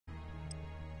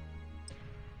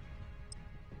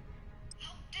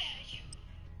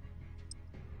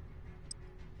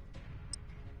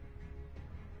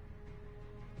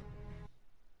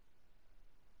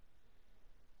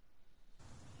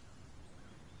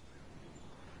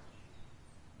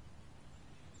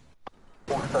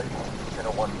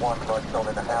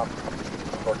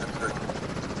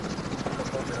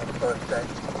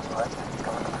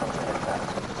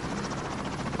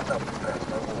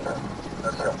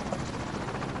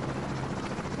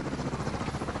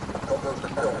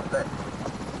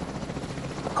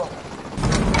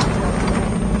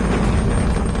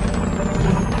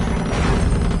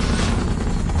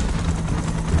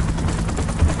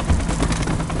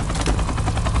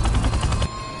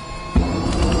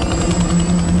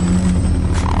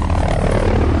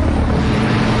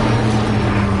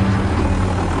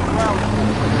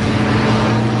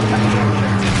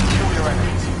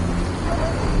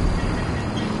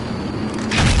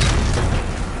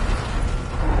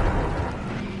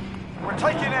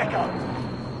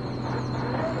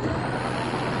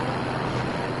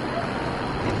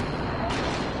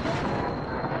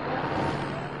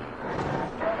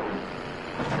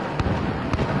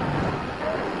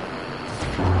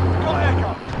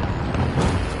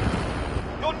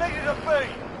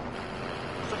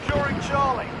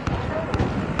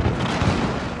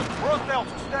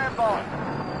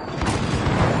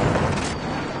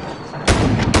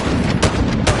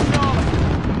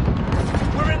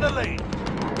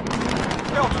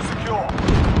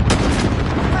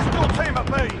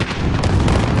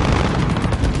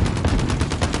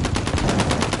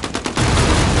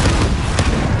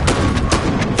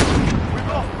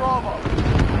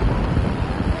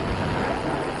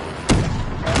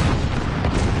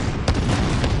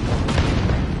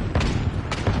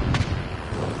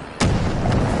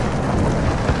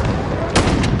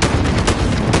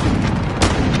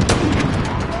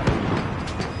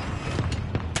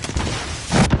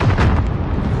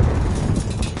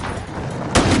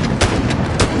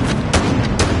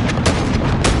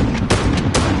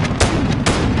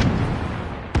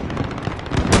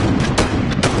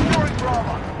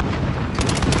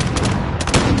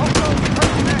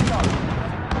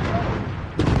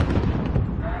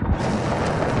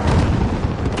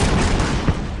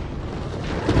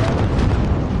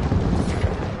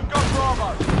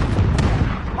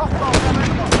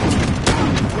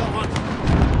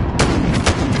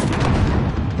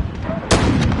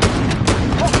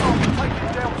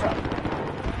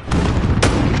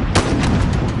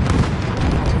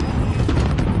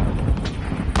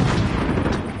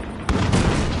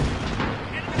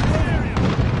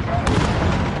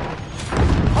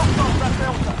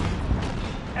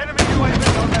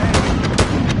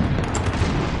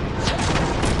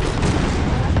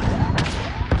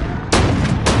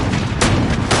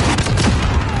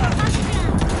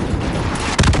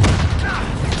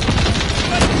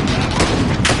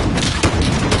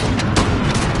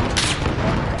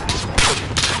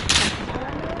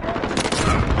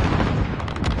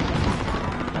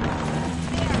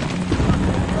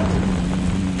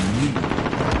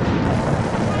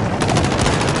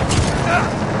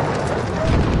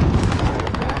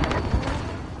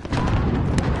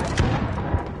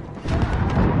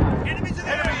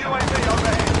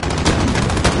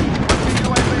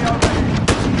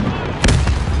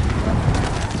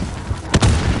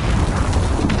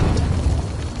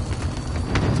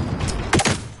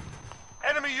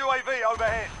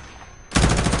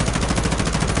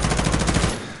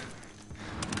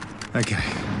Okay.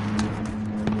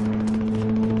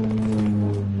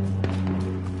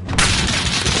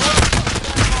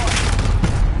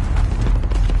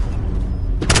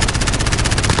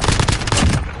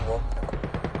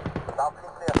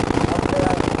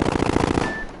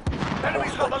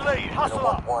 Enemy's got the lead. Hustle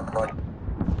up.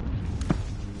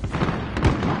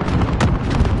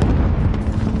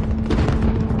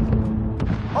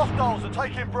 Hostiles are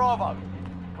taking Bravo.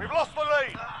 We've lost the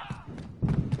lead.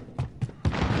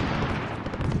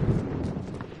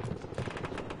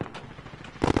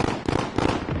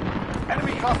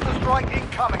 Enemy cluster strike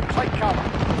incoming. Take cover.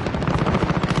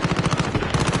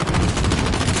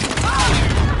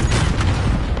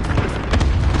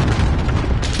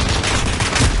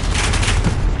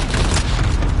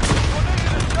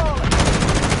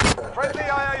 Friendly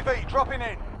IAV dropping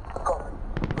in.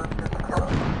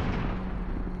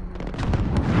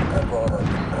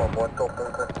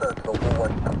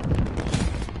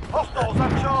 Hostiles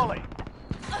at Charlie.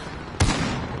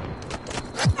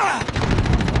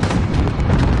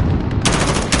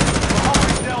 We're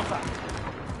holding Delta.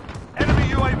 Enemy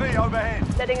UAV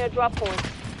overhead. Setting a drop point.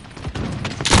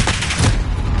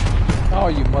 Oh,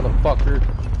 you motherfucker.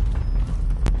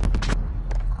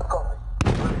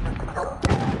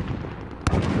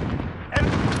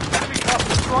 Enemy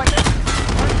cluster strike.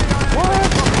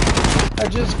 What? I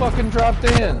just fucking dropped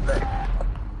in.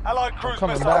 Allied cruise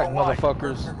Coming missile back, away.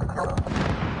 motherfuckers.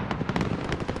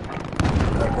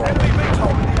 Enemy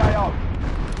VTOL in the AO.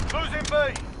 Losing B.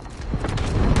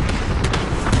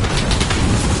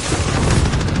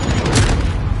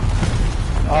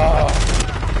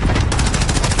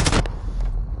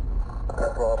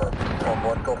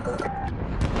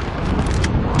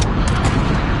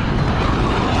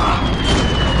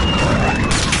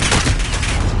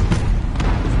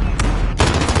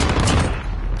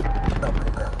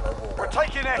 We're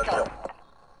taking Echo.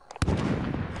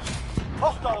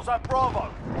 Hostiles at Bravo.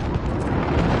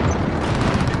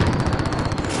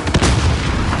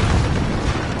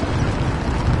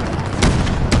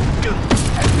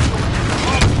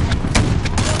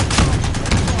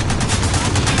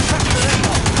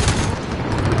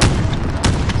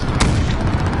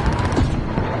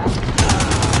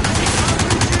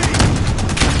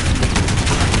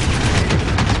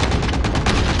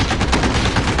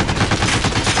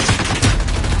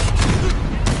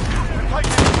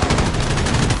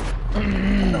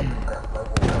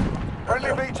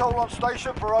 Friendly VTOL on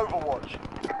station for Overwatch.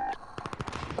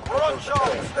 We're on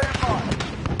Charlie, stand by.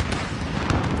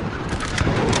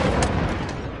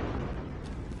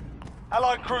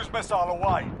 Allied cruise missile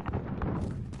away.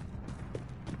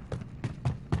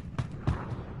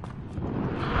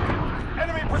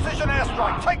 Enemy precision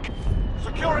airstrike, take!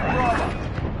 Securing Bravo.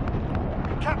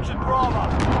 Captured Bravo.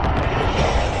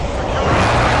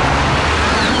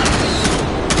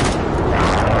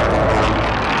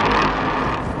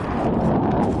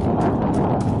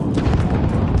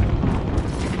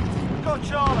 Securing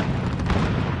Charlie.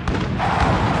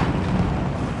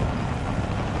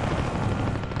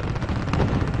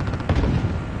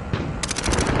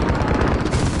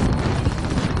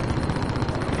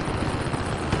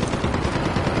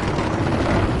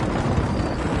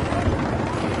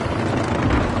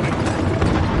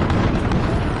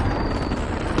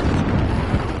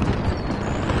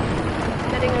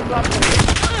 Getting a drop.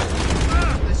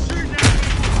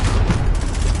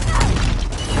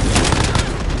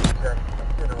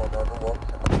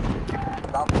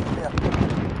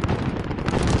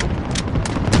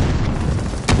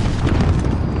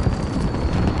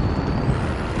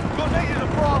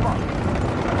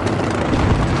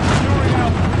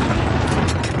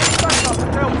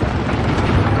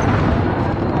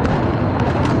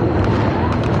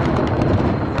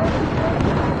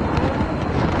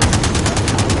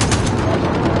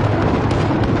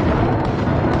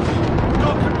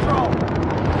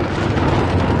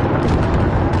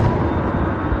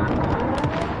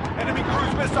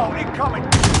 Incoming!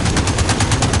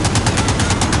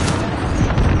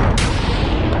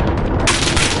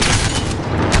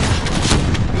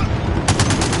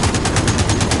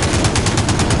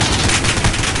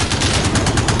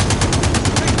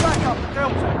 Big backup,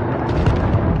 Delta!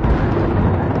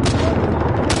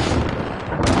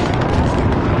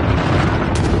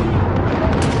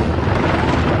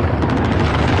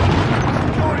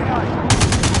 Securing A.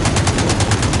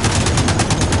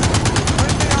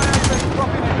 Friendly IAV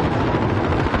dropping in.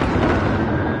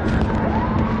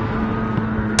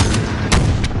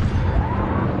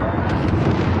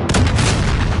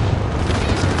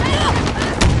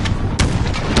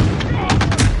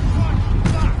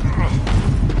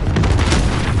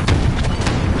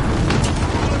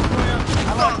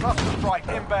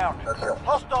 Inbound.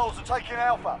 Hostiles are taking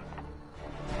Alpha.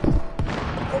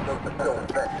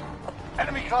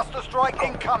 Enemy cluster strike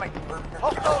incoming.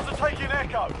 Hostiles are taking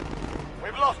Echo.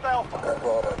 We've lost Alpha.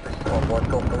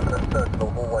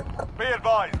 Be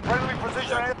advised, friendly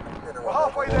precision air. We're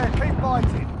halfway there, keep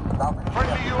fighting.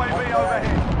 Friendly UAV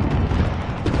overhead.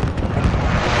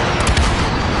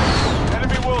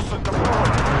 Enemy Wilson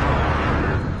deployed.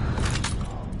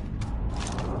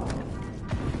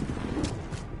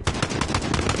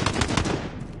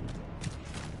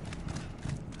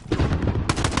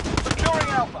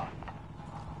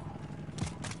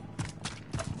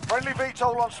 Friendly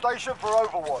VTOL on station for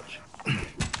Overwatch.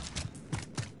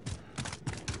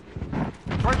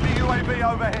 Friendly UAV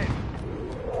overhead.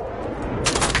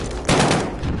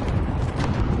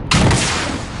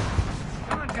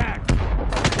 Contact!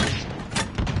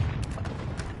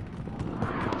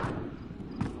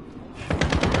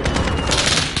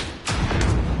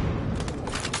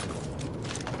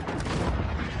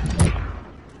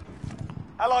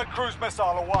 Allied cruise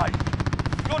missile away.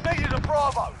 You're needed at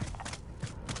Bravo.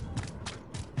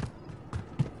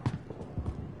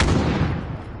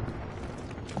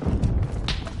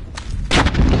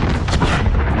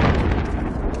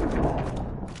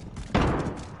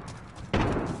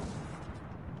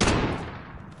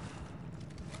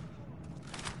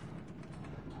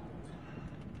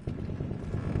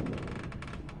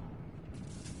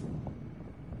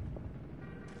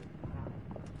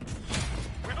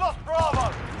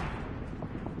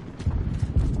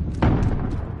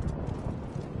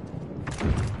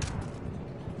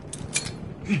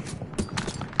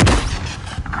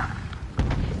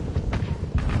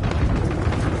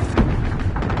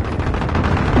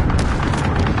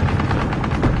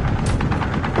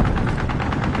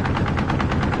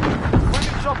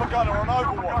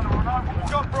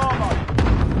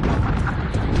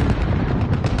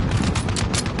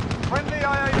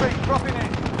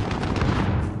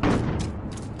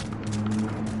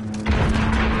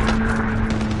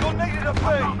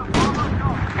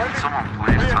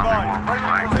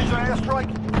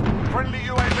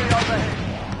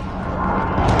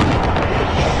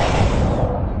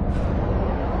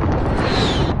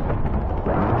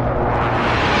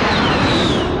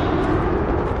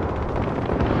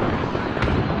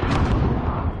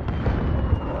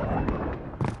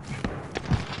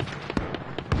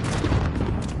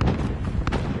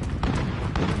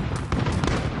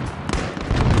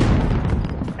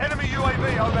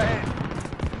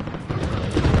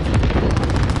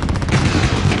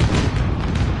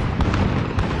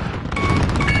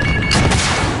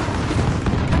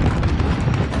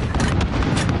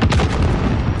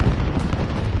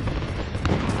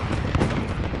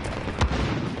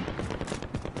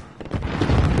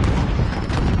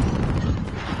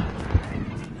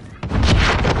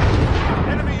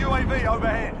 UAV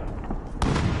overhead.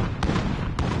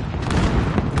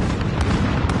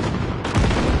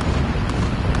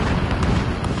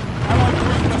 Allied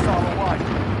cruise missile away.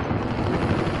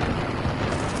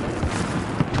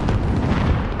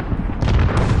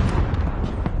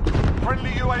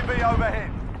 Friendly UAV overhead.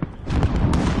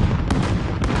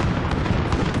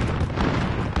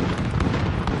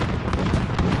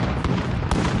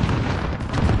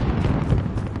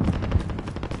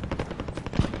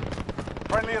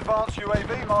 Friendly advanced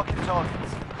UAV marking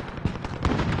targets.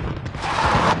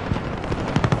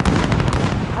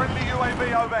 Friendly UAV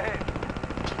overhead.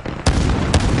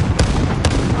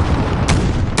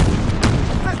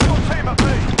 Assist your team at B.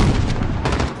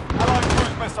 Allied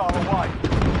cruise missile away.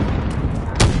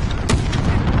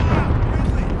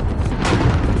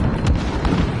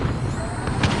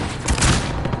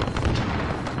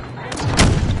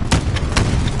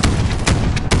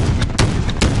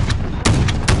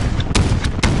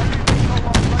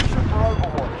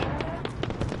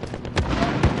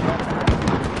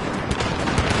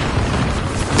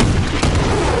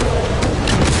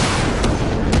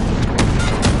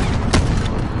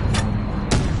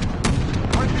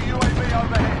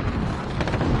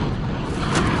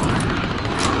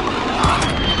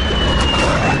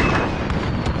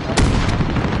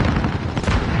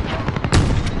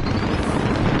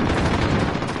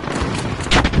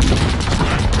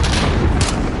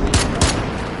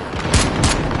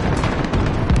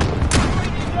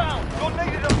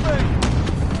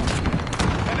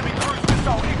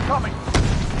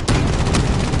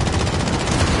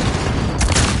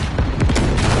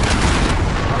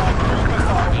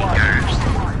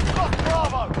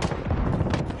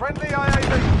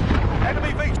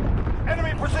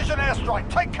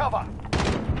 Take cover!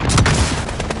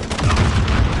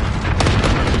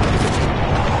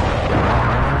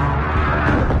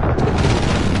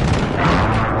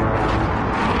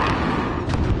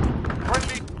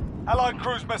 Friendly Allied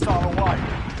cruise missile away.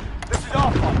 This is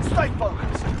our fight. Stay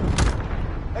focused.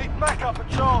 Need backup at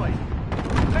Charlie.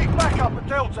 Need backup at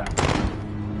Delta.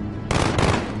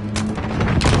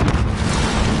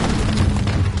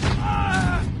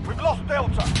 We've lost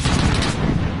Delta.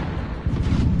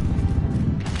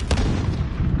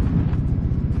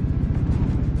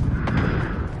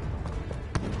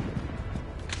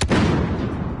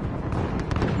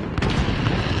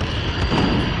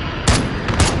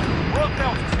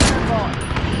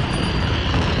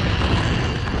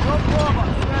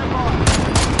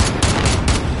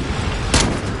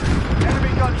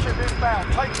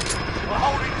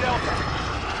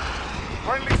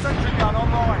 Friendly sentry gun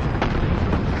online.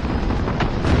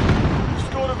 You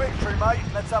scored a victory, mate.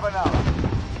 Let's have another.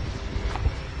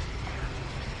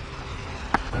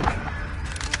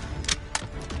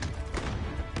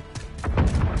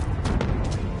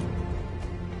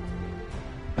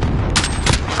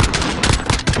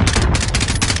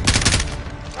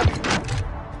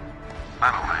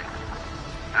 Finally.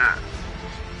 Yeah.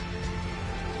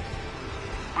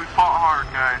 We fought hard,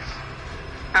 guys.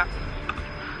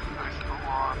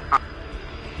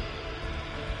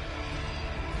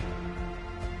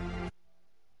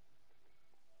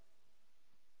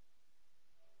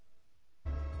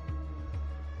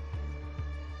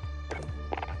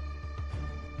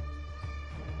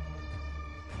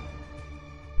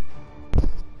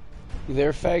 You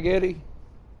there, Fag Eddie?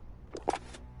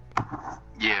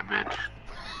 Yeah, bitch.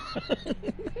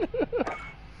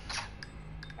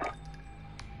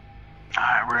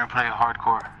 Alright, we're gonna play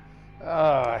hardcore.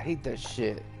 Oh, I hate that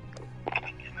shit.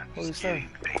 What is that?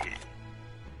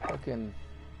 Fucking...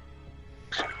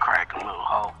 Crack a little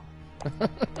hole.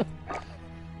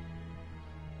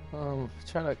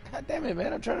 Trying to... God damn it,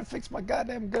 man. I'm trying to fix my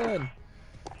goddamn gun.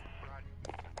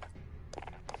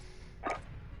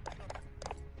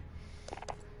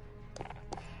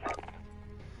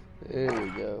 There we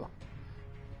go.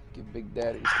 Give Big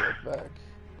Daddy stuff back.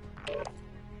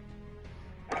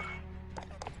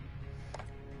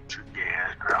 Your gay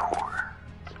ass groundwater.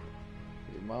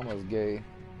 Your mama's gay.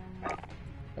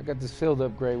 I got this field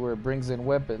upgrade where it brings in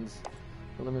weapons.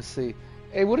 But let me see.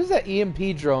 Hey, what is that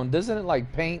EMP drone? Doesn't it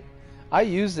like paint? I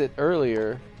used it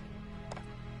earlier.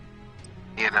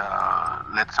 It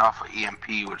lets off an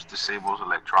EMP, which disables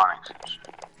electronics and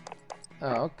shit.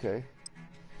 Oh, okay.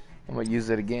 I'm gonna use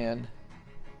it again.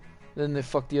 Then they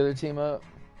fuck the other team up.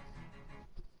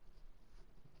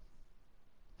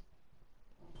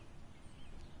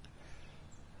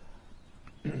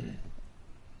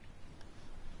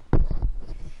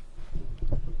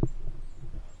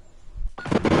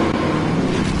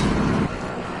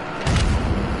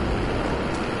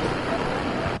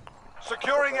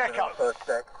 Securing Echo.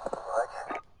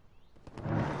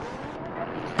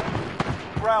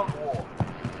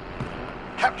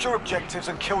 Capture objectives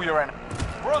and kill your enemy.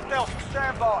 We're on Delta,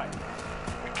 stand by.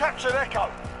 We captured Echo.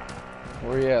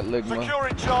 Where you at, Ligma?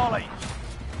 Securing Charlie.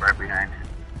 Right behind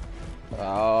you.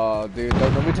 Oh, dude,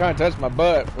 don't be trying to touch my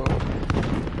butt.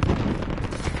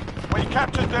 We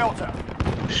captured Delta.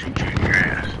 Shoot you in your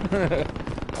ass.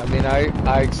 I mean,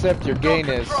 I accept your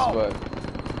gayness, control. but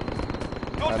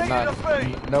You're I'm needing not. a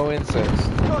feed. No incest.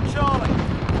 Got Charlie.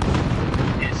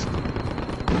 Yes.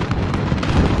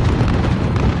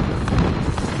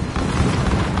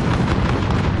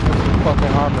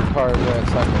 Fucking armored cars there,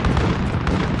 so I can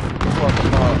fuck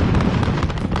them up.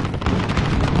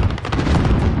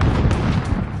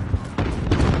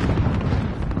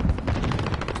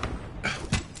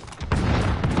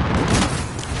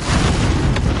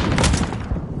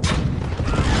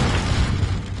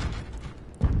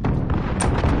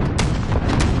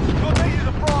 You're needing a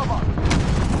Bravo.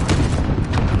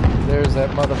 There's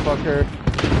that motherfucker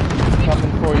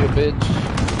coming for you, bitch.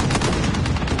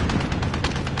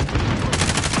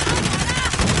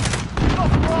 Got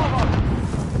Bravo.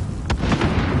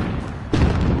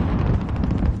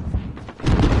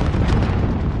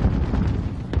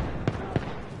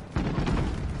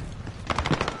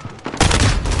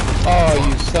 Oh,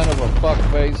 you son of a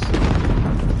fuckface.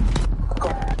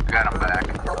 Got him back.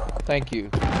 Thank you.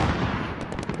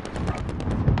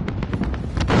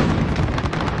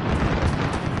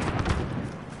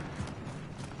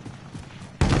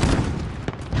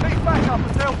 Need backup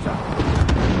at Delta.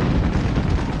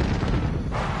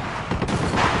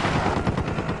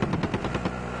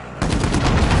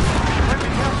 Enemy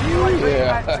counter UAV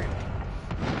Yeah. active.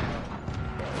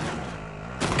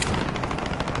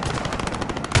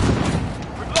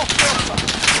 We've lost Delta.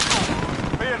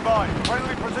 Be advised,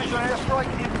 friendly precision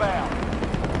airstrike inbound.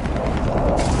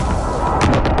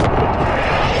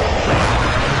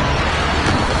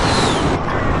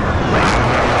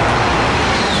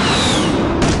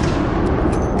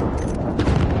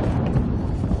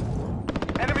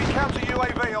 Enemy counter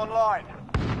UAV online.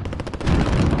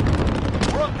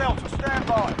 We're on Delta, stand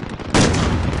by.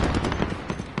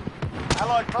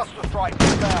 Allied cluster strike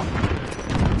inbound.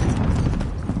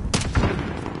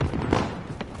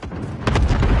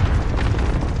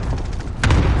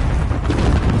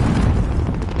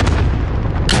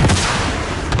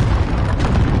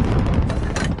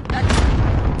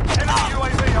 Enemy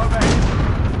UAV overhead.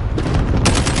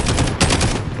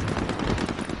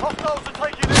 Hostiles are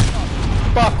taking info.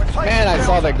 Fuck, man, I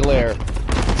saw that glare.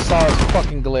 Saw his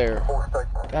fucking glare.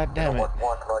 God damn it.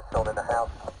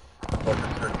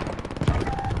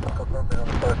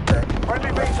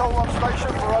 Friendly VTOL on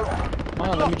station for over. Come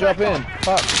on, let me jump in.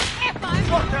 Fuck.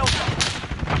 Got Delta.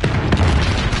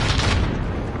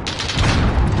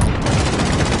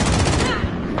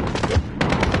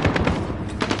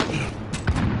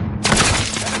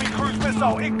 Enemy cruise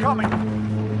missile incoming.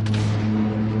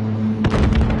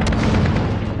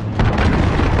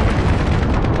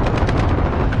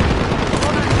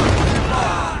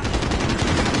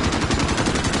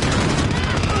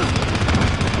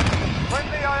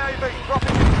 Friendly IAV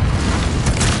dropping in.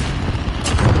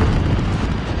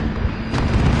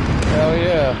 Hell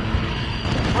yeah.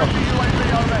 Friendly UAV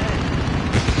overhead.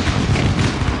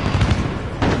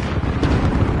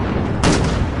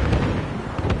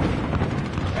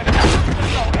 Enemy cruise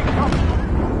missile incoming.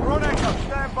 We're on Echo,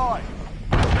 stand by.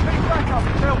 Need backup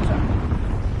at Delta.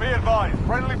 Be advised,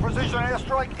 friendly precision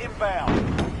airstrike inbound.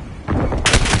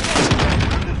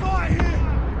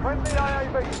 Friendly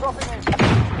IAV dropping in.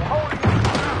 We're holding it.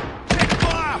 Check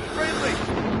fire! Friendly!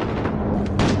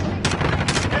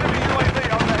 Enemy UAV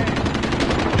overhead.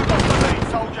 You've got the lead,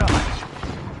 soldier.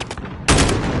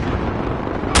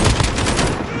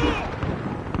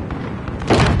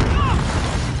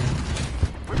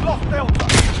 We've lost Delta.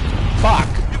 Fuck.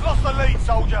 You've lost the lead,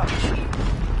 soldier.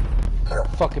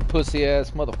 Fucking pussy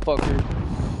ass motherfucker.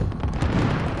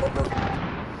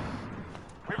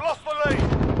 We've lost the lead.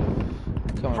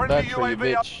 Coming Friendly back for you, UAV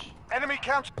bitch. Enemy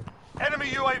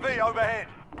UAV overhead.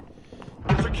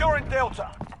 Securing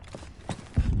Delta.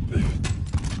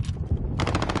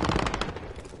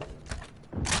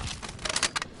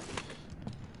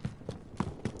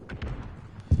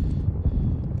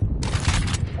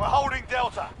 We're holding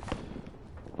Delta.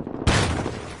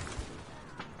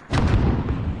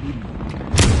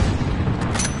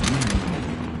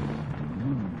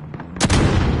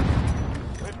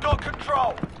 We've got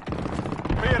control.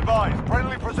 Be advised,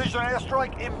 friendly precision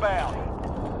airstrike inbound.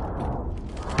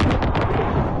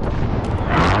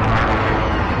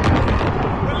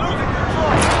 We're losing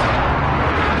control.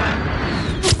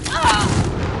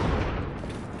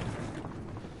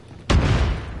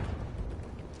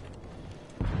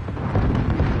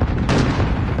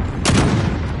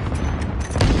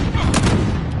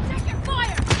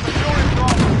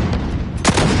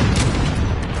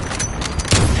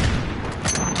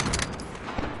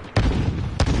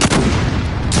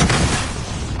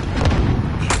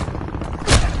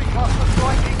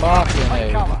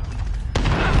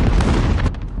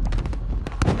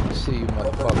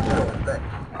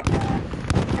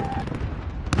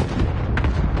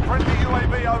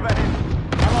 UAV overhead.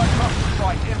 Allied cluster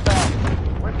strike inbound.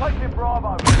 We're taking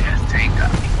Bravo. Tank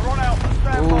up. We're on Alpha.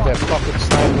 Stand Ooh, by. that fucking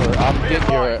sniper. I'm Be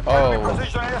getting your... advised, friendly Oh,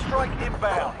 precision airstrike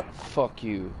inbound. fuck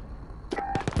you.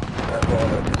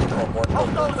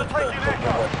 Hostiles are taking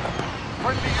Echo.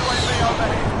 Friendly UAV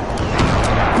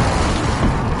overhead.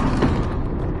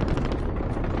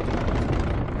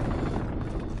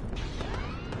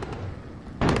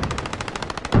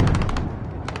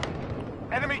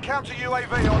 Enemy counter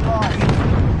UAV online.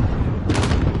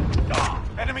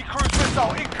 Enemy cruise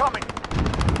missile incoming.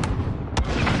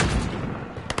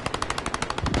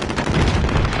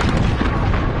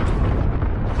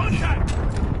 Contact!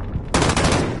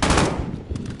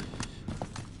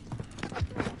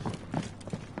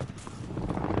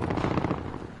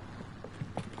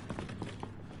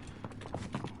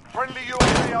 Friendly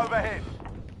UAV overhead.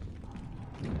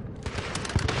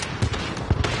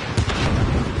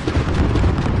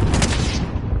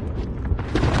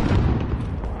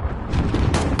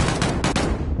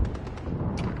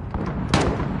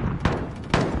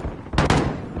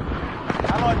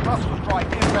 Allied cluster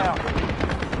strike inbound.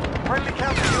 Friendly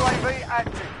counter UAV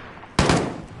active.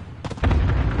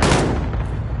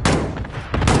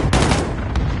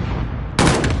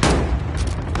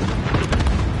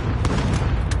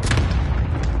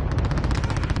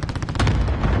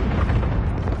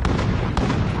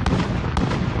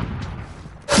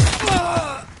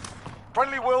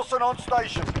 Friendly Wilson on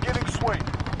station, beginning sweep.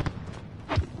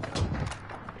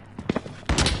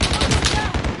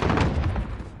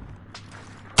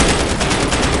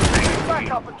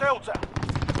 Back up at Delta.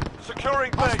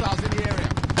 Securing B. Hostiles in the area.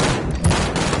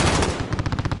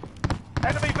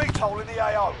 Enemy VTOL in the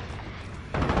AO.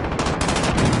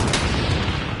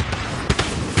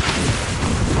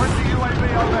 Friendly UAV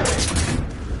overhead.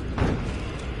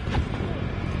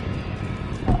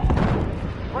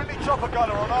 Friendly chopper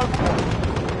gunner on overwatch.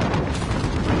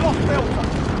 We've lost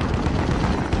Delta.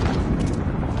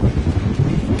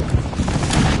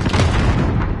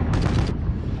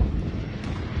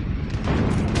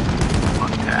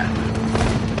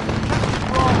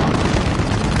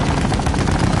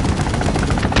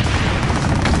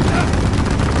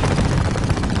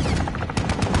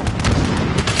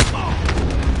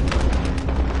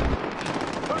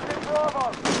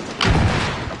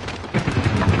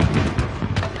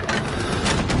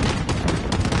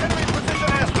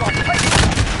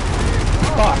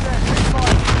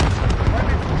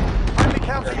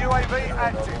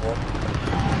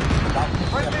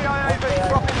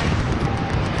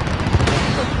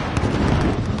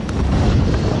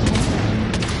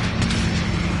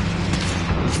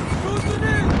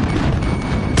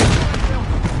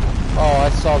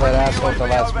 Saw that asshole at the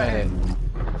last minute.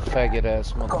 Faggot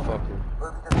ass motherfucker.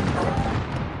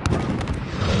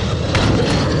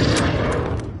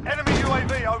 Enemy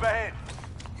UAV overhead.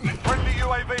 Friendly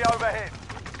UAV overhead.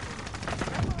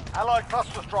 Allied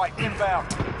cluster strike inbound.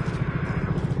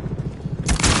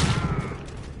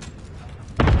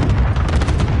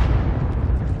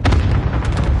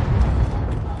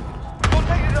 You're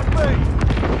needed at B.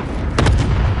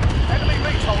 Enemy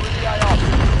VTOL in the AO.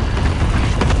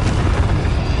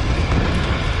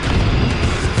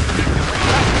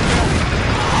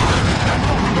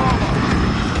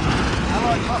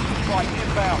 Allied cluster strike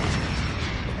inbound.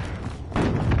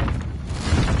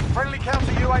 Friendly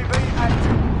counter UAV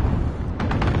active.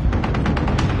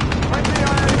 Friendly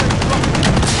UAV dropping.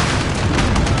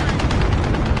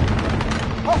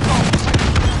 Hostile.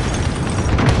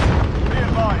 Be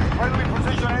advised, friendly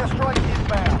precision airstrike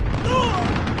inbound.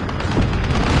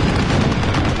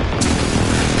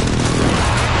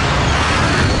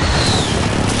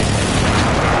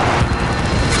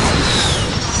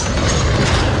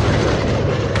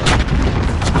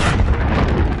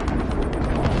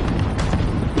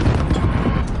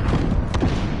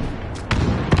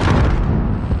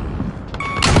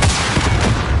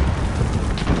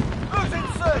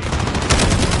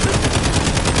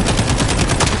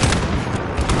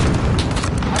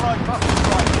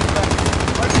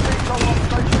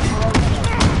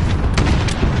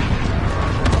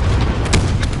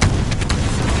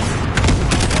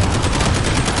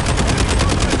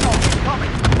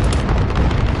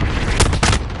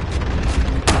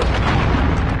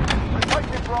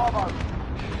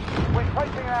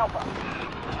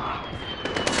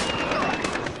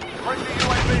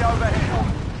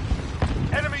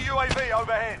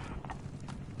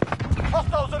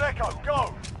 Hostiles at Echo,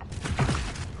 go!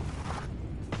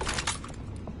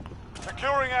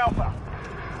 Securing Alpha.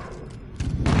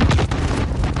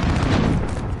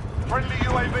 Friendly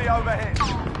UAV overhead.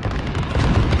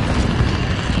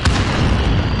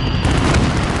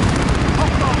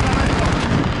 Hostiles at Echo.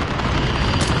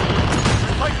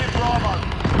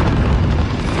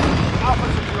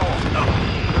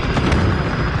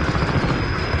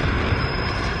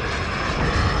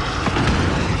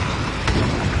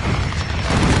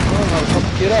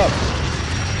 Get up.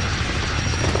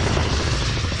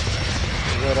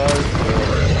 Is that ours?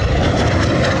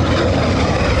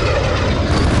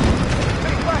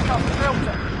 Take back up the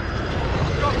Delta.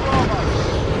 Got Bravo.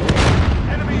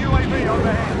 Enemy UAV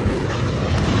overhead.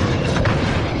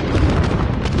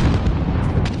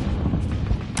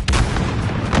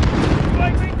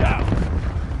 Flag me down.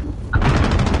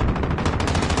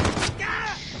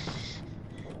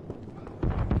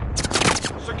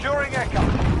 Securing Echo.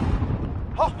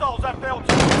 Hostiles at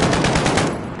Delta.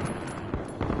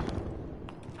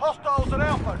 Hostiles at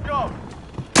Alpha, go!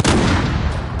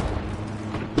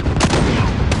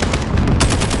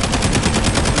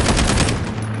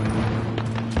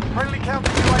 Friendly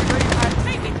counter UAV active.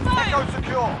 Taking fire! Echo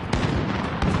secure.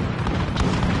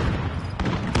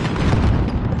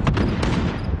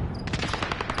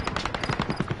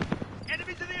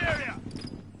 Enemies in the area!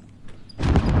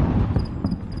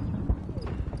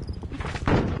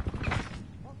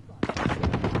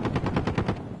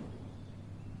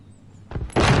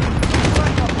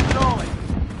 Back up to Charlie.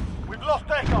 We've lost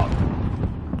Echo.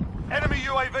 Enemy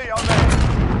UAV overhead.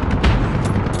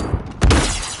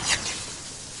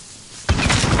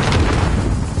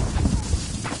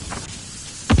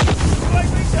 Flag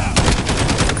me down.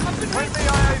 Friendly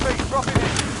IAV dropping in.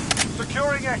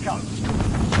 Securing Echo.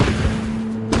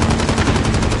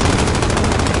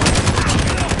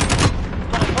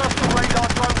 Got a personal radar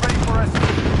drone ready for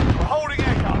escort. We're holding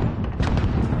Echo.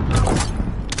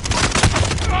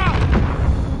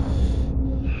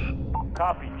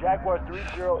 Copy. Jaguar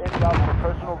 3-0 inbound for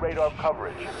personal radar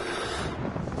coverage.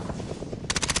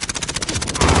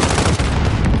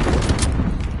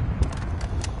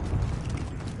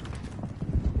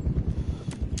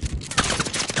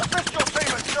 Official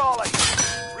team at Charlie.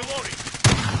 Reloading.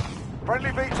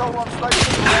 Friendly VTOL on station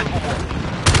for overwatch.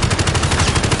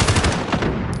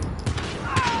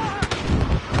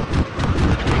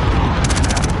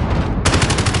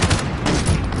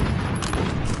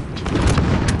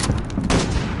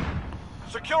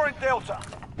 Securing Delta.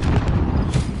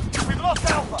 We've lost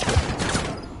Alpha.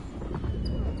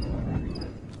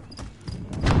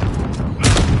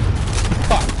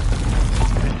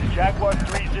 This is Jaguar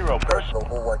 3-0 personal.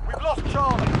 We've lost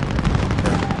Charlie.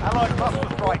 Allied cluster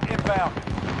strike inbound.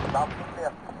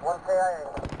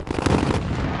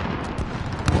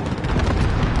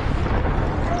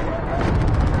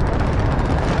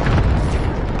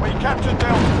 We captured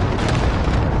Delta.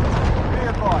 Be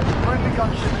advised, friendly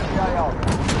gunship in the AO.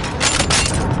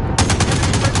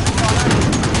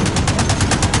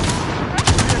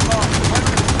 Be advised,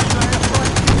 friendly precision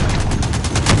airstrike.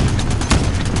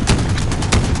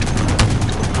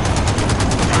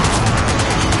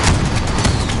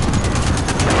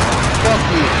 Fuck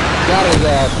you. Got his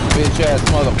ass, bitch ass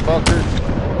motherfucker.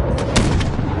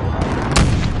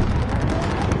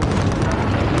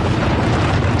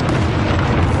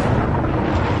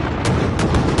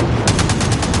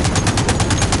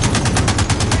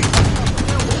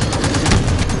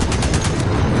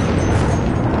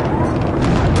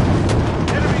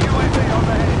 Enemy UAV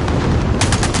overhead.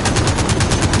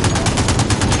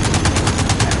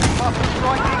 Enemy cluster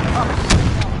strike incoming.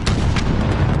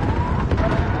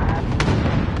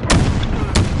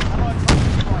 Allied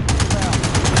cluster strike inbound.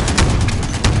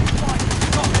 Strike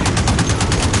stopped.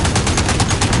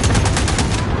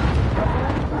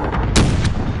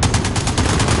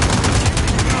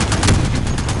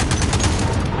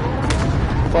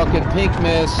 Fucking pink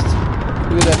mist.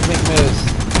 Look at that pink mist.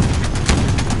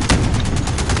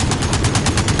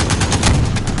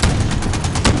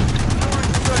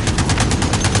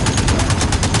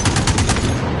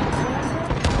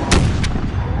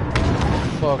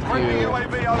 Fuck Friendly you.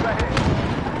 UAV overhead.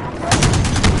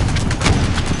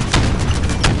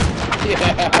 Yeah.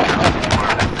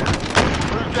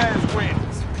 Blue Jazz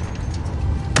wins.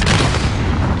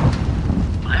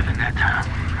 11 that time.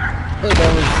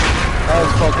 That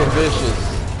was fucking vicious.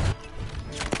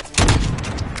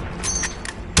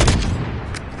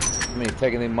 Me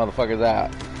taking these motherfuckers out.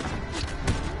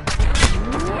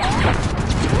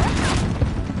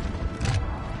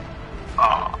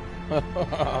 Oh,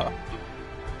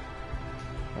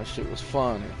 That shit was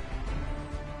fun.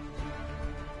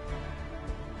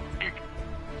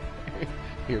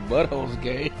 Your butthole's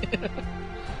gay.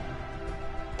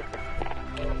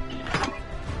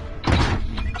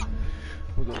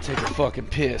 We're gonna take a fucking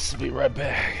piss. Be right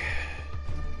back.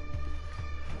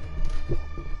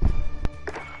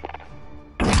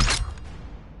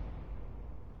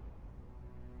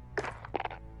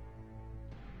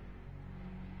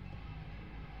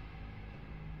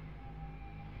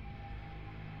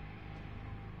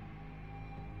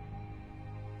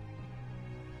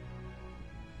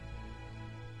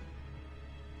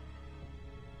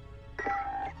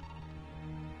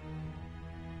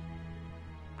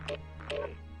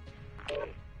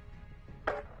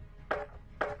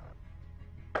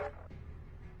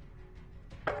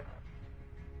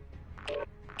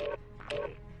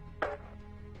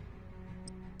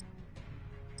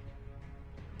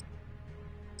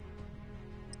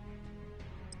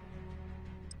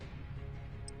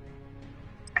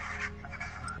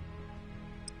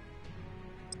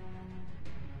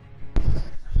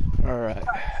 Alright.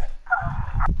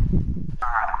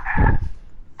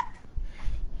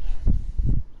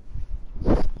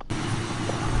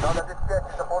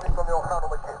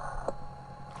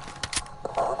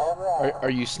 Are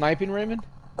you sniping, Raymond?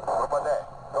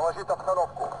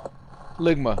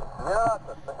 Ligma.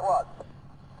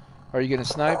 Are you gonna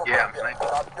snipe? Yeah, I'm sniping.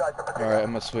 Alright,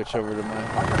 I'm gonna switch over to mine.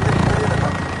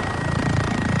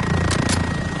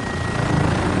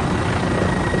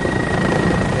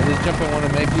 Yeah, just jump in one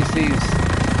of my APCs.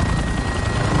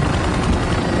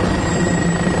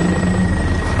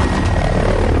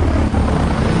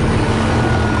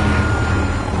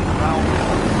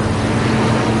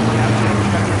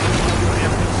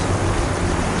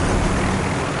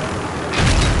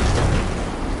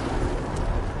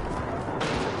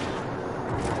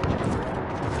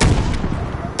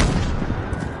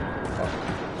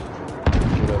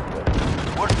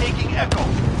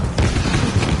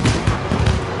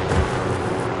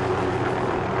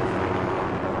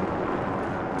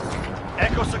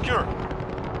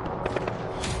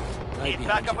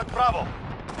 Backup at Bravo.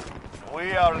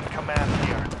 We are in command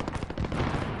here.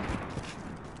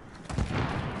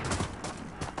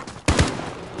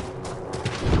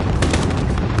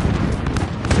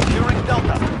 Securing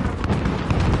Delta.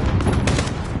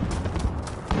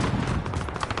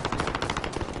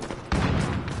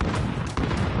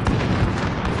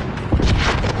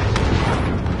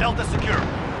 Delta secure.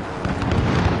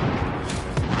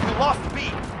 We lost B.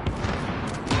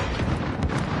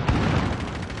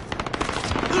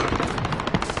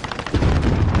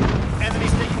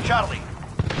 Charlie.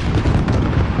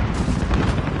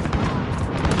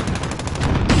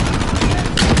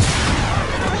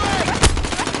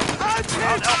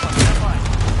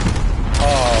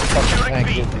 Oh, fucking tank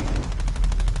hit me.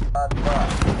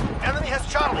 Enemy has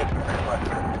Charlie.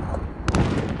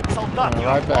 Soldat, you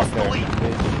Right have back lost the there, lead.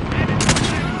 bitch.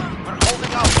 We're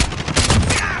holding out.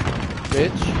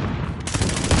 Bitch.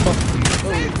 Fuck you.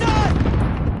 Oh.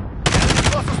 Enemy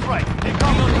cluster strike.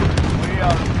 Incoming. We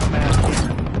are in command here.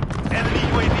 Enemy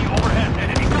UAV overhead.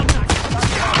 Enemy contact.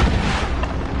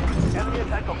 Enemy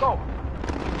attack. Go.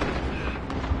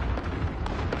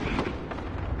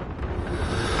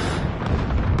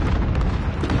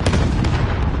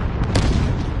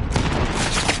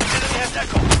 Enemy has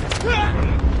echo.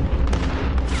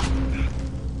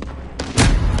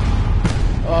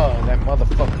 Oh, that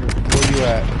motherfucker. Where you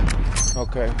at?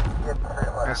 Okay.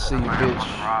 I see you, bitch.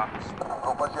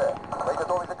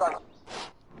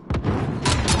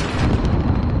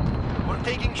 We're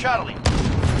taking Charlie.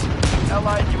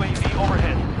 Allied UAV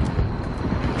overhead.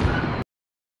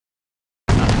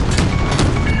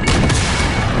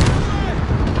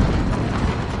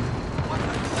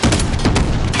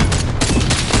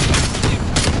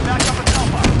 Back up at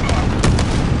Alpha.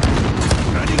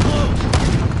 Ready, blue.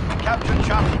 Captured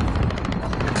Charlie.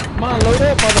 Come on, load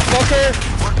up, motherfucker!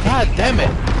 God damn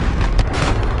it!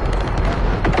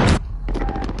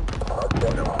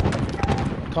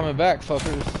 Coming back,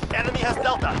 fuckers. Enemy has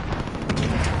Delta.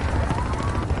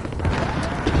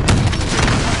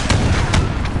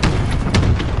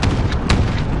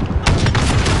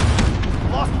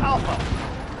 Lost Alpha.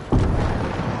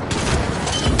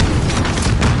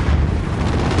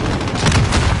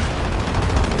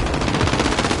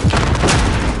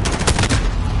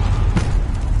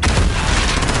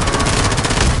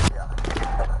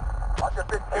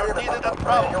 You're needed at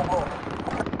Bravo.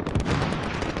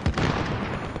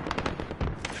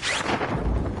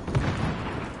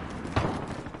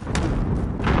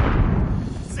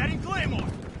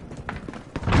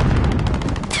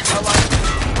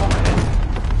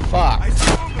 Fuck. I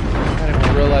didn't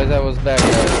even realize that was back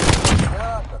there.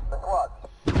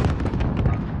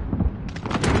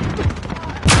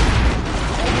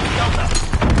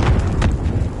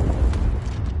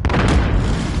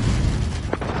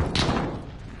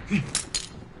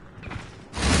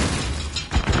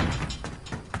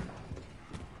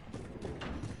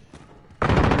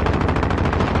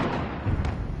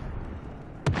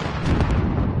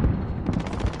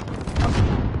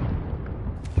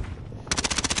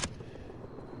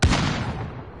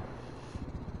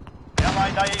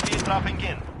 IAV dropping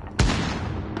in.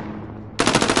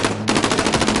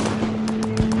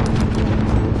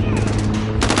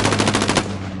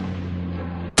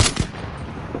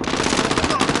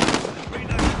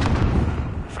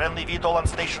 Friendly VTOL on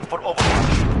station for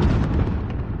overwatch.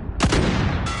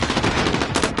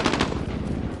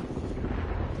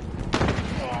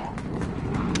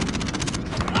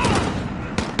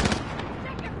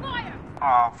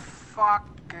 Oh,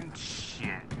 fucking shit.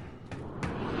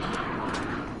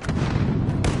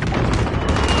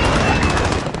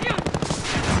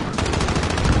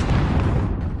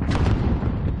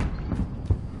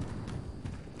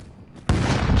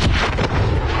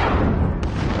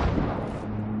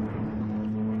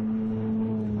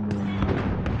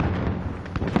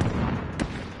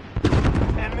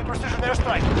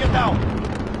 strike. Get down.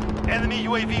 Enemy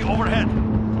UAV overhead.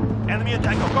 Enemy at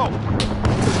Tango. Go.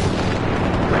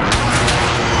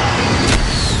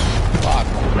 Fuck.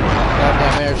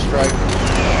 Goddamn airstrike.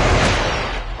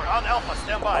 We're on Alpha.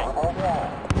 Stand by.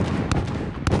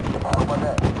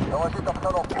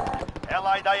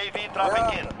 Allied IAV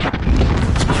dropping in.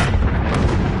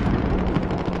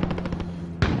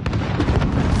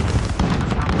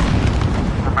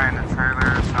 Somebody in the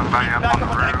trailer, somebody up Back on up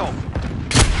the at Echo. roof.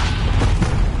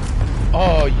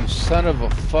 Oh, you son of a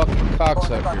fucking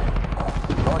cocksucker.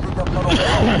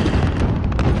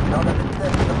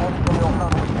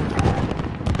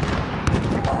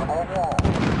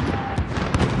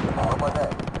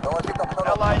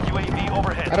 Allied UAV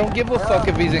overhead. I don't give a fuck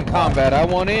if he's in combat. I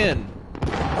want in.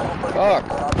 Fuck.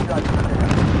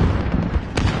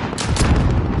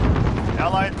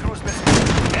 Allied cruise missile.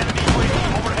 Enemy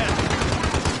UAV overhead.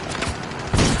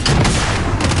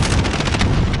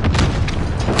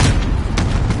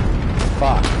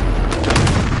 Fuck.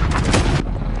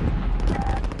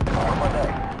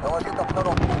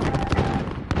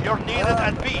 You're needed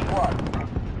at B.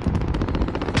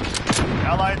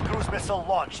 Allied cruise missile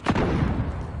launched.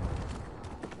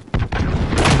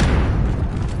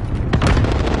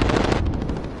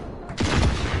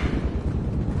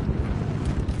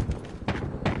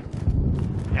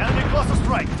 Enemy cluster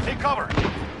strike. Take cover.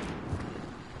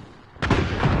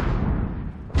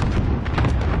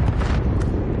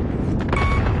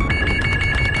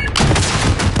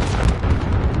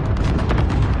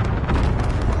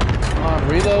 Come on,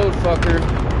 reload, fucker.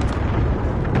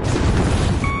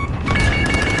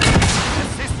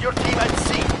 Assist your team at C.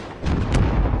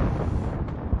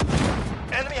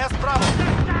 Enemy has Bravo.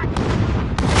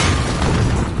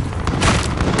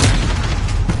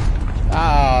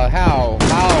 Ah, how,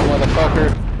 motherfucker?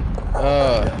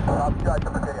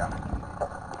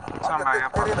 Somebody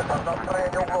up on the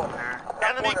roof.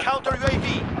 Enemy counter UAV.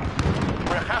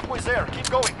 We're halfway there. Keep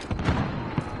going.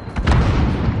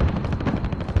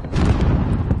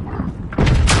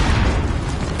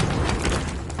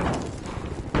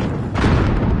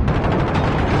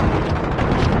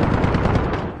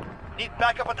 Need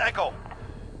backup at Echo.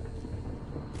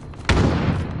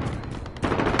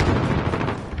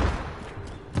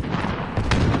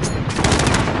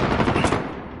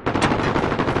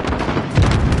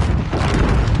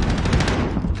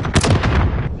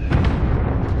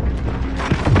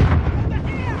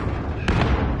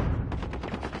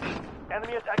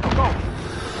 Enemy at Echo. Go.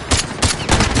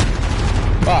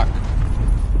 Fuck.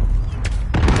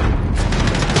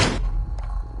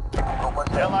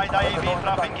 Allied IAV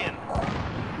dropping in.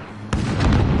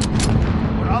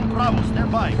 We're on Bravo.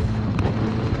 Stand by.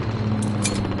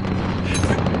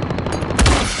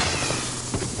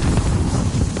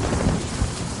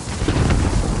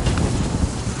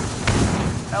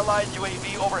 Allied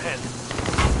UAV overhead.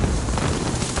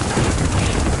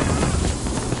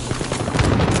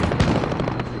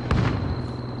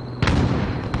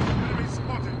 Enemy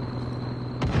spotted.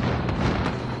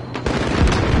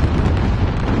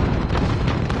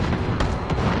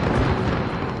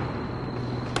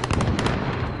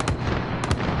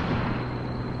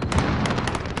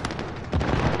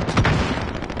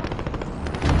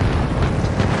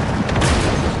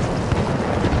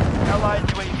 Allied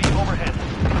UAV overhead.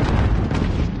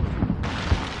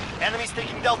 Enemies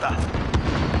taking Delta.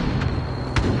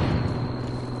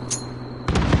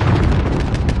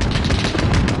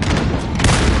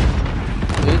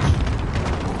 Bitch.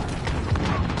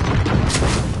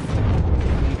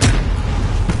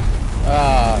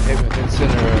 Ah, hit me with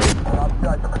incinerator.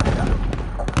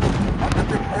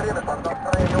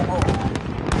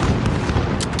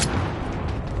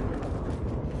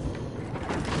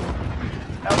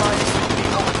 Allied UAV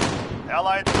overhead.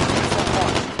 Allied missile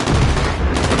launched.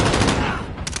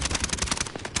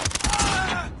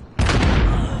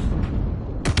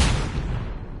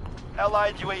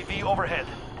 Allied UAV overhead.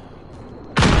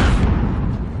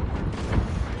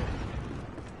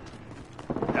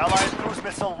 Allied cruise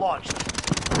missile launched.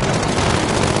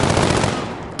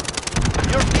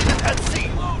 You're needed at sea.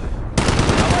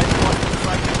 Allied cluster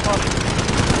strike incoming.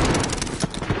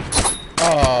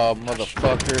 Oh,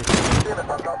 motherfucker.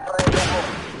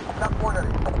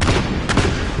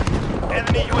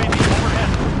 Enemy UAV overhead.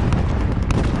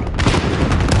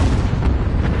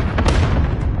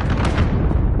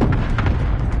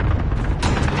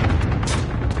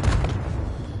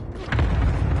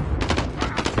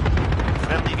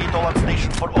 Friendly VTOL on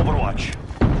station for Overwatch.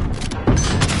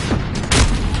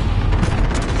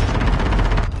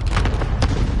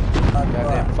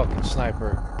 Goddamn fucking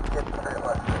sniper.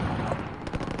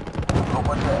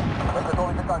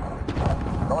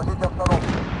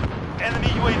 Enemy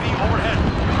UAV overhead.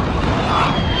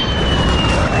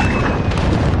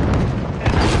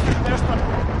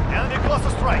 Enemy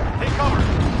cluster strike. Take cover.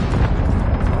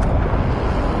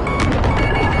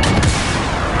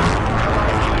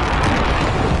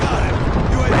 Got it.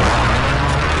 UAV.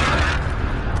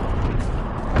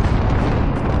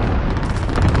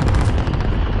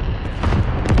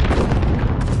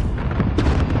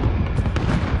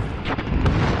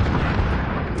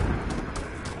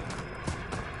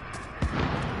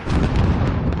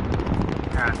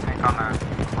 Got a tank on the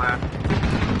cliff.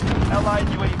 Allied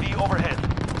UAV overhead.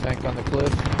 Tank on the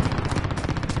cliff.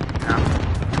 Yeah.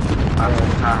 That's the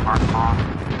side of our spawn.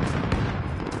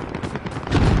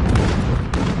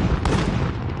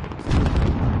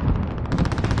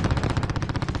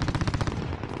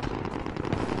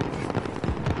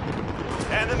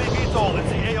 Enemy VTOL in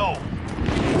the AO.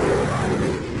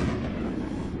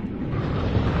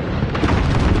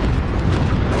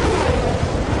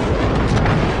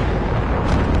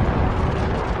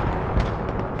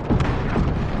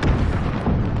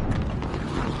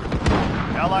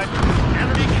 Allied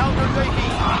enemy counter UAV.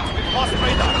 We've lost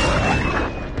radar.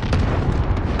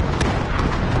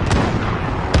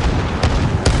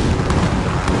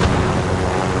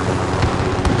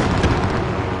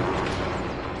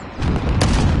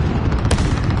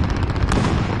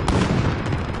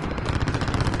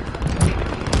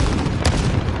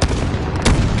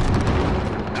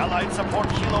 Allied support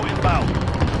kilo inbound.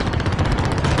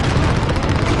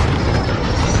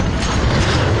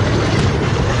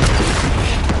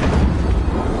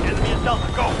 Enemy in Delta,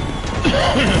 go!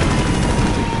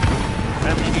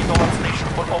 Enemy VTOL on station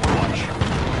for Overwatch.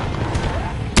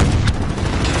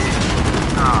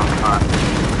 Oh, fuck.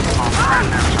 Oh, right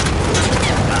now.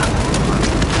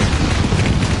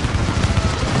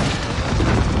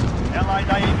 Allied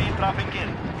IAV dropping in.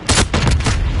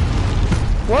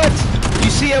 What? You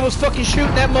see I was fucking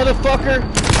shooting that motherfucker?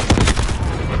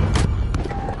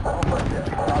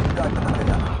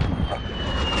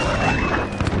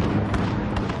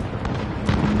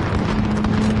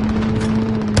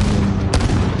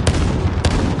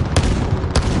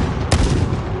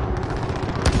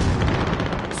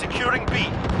 Securing B.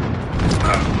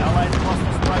 Allied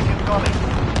cluster strike incoming.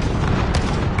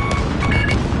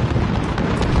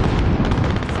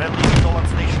 Friendly VTOL on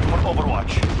station for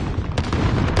Overwatch.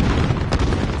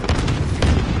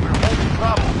 We're holding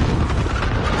Bravo.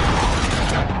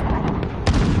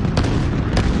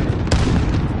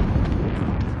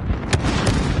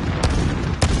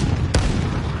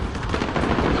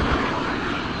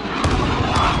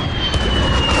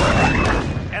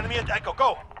 Enemy at Echo,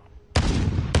 go!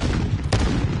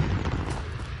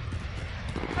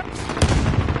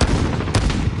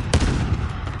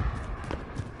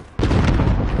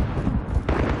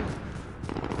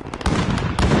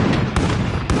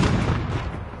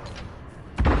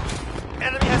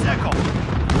 Enemy has Echo.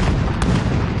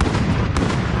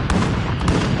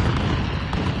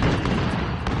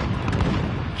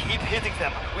 Keep hitting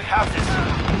them. We have this.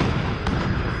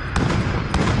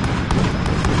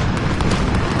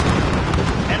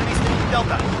 Enemies taking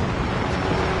Delta.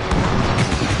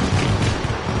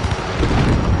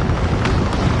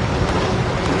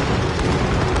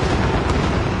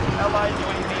 Allied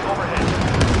UAV overhead.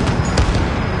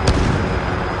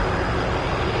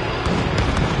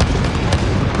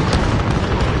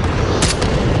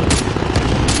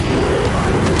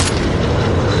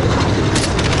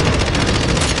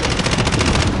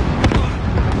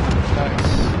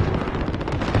 Nice.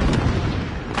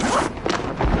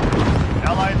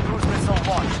 Allied cruise missile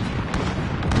launched.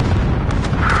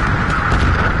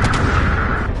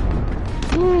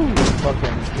 Woo!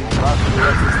 Fucking. Roger,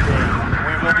 let us stay.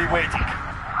 We will be waiting.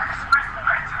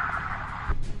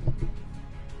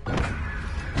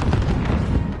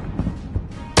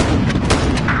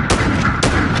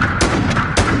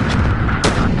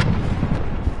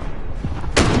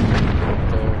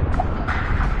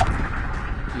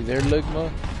 You there, Ligma?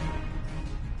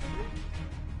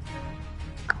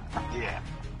 Yeah.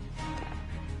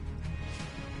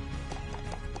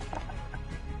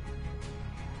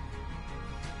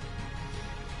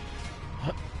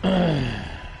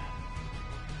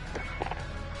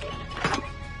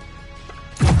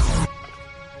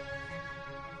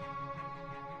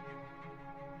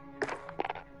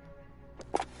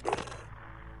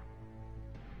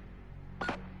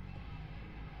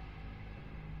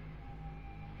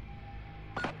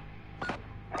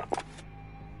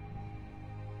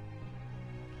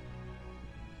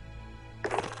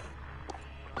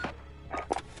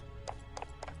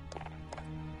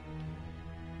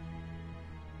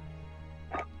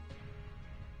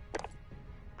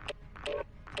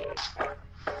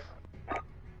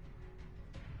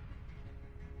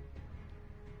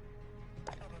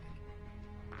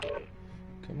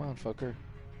 down, fucker.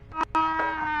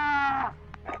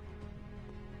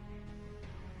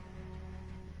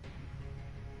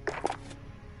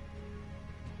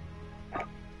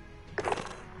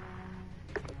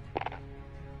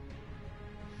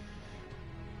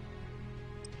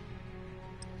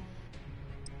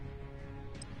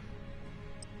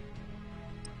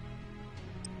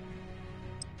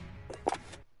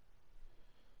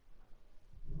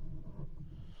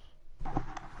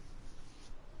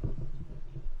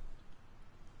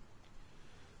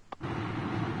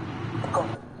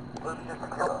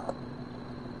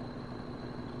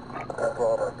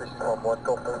 This is on one,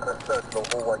 got movement, third floor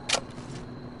hallway.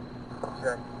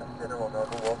 Check, dinner on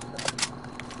over one.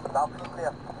 Balcony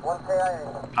clear, 1 KIA.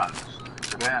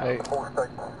 Hey,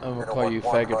 I'm gonna call you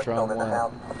Faggotron 1.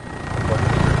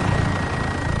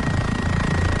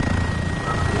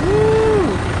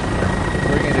 Woo!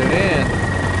 Bringing it in.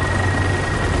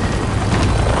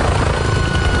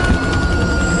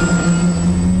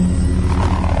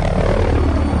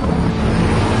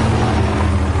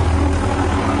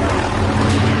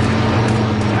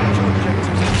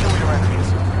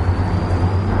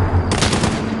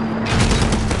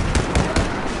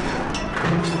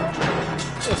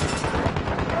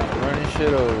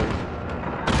 Shit over.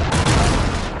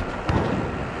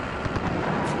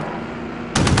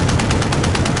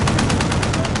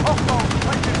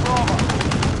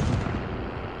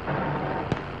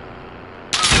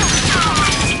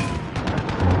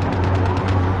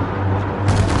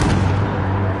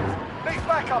 Need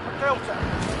backup at Delta.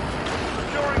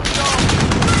 Securing Charlie.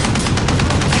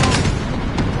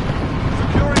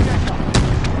 Securing Echo.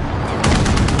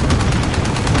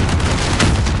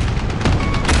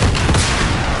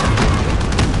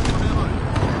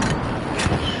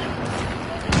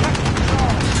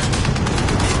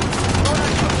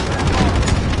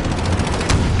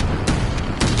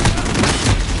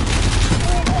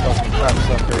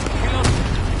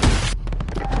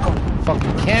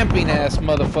 Fucking camping ass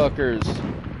motherfuckers.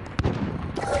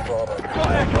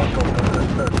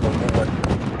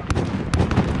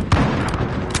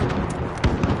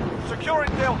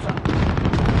 Securing Delta.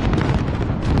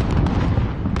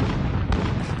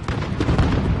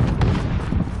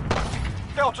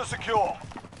 Delta secure.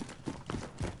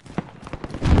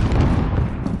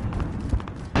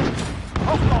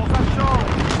 Hostiles at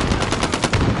Charlie.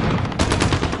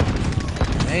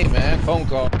 Hey man, phone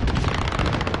call.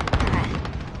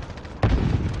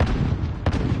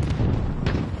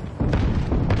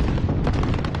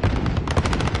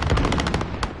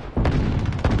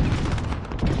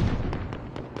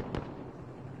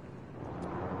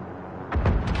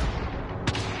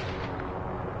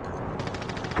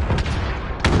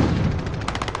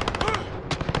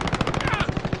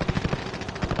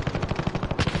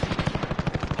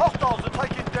 Hostiles are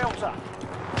taking Delta.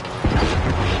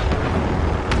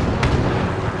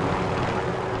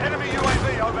 Enemy UAV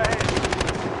overhead.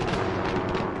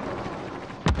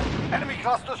 Enemy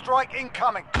cluster strike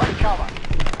incoming. Take cover.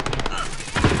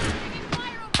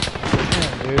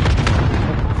 Damn, dude.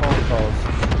 Phone calls.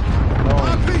 No one.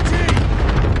 RPG!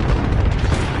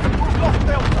 We've lost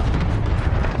Delta.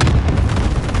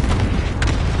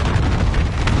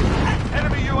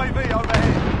 Enemy UAV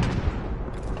overhead.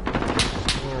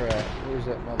 Where at? Where's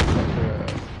that motherfucker at?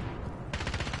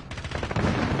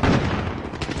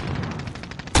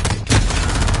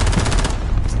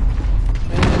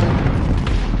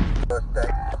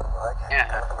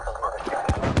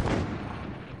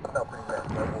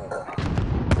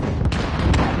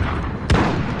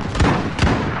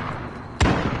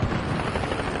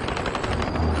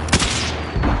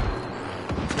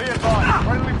 Be advised,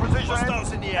 friendly precision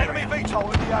enemy VTOL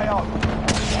in the AO.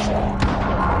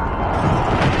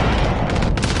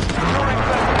 Securing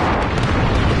Delta.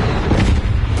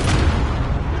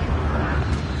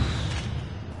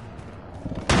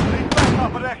 Need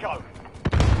backup at Echo.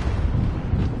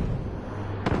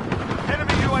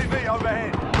 Enemy UAV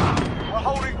overhead. We're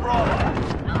holding Bravo.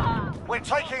 We're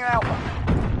taking Alpha.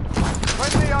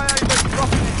 Friendly IAV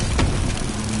dropping in.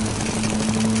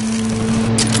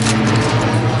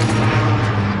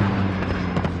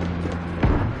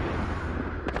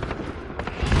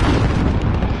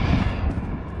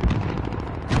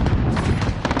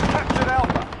 Captured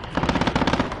Alpha.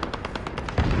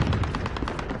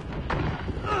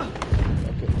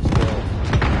 Okay, let's go.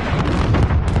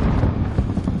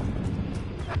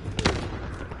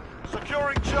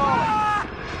 Securing Charlie.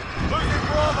 Losing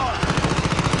Bravo.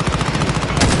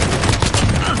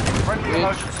 Friendly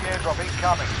emergency airdrop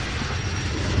incoming.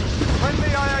 Friendly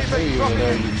Hey, IAV you over dropping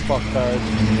there, in. you fucktard.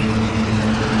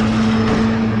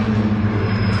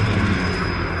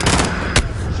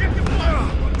 Check your fire.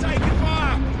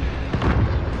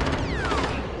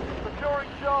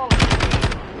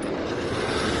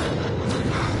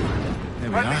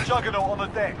 we Friendly are. juggernaut on the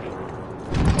deck.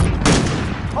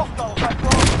 Hostiles at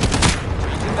Bravo.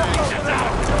 Hostiles at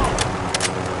Echo.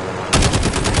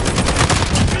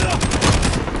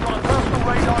 Got a personal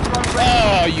radar drone ready.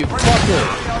 Oh, you fucker!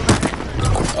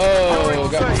 Oh,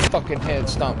 got my UAV. fucking head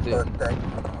stomped in. First day.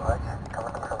 Alright,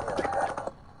 coming from the other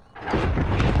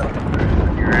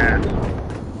side. Your ass.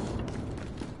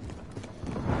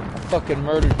 Fucking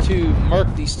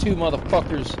murked these two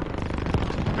motherfuckers.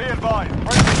 Be advised,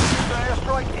 friendly Houston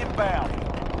airstrike inbound.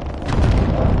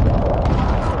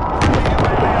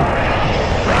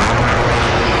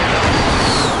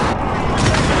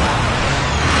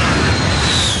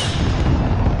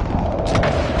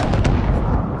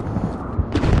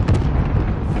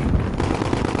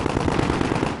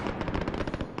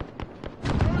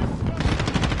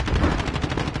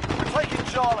 We're taking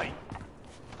Charlie.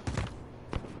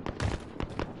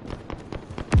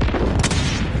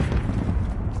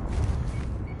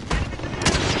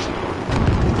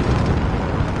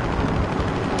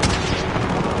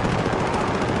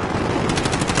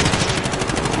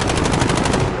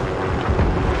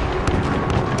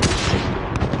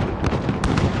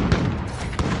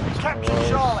 Capture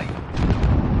Charlie.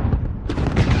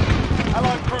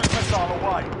 Allied cruise missile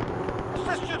away.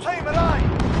 Assist your team at A.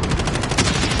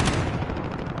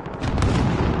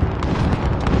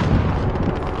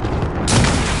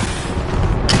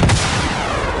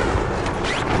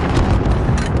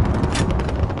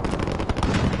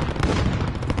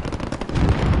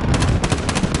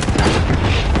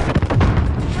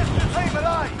 Assist your team at A.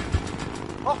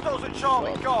 Hostiles at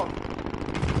Charlie, gone.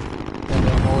 And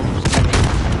then orders coming.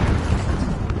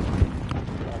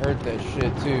 I heard that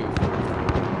shit too.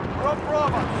 We're on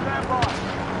Bravo, stand by.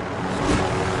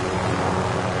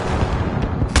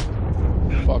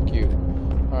 Fuck you.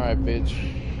 Alright, bitch.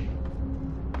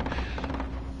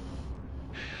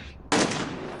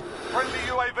 Friendly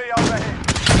UAV overhead.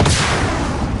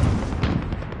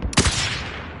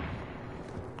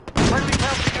 Friendly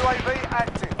counter UAV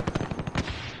active.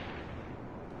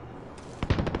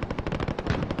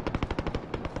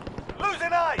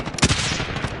 Losing A.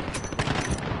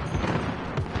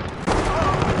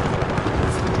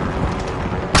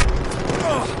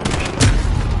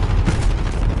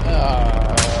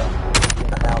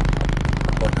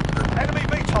 Enemy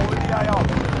VTOL in the AO.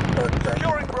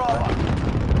 Securing Bravo.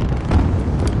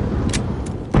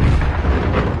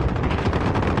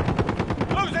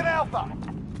 Losing Alpha.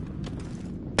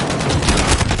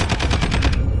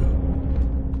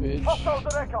 Bitch. Hostiles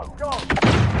at Echo, gone.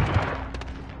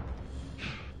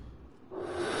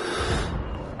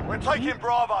 We're taking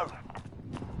Bravo.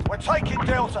 We're taking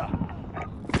Delta.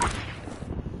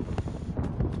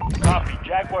 Copy.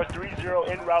 Jaguar 3-0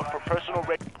 en route for personal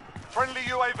radar. Friendly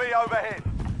UAV overhead.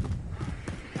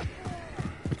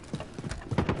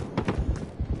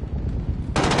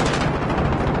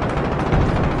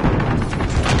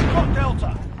 We've got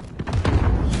Delta.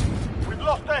 We've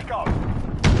lost Echo.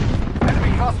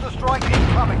 Enemy cluster strike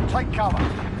incoming. Take cover.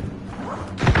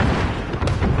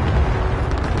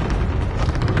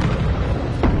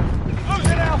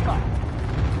 Losing Alpha.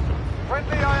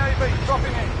 Friendly IAV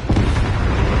dropping in.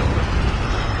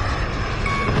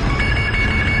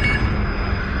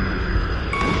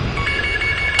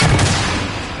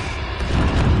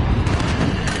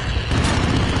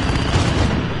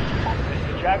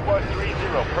 Jaguar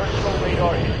 3-0, personal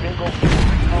radar is bingo.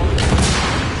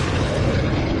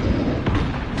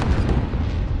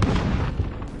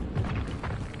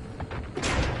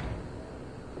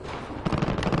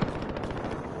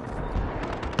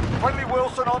 Friendly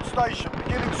Wilson on station.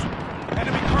 Beginning.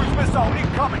 Enemy cruise missile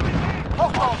incoming.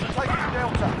 Hostiles are taking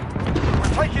Delta.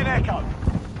 We're taking Echo.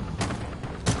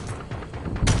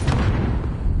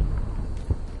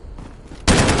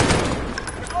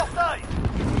 We've lost A.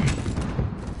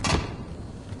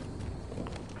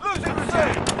 Losing C.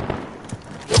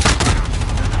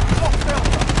 Lost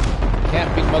Delta.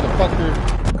 Camping motherfucker.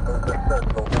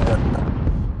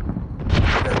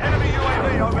 Enemy UAV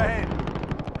overhead.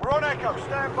 We're on Echo.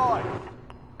 Stand by.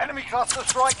 Enemy cluster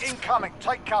strike incoming.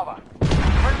 Take cover.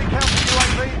 Friendly counter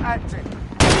UAV active.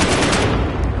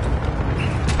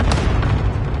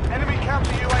 Enemy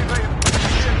counter UAV.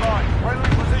 Stand by. Friendly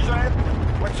precision air.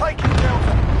 We're taking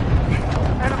Delta.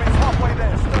 Enemy's halfway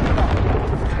there. Step it up.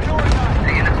 Securing A.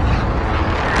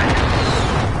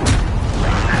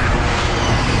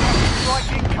 Strike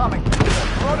incoming.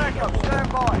 We're on Echo. Stand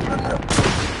by.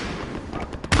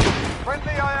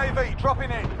 Friendly IAV dropping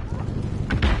in.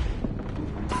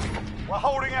 We're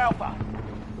holding Alpha.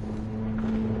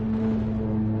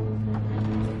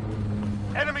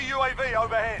 Enemy UAV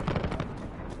overhead.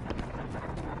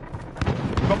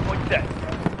 Drop point set.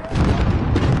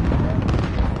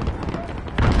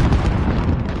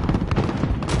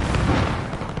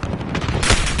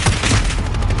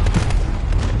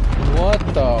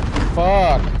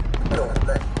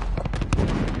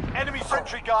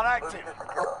 gun active.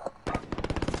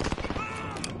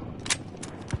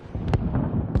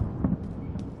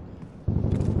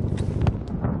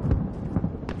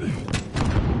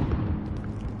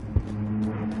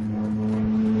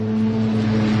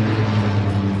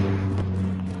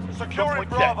 Securing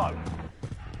Bravo.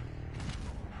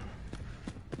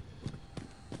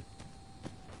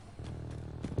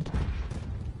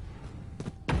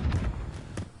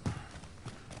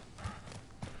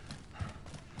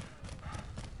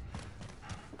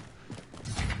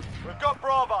 We've got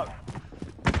Bravo.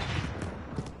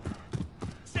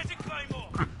 Setting Claymore.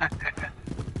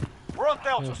 We're on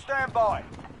Delta, stand by.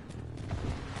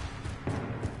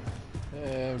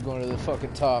 Yeah, I'm going to the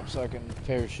fucking top so I can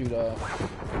parachute off.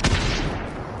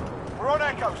 We're on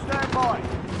Echo, stand by.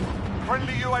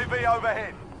 Friendly UAV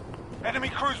overhead. Enemy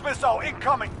cruise missile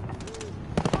incoming.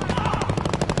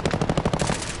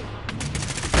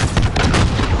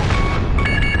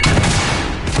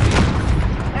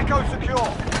 Echo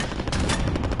secure.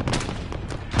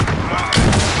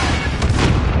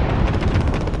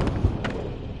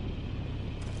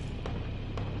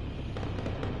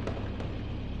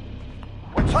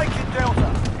 We're taking Delta.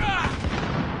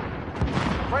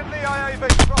 Friendly IAV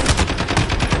dropping.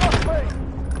 Must be.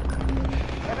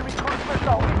 Enemy cruise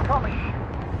missile incoming.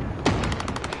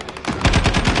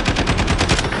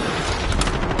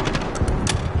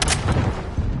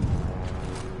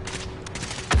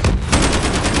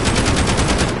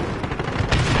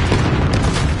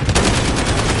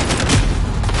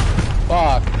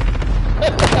 Fuck.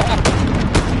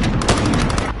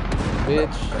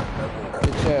 Bitch.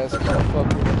 Bitch ass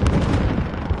motherfucker.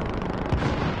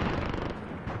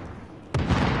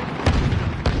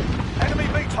 Enemy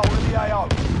VTOL in the AO.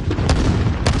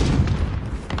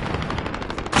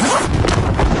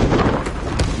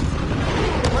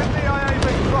 Friendly IAV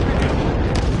dropping in.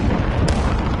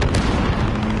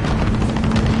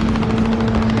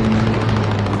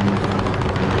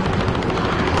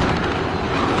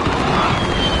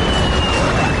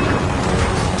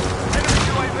 Enemy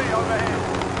UAV overhead.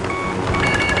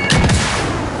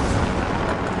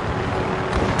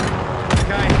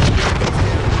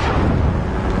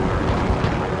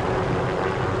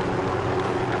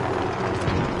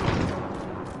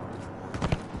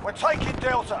 We're taking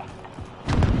Delta.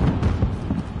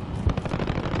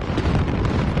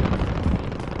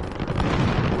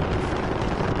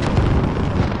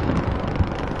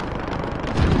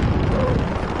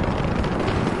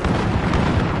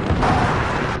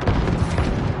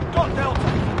 Got Delta.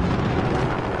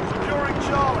 Securing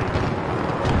Charlie.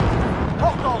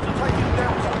 Hostiles are taking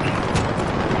Delta.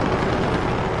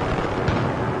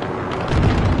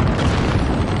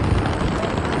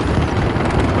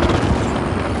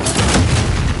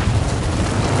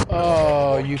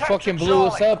 Oh, you Capture fucking blew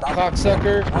us Charlie. up,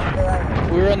 cocksucker.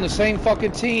 We were on the same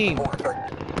fucking team.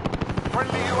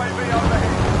 Friendly UAV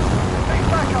overhead. Need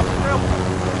backup to Delta.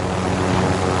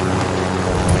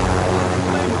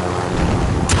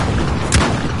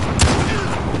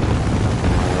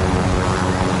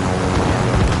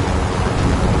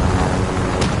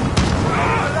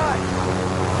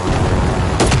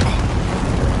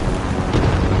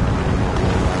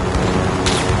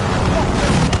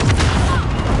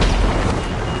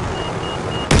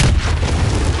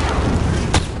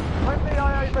 Friendly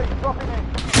IAV dropping in.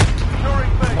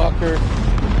 Securing B. Fucker.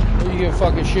 You can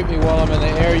fucking shoot me while I'm in the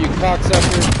air, you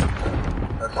cocksucker.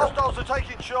 Hostiles are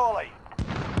taking Charlie.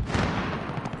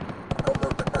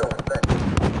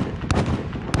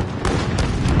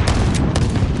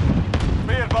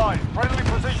 Be advised, friendly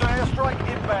precision airstrike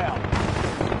inbound.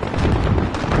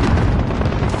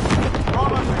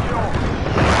 Bravo secure.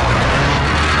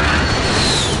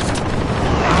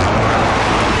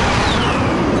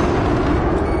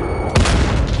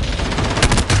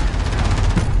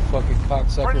 Fucking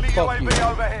cocksucker, Friendly fuck you.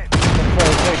 UAV overhead. I'm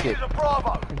trying to take it. To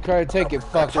Bravo. I'm trying to take it,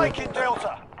 fucker. Taking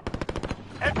Delta.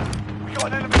 We got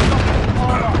an enemy something.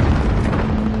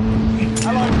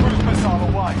 Allied cruise missile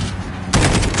away.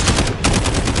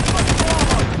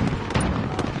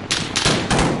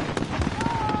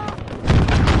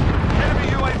 Enemy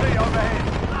UAV overhead.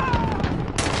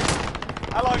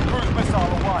 Allied cruise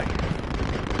missile away.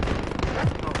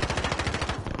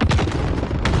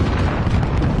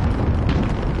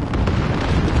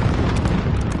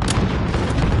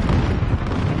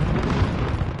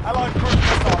 Allied cruise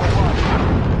missile away.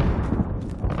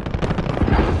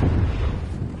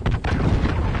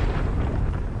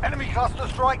 Enemy cluster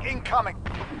strike incoming.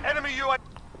 Enemy UAV.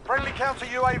 Friendly counter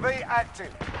UAV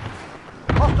active.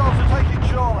 Hostiles are taking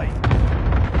Charlie.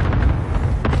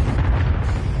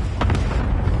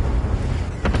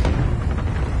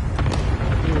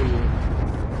 Here you.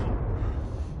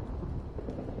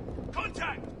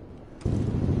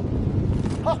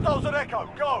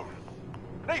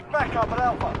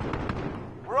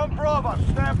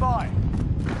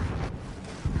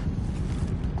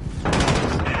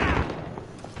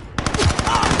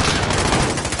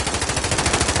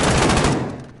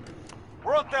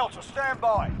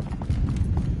 by.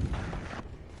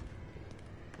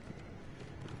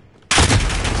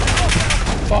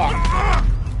 Fuck.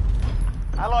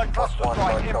 Allied cluster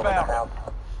strike inbound.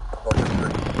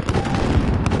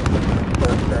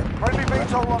 Friendly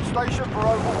VTOL on station for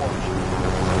overwatch.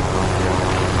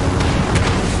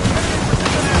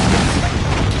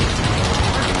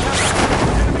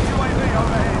 Enemy UAV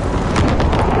overhead.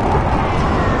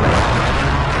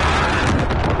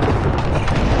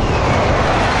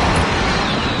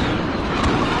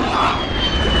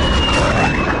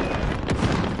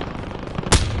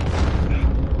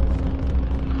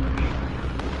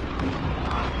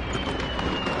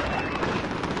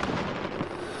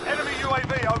 Enemy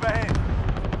UAV overhead.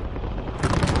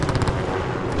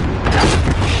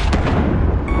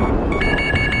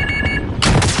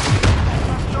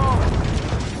 That's Charlie.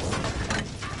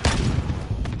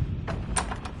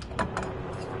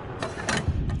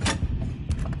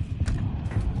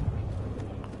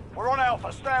 We're on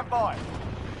Alpha, stand by.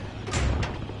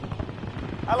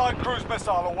 Allied cruise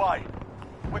missile away.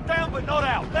 We're down but not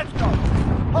out, let's go.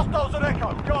 Hostiles at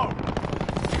Echo, go.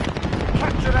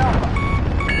 Captured Alpha.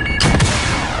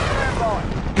 Stand by.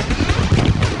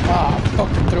 Ah,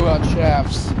 fucking threw out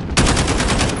shafts.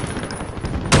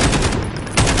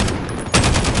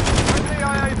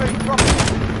 DIAV dropping.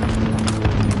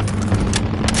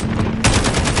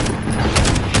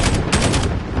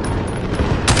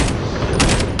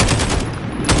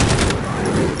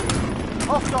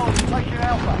 Hostiles taking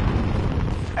Alpha.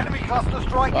 Enemy cluster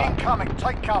strike incoming.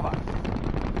 Take cover.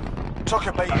 Took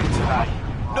a beating today.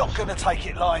 Not gonna take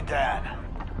it lying down.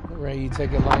 Ray, you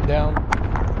take it lying down.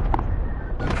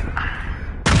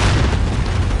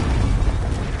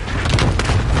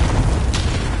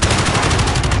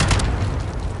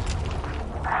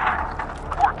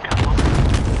 Poor Campbell.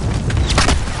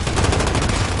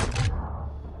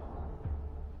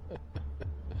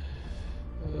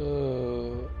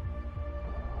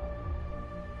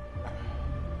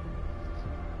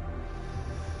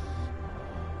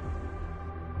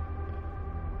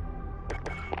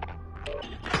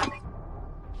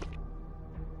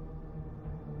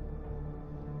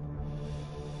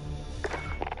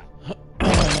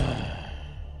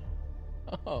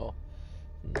 Oh,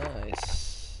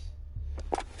 nice.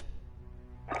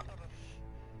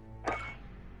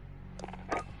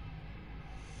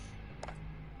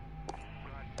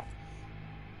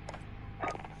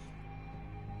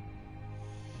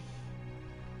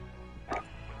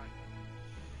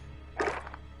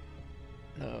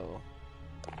 No.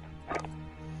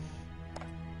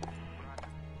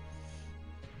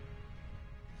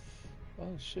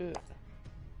 Oh shit.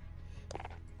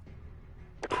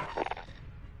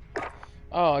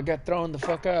 Oh, I got thrown the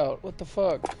fuck out. What the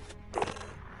fuck?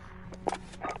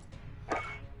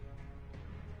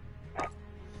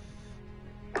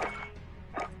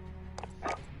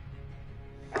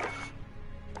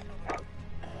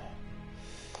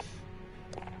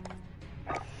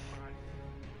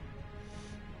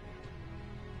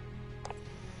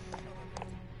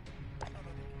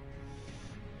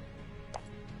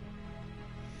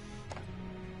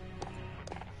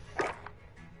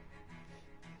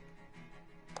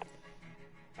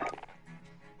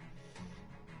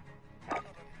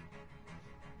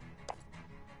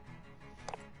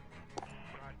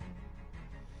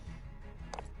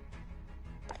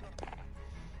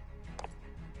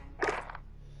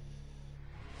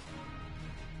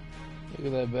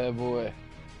 Look at that bad boy.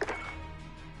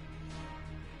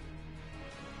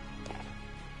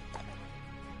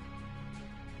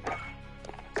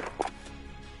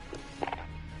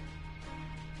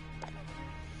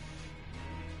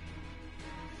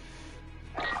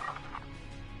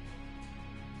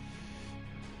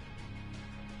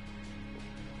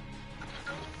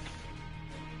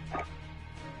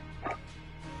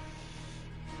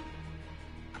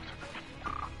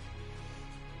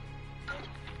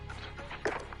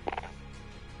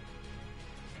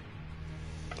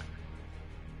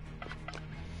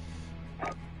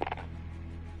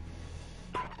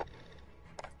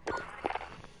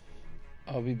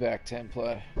 I'll be back,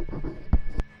 Ply.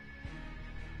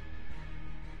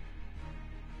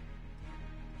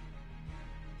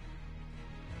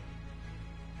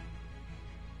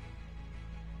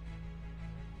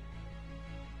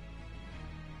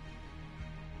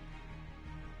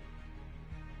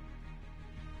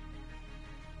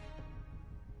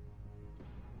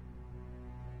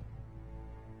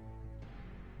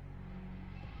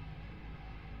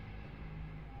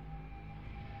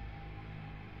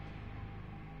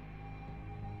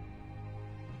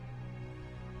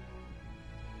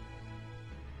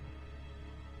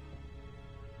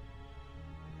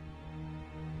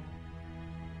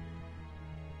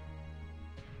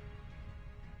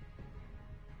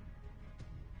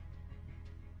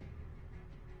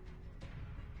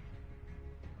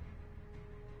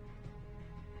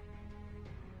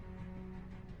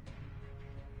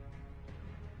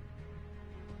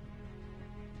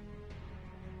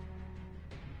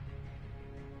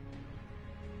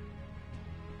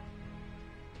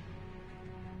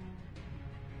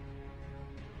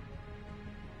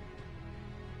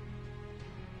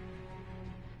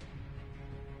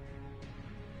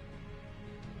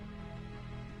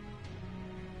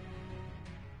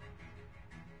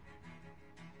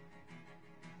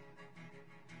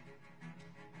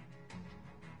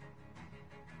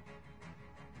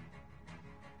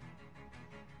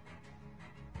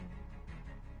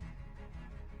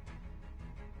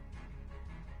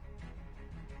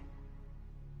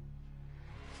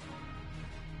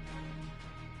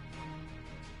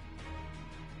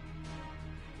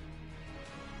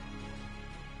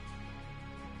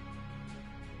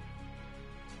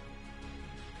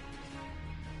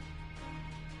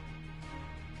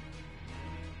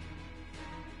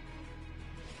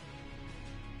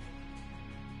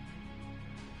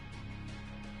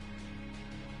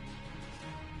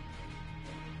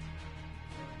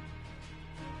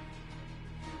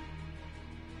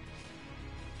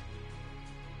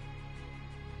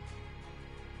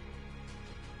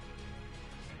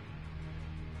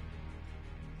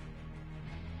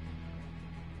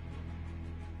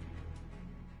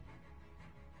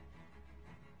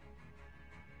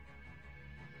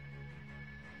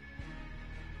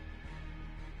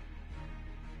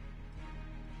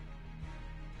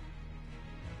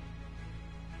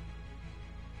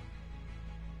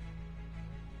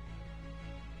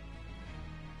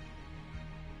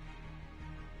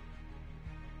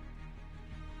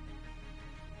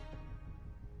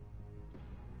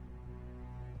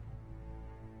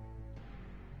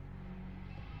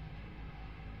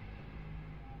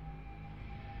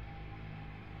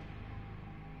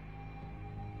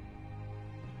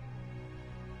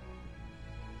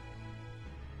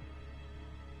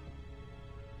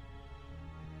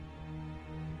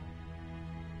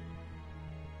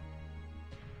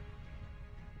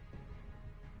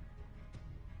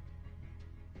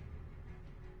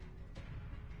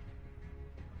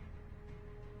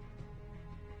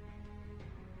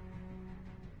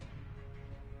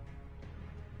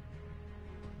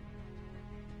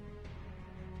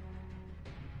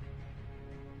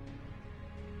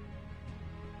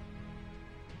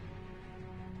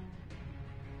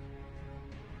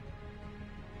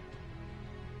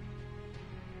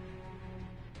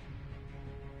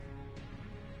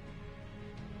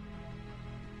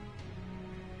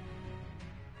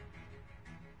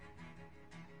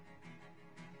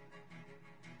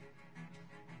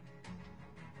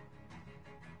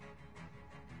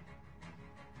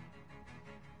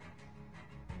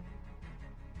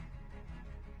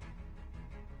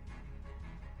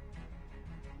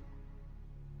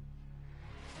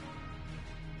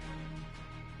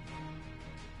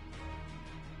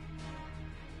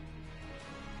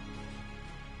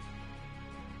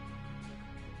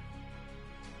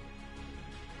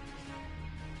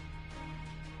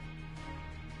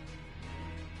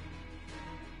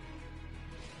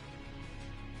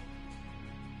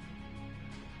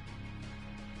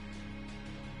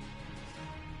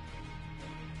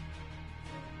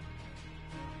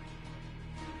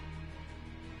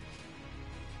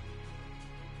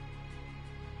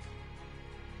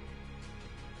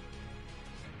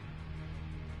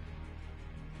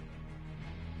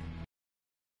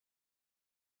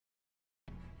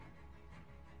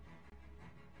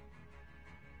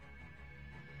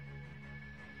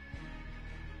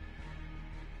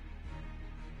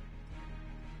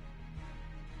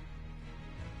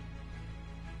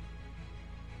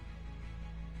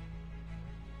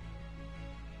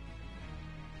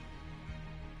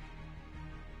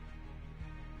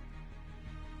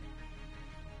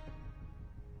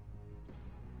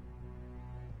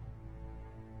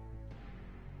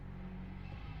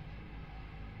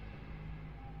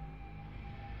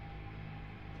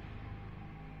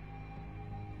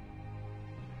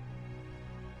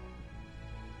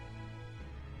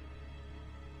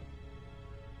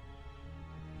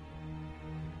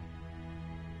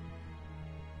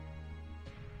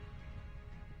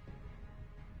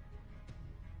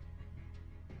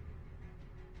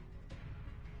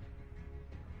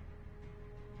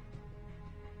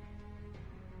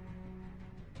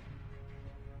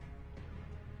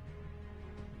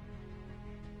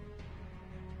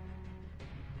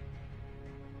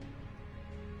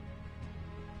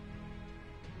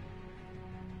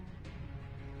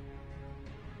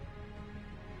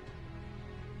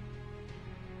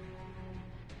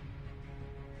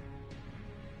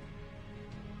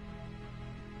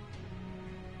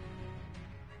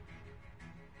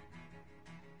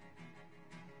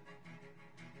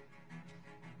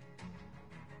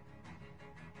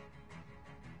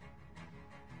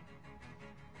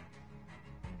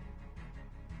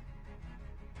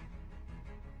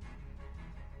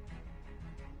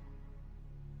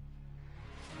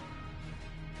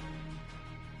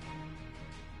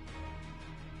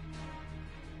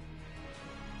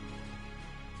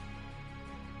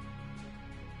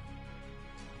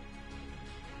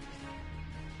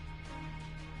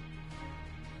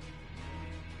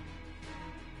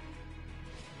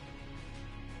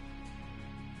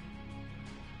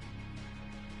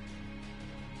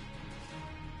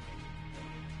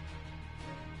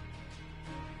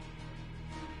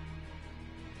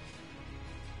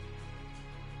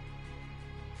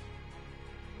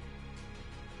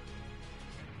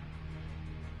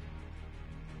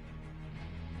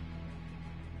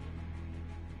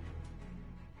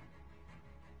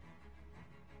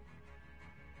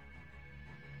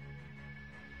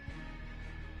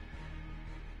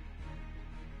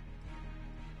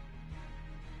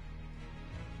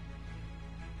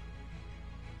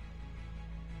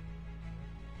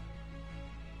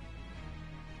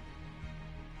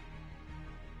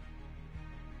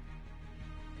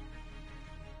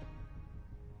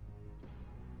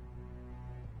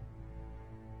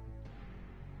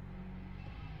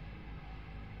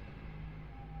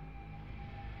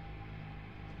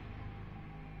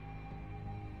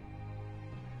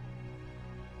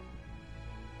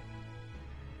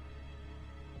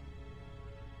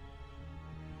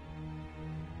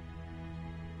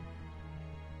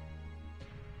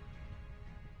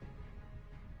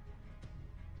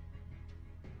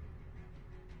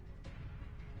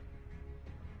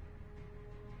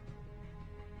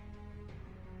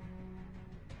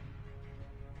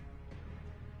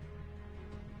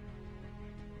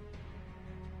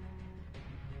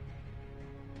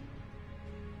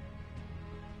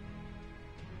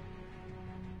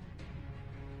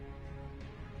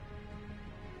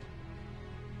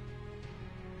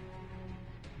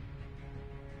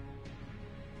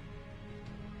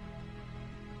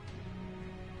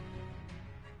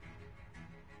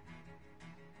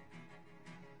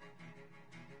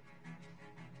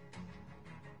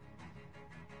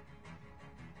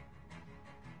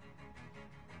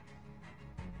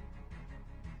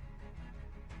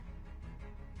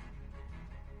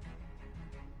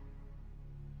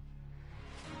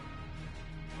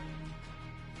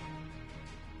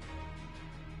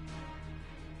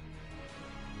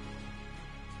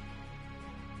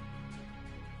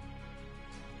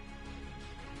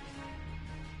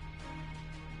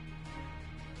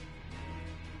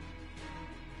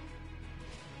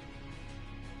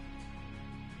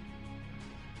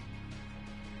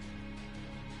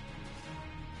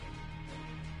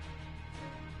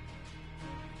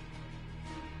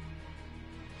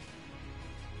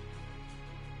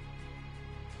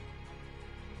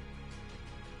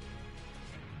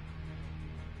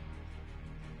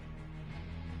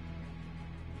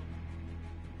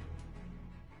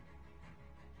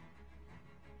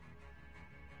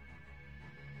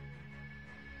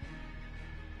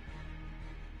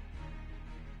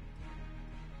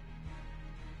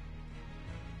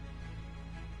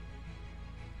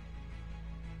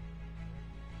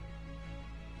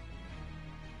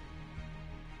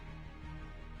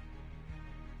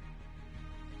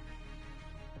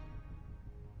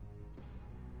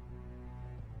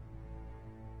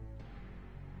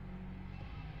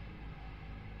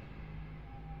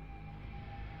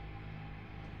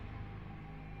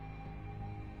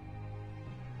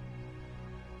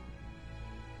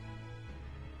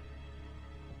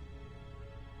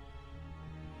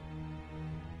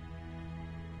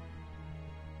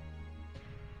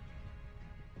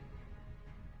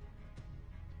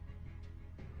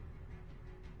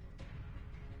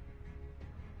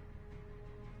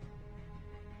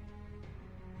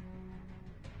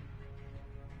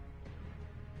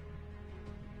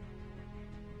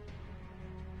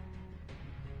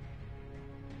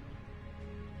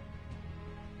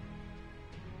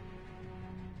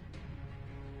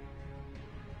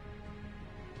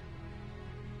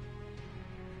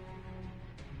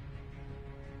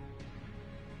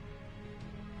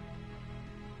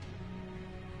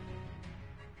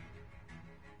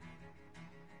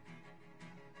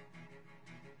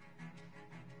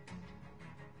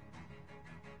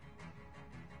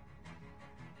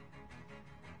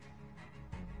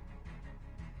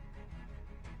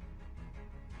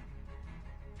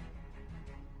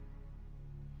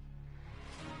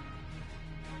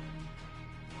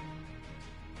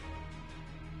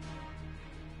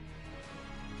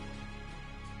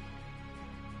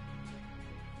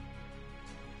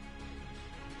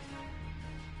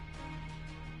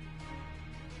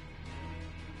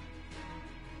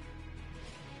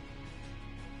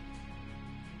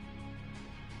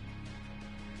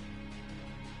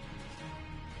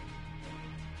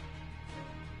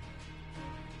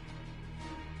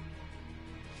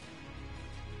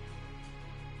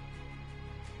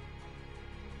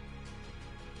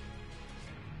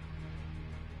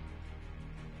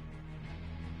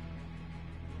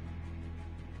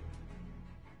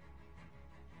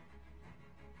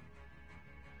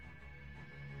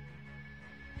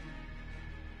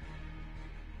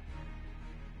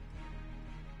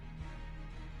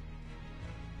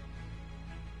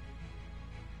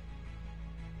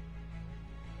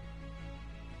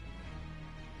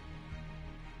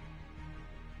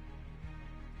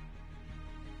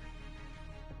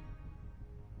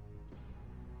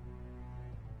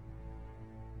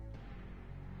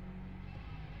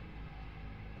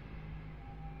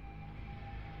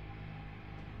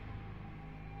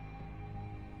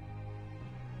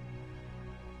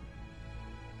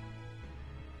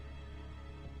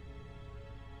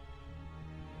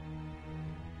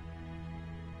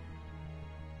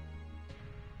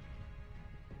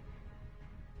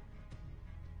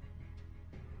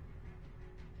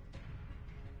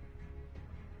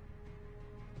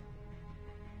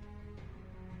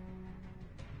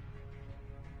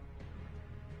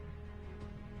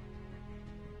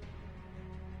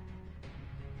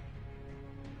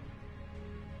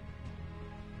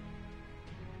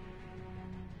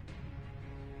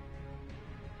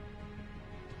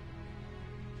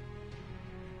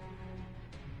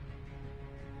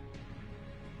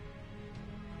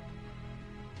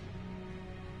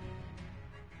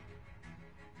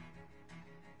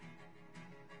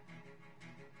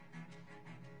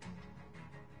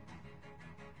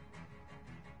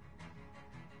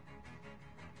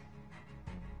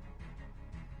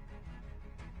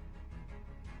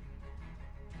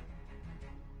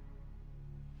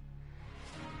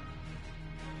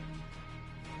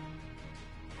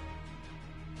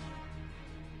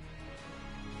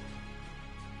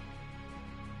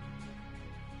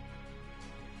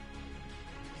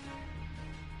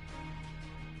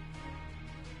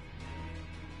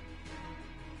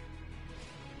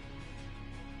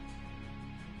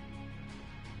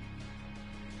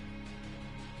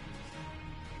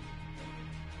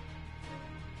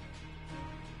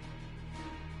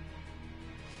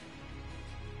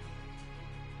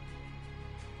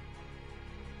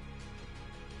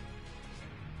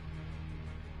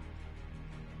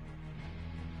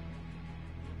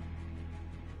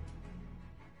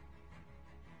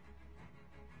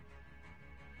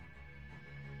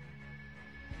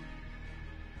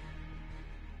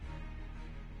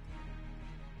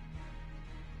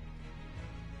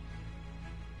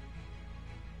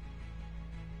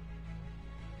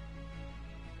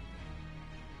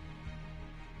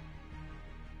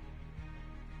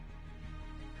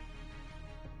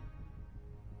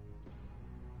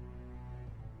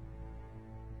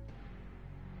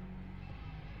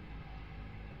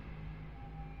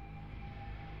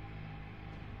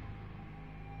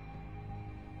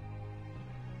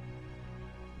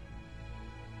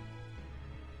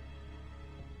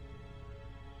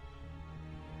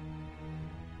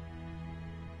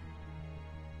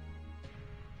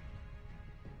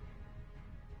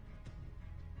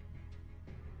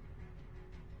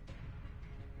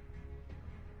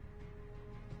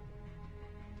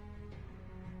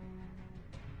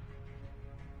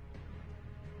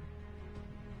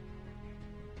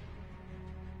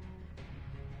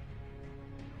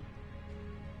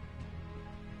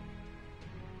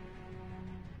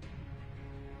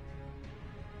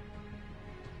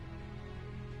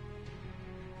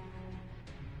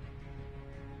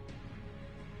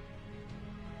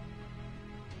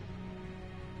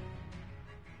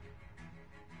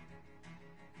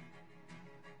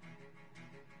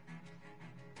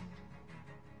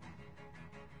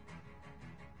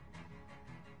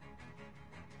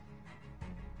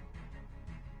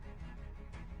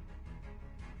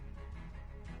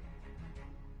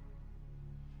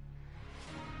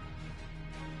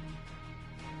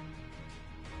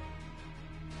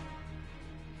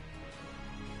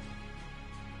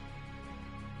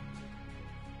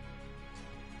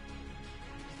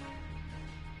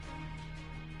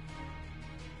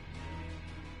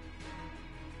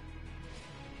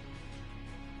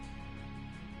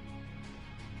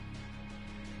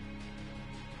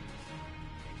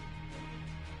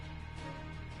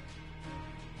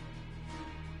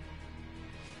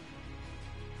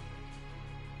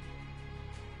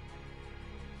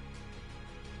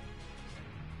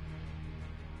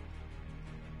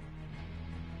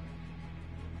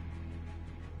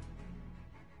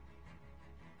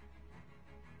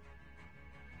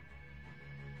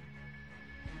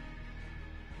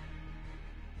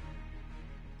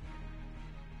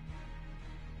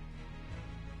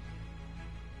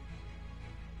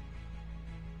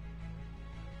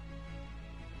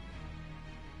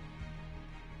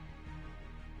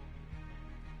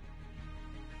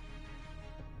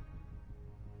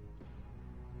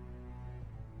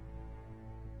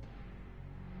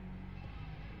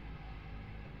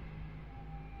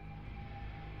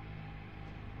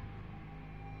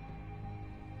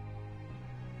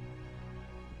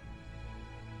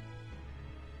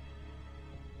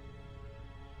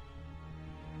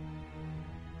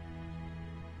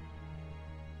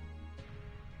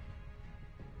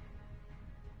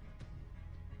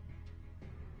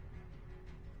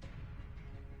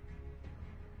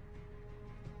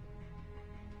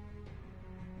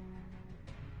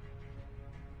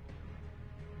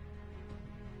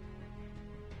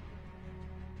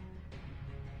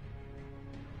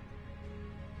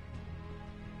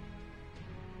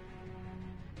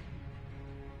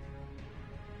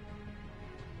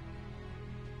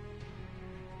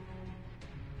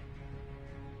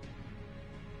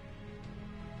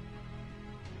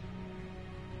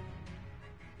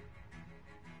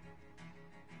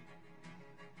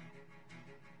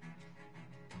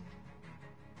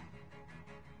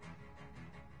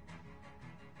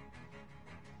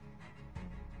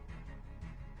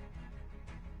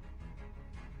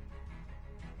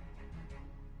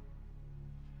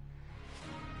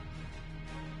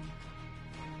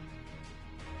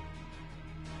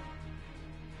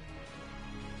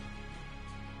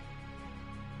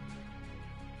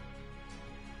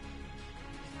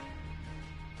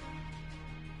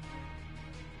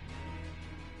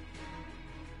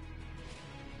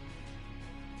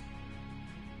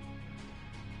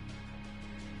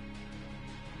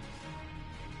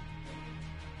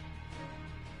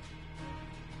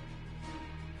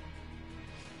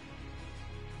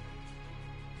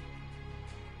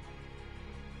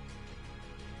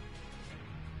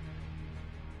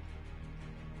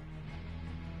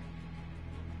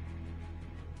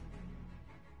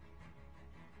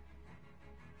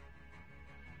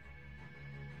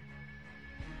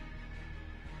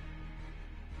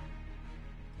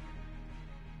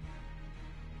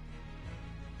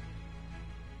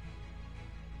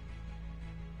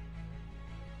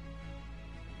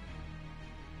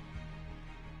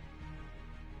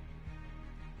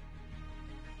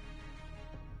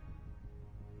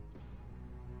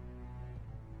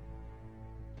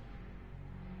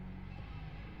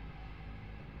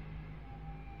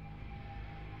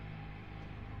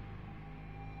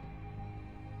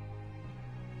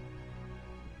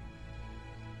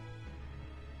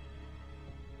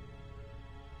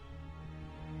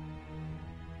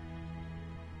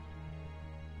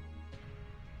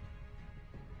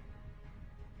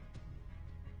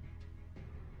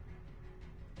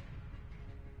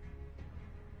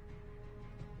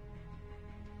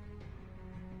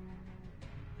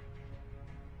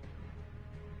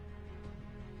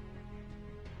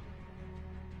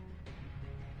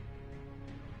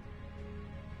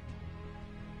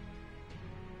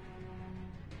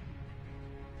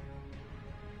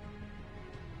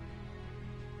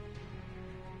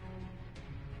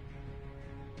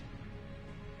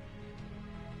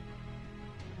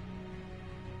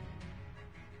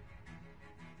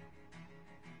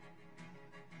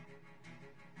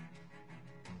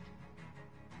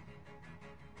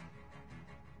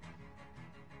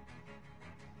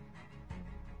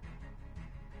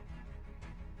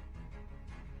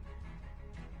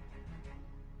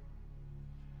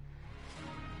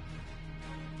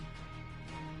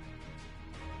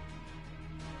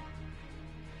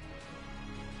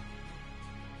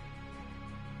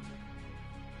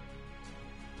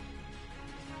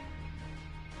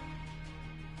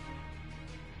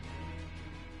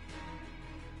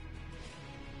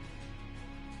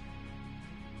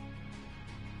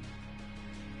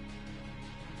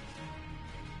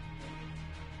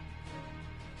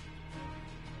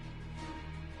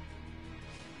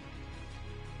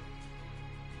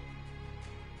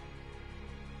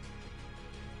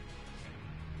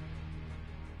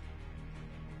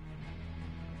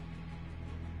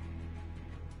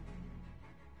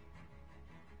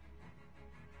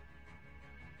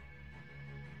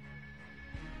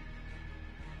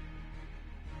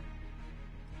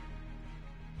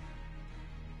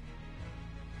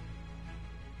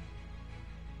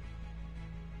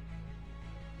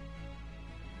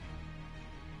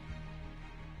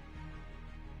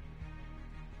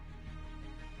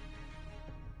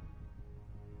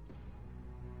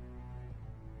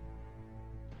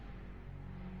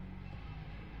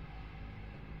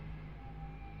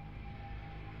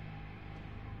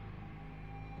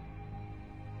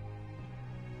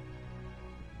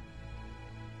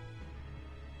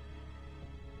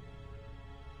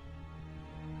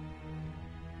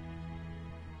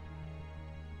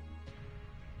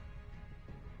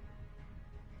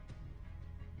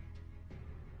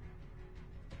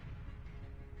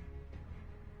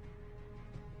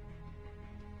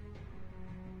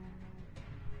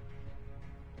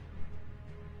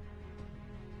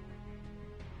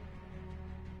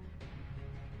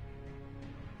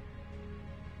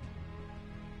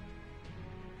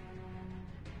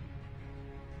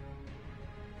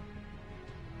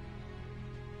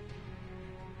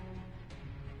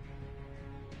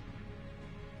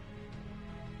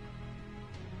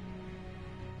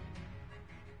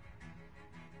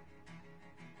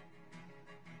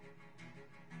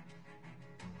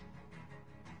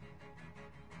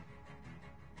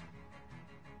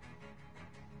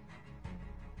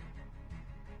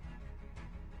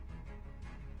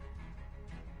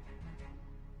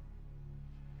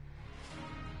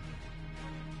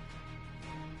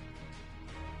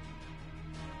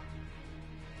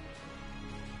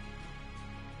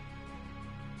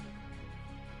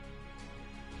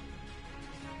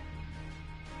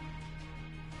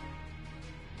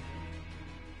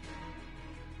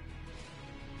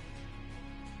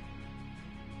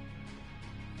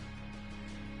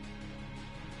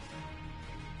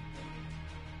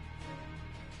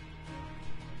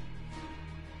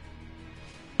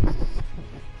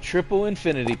 Triple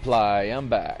infinity ply. I'm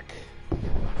back.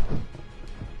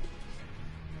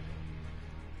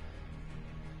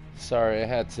 Sorry, I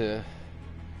had to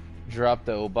drop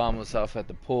the Obamas off at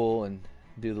the pool and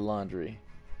do the laundry.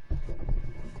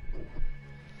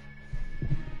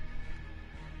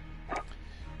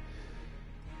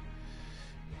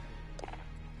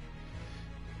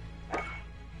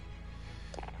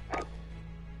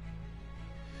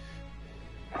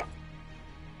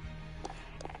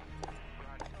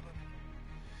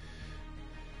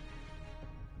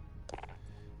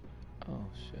 Oh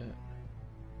shit.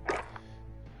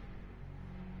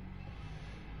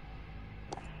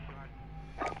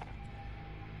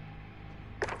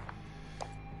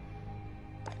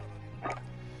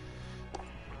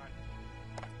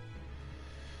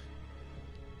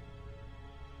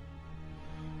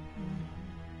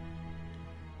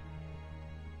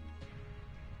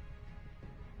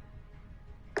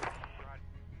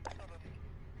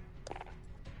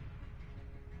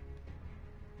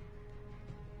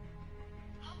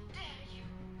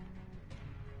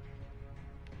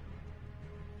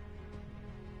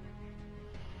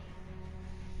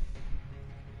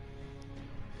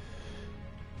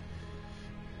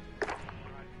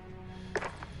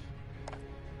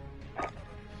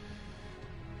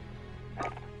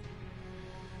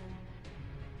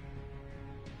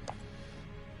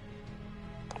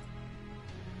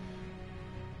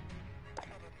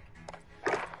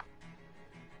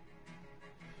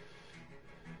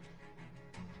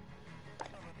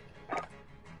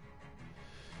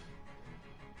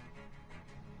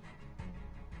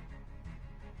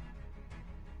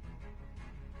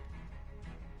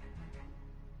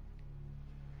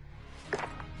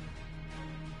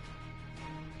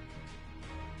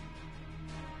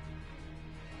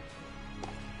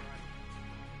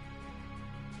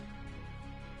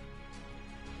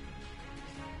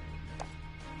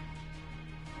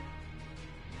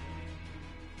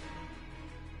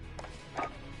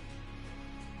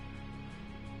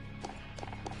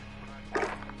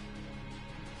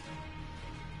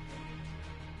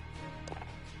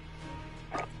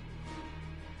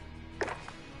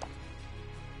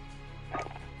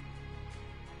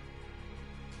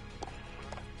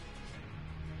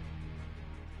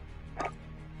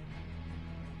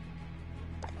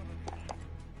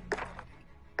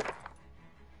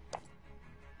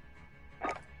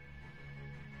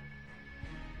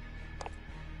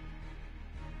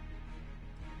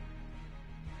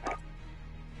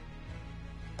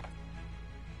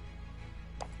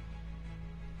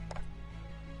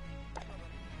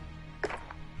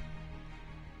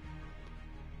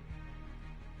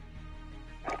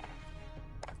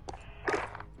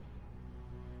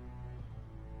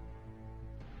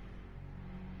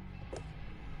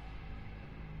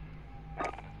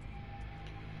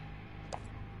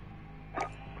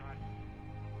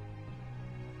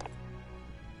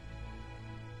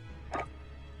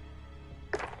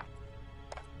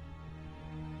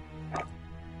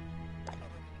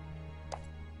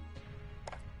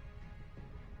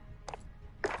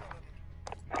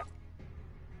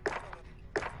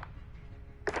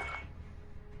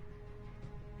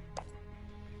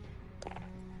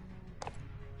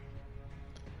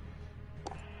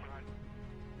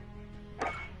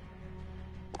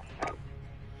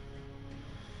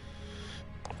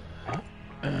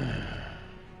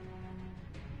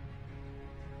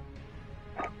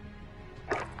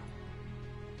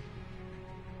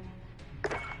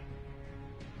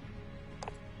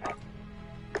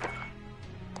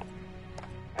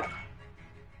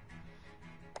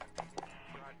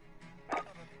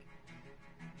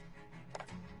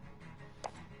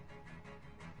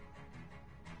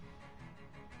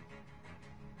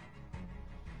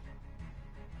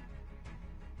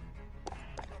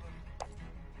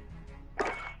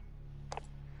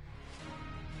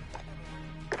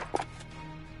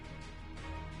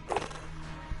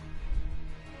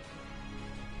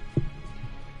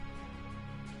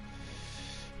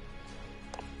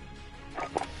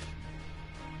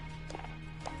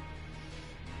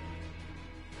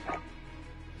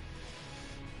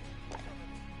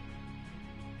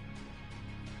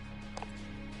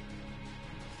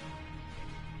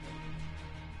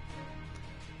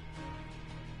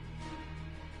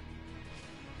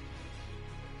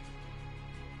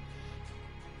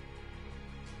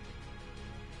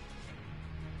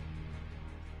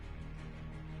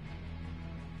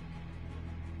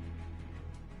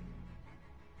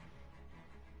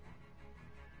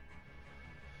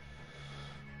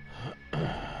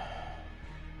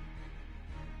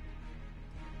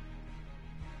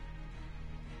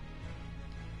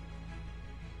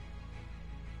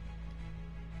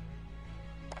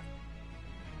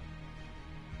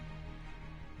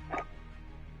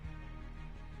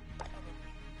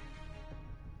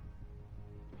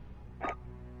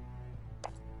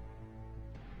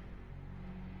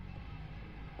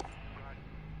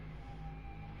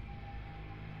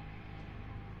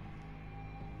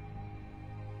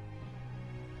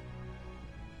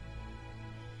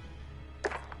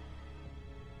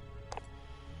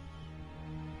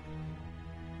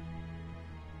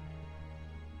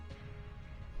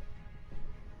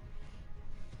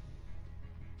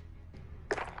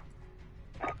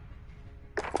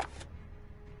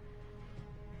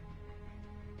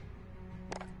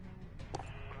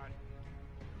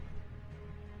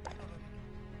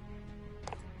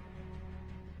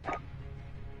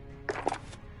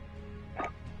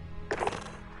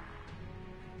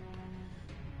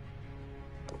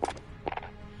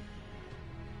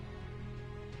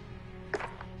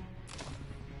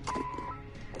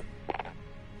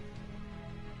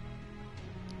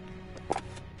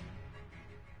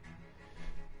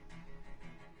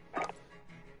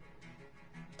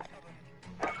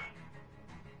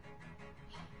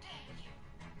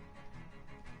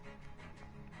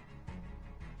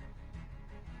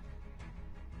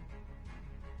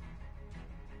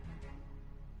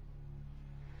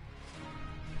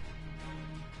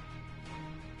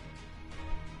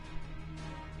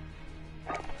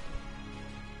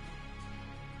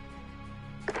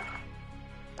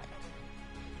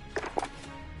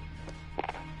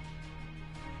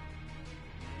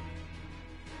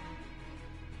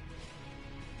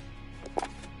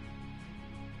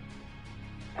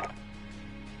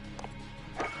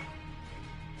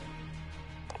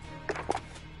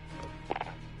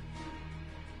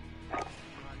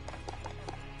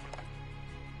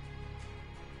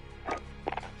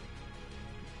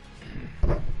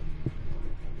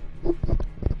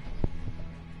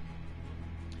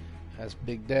 That's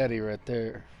Big Daddy right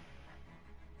there.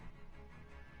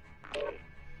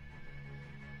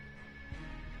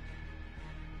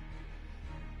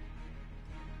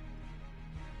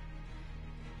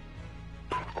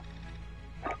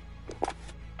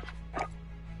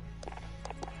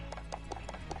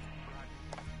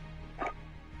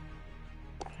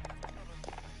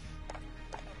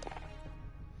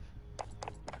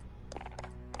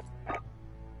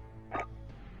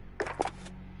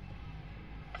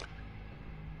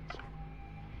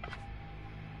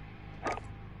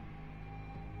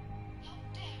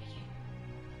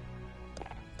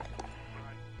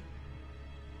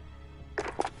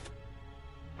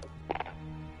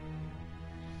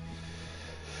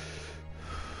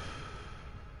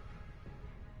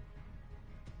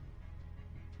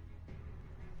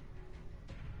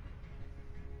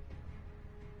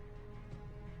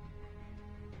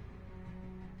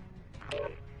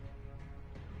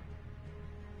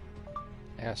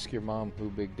 Ask your mom who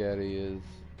Big Daddy is.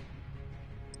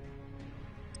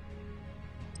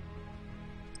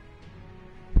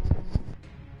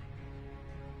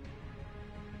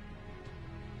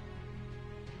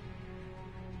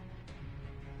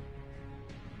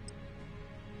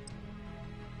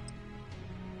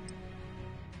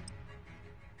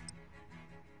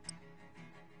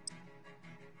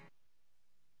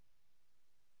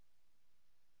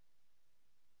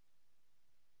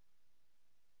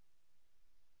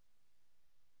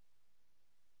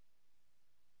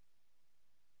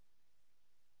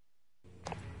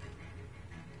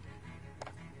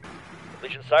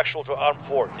 Allegiance actual to Arm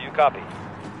 4. Do you copy?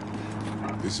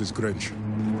 This is Grinch.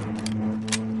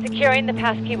 Securing the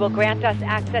passkey will grant us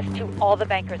access to all the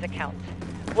banker's accounts.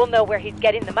 We'll know where he's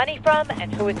getting the money from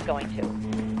and who it's going to.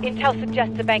 Intel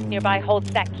suggests a bank nearby holds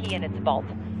that key in its vault,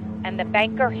 and the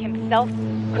banker himself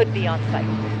could be on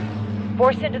site.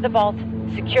 Force into the vault,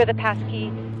 secure the passkey,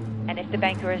 and if the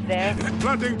banker is there,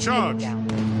 Planting charge! down.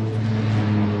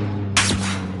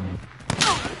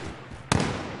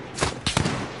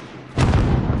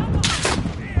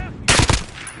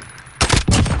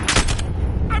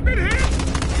 I've been hit!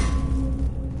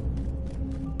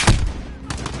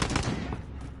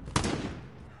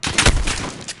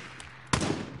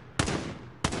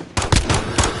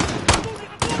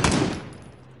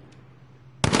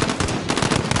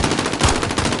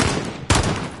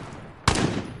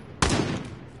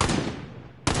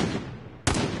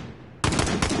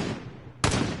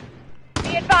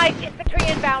 Be advised, infantry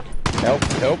inbound. Help,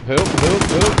 help, help, help,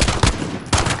 help.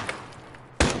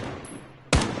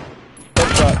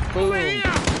 Headshot, boom.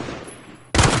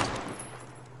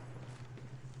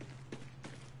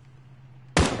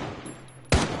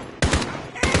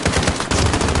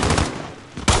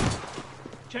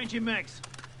 Changing mags.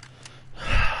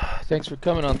 Thanks for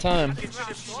coming on time. No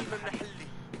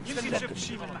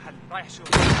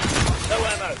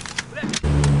ammo.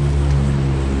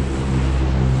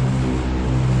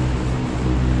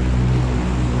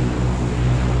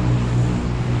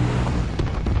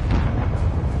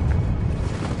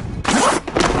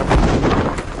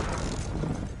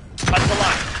 That's the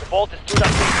line. The vault is through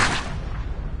that gate.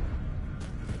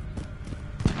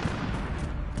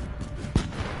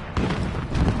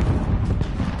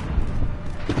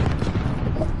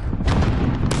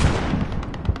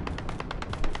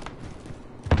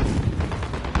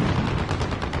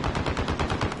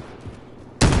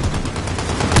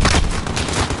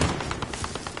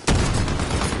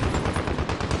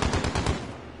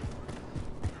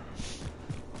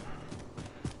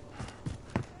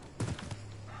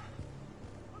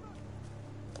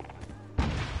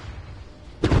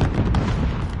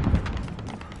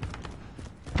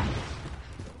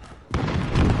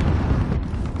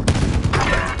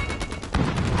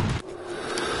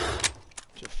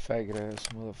 Faggot ass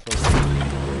motherfucker.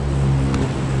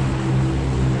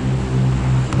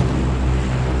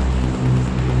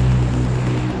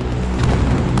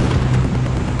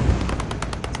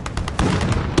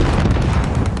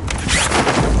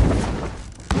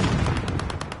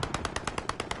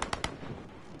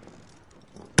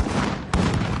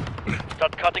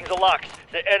 Start cutting the locks.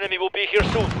 The enemy will be here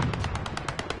soon.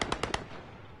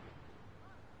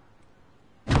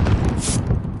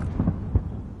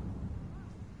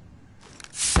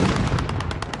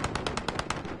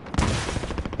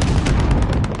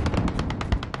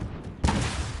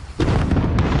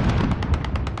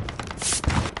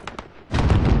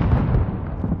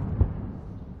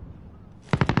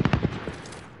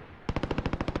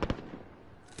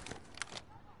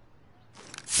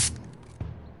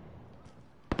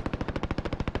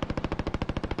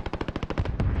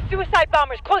 Suicide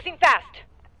bombers closing fast.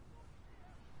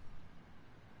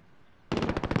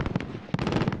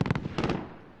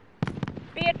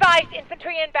 advised,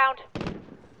 infantry inbound.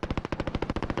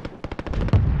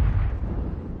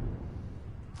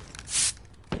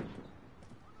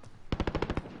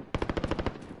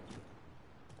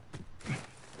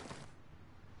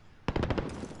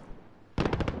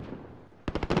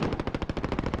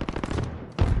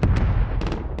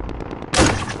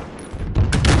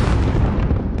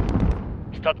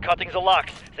 Start cutting the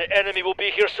locks. The enemy will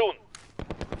be here soon.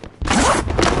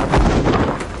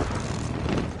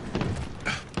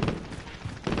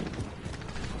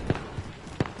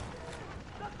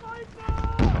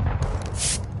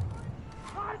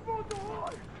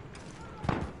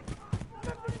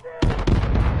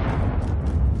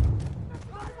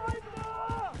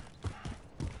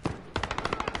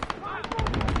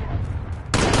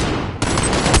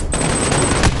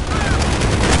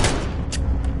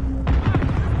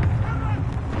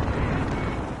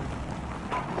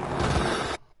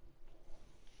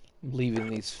 I'm leaving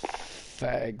these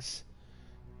fags.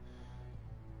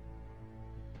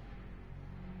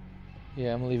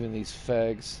 Yeah, I'm leaving these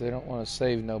fags. They don't want to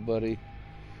save nobody.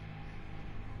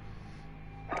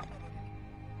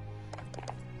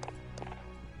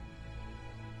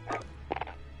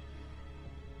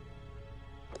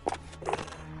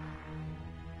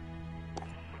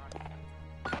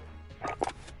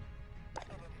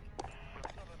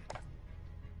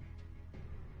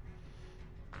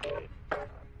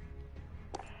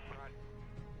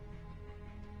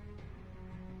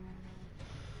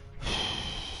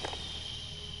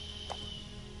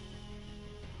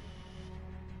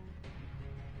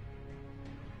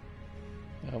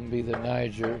 I'm gonna be the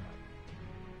Niger.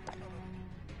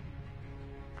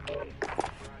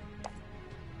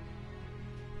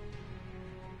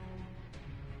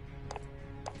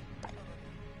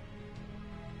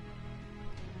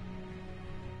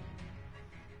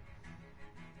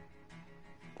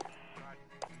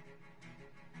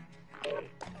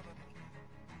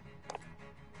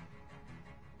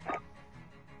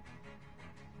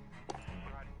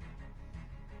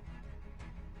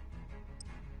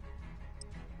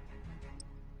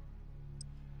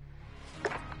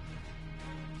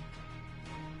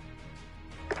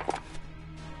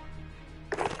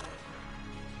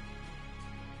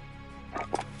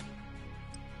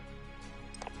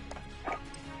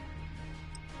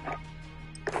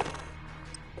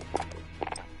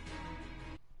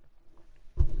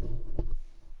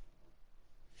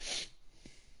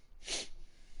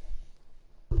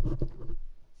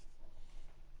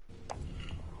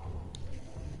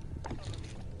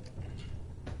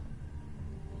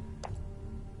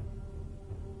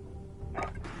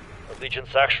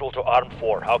 Allegiance actual to Arm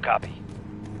 4. How copy?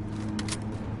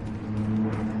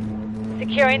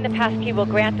 Securing the passkey will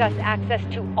grant us access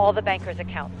to all the banker's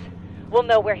accounts. We'll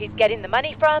know where he's getting the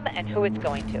money from and who it's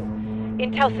going to.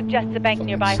 Intel suggests a bank Fucking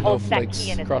nearby holds that snowflakes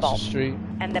key in its across the vault. street.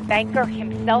 And the banker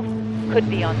himself could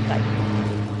be on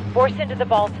site. Force into the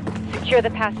vault, secure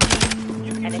the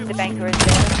passkey, and if the banker is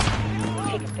there,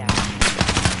 take him down.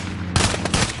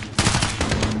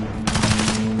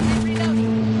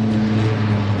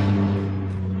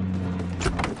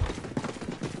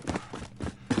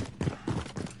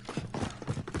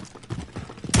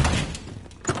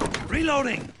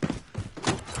 Reloading!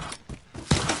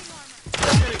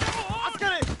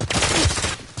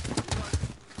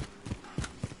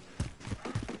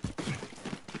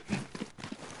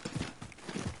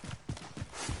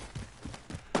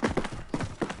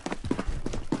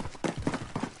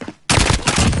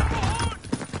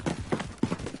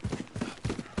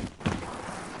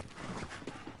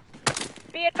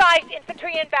 Be advised,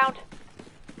 infantry inbound.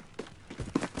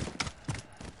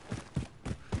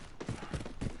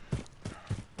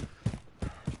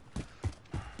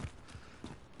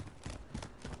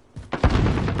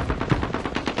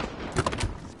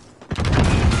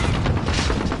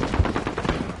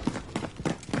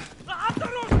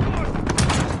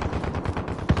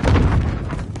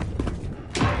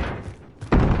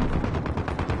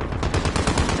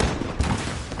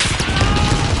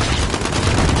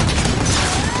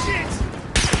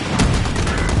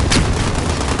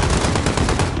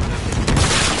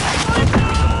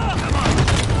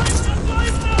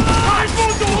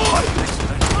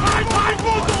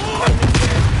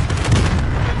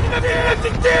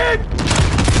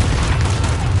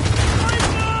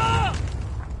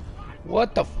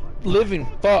 What the living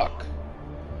fuck?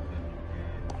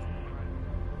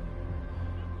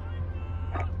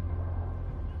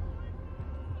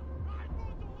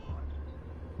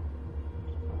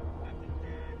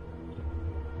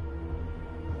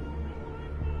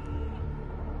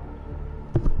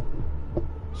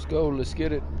 Let's go, let's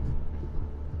get it.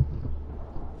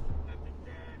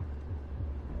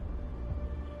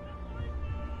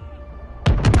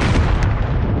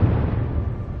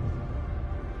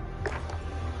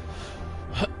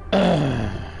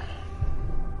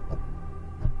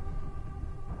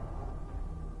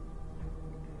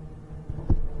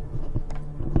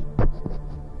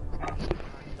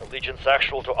 Allegiance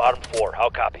actual to Arm 4. How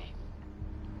copy?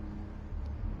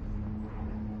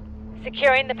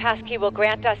 Securing the passkey will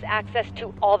grant us access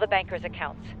to all the banker's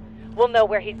accounts. We'll know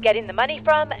where he's getting the money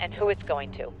from and who it's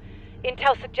going to.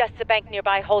 Intel suggests a bank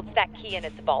nearby holds that key in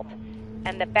its vault,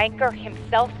 and the banker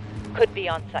himself could be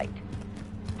on site.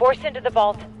 Force into the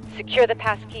vault, secure the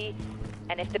passkey,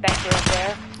 and if the banker is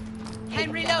there...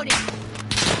 I'm reloading.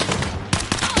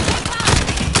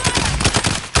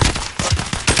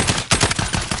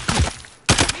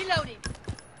 Reloading.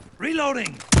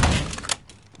 Reloading!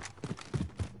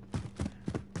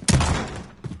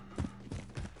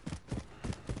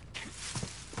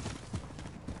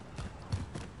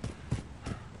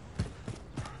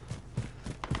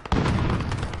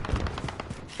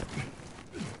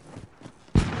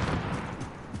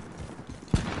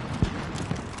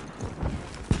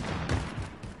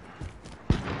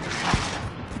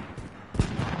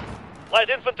 Light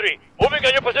infantry, moving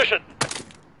on your position.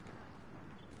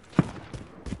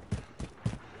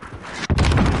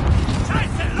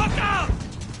 Tyson, look out!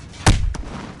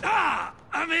 Ah!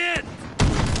 I'm hit!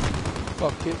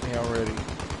 Fuck hit me already.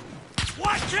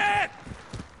 Watch it!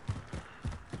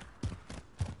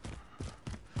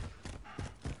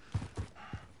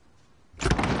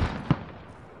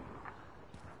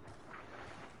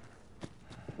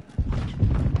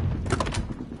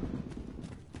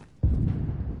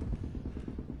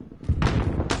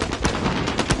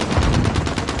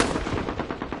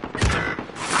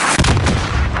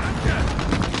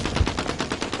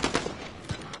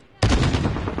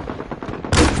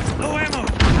 No ammo!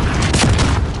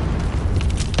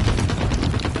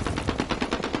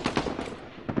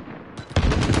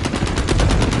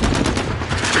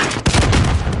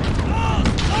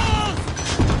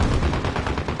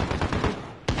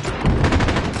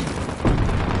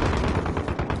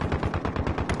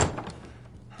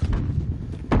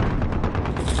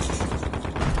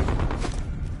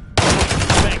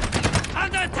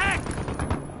 Under attack!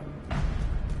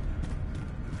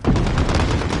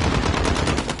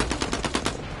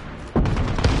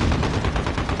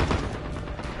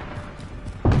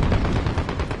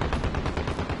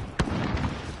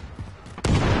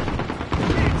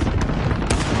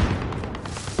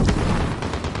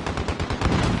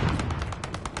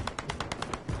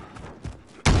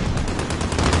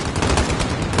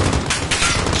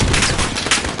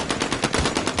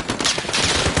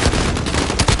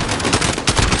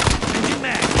 Changing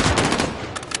mag.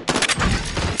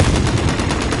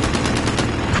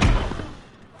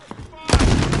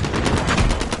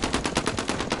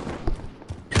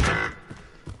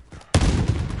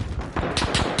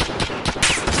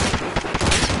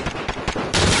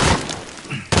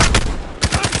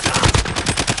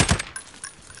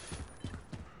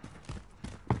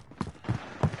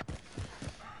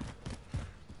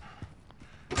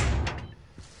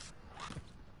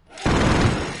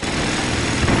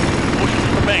 Pushing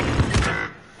to the bank.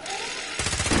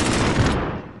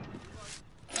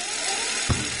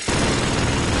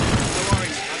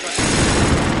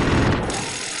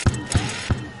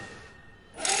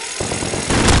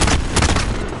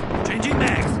 Changing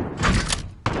mags.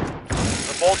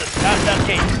 The vault is past that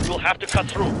gate. You'll have to cut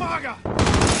through.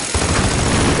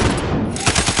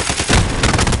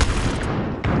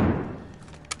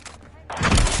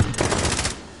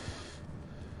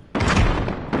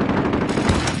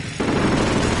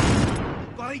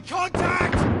 Bloody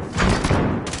contact!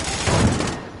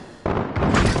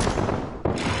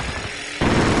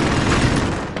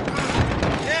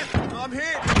 I'm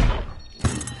hit!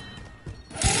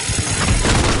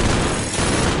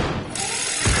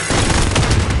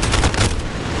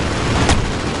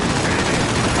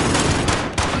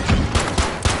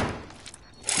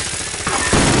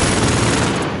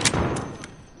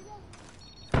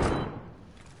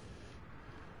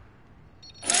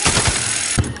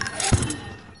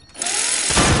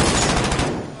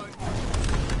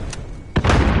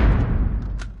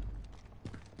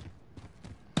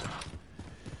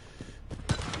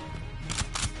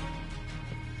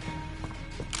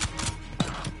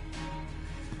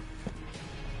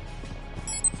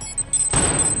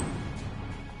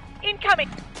 Incoming!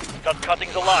 Start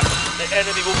cutting the line. The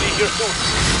enemy will be here soon.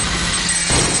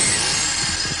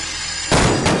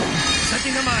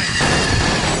 Setting a mine.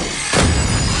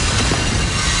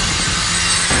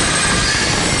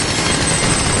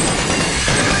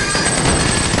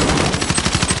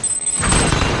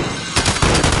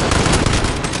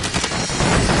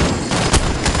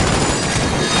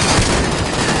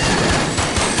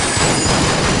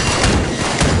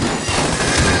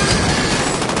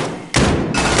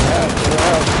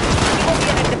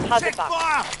 deposit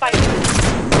box. Fire.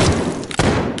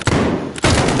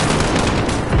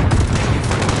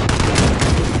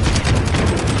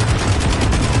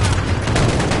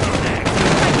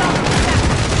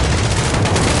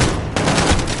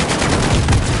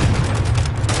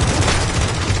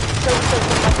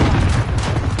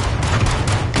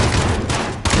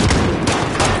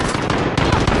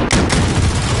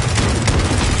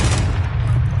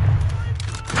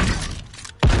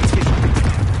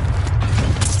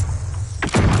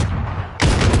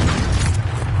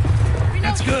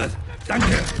 That's good.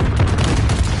 Danke.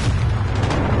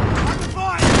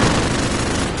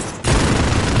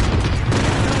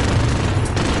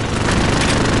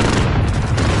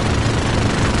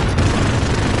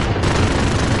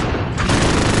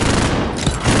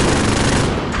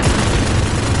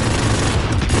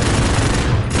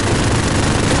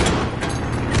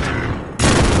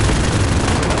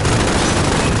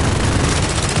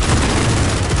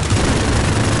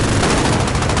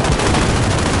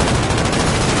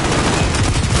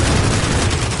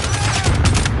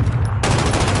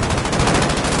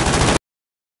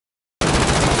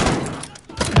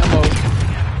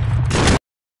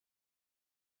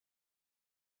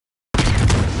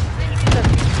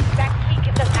 That key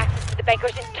gives us access to the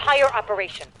banker's entire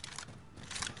operation.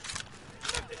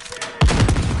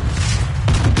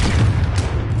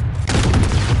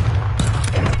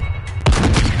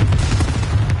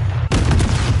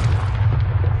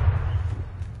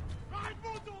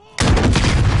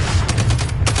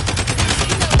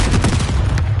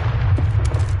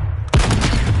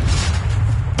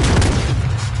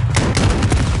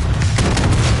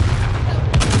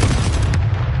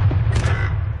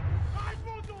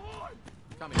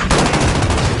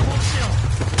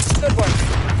 Good work.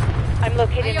 I'm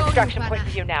locating an extraction point for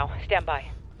you now. Stand by.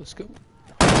 Let's go.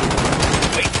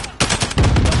 Wait.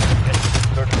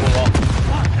 Search for all.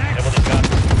 Everything's gone.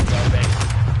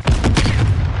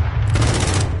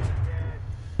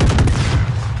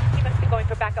 He must be going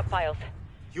for backup files.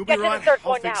 You'll Get be to right. the third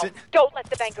I'll floor now. fix it. Don't let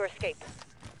the banker escape.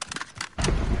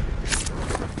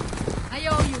 I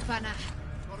owe you, pana.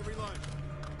 Gotta reload.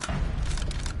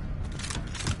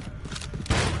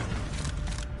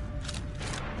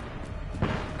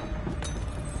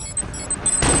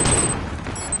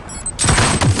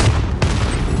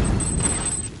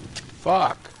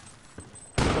 Fuck.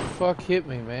 What the fuck hit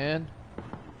me, man?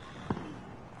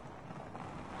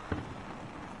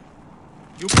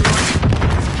 You'll be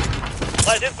right.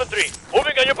 Light infantry,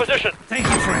 moving on your position. Thank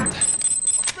you, friend.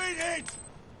 I've been hit!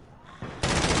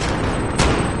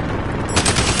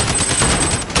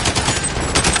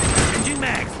 Changing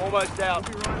mags. Almost out.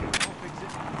 You'll be right. I'll fix it.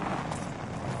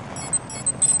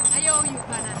 I owe you,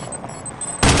 pana.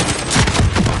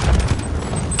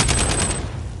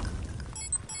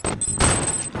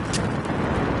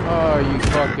 Oh, you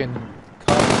fucking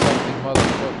cocksucking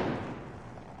motherfucker.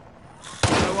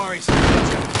 No worries.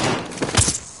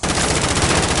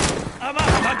 I'm up.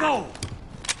 Now go.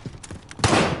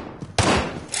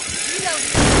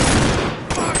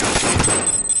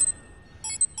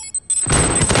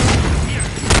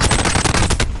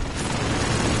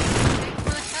 Thanks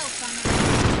for the help, pana.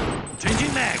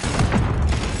 Changing mags.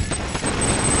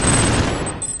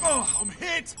 Oh, I'm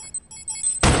hit!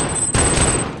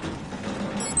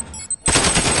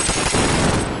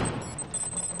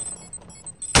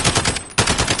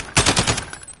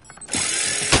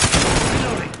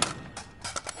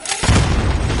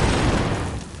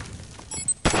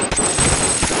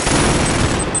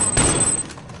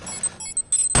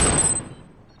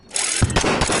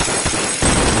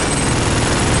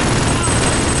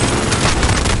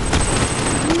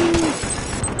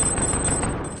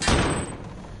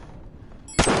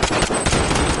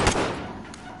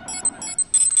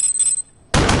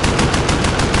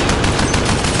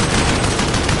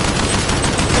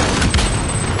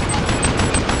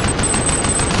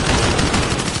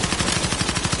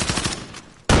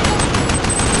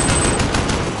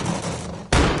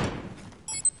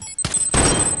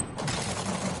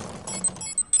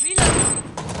 Reloading.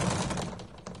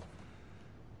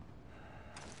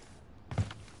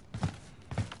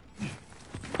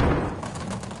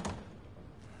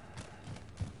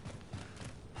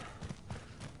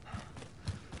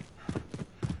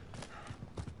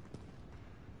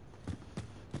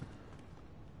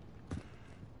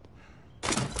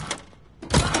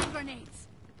 Grenades.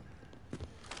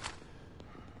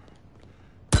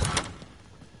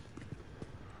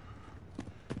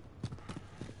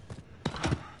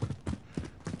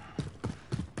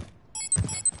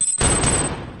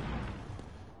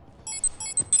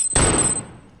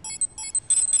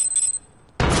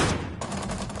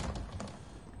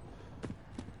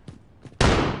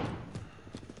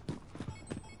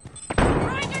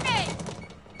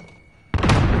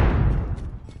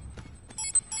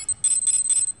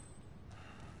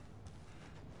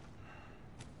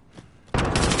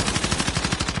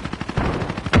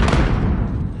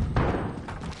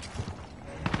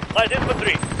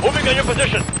 your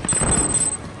position.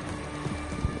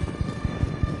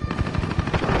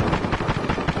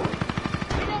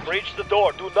 Breach the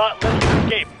door. Do not let him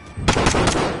escape.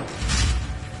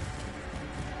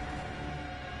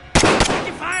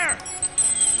 Taking fire!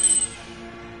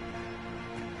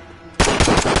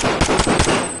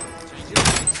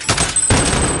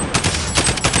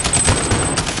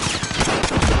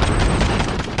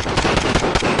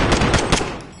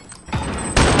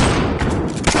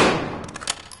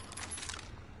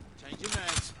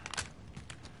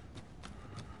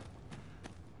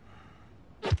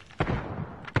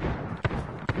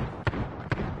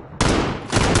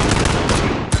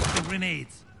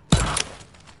 Grenades.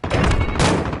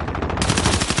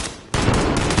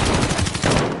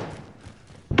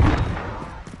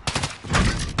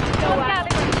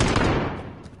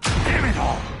 Damn it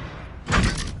all!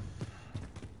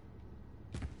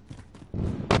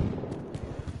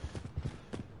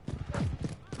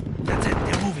 That's it,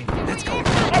 they're moving. Let's go.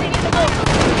 Heading to the north.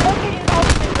 Locating an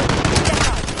alternate route.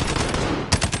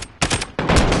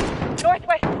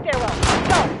 Northwest stairwell.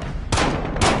 Go.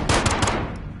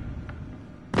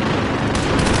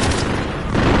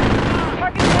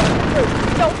 Target close to roof.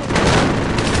 Don't move.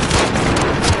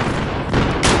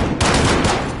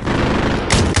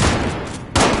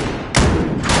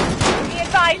 Be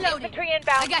advised, infantry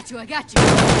inbound. I got you.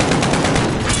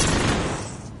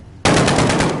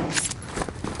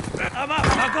 I'm up.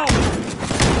 Now go.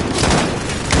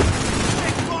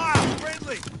 Take fire.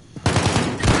 Friendly.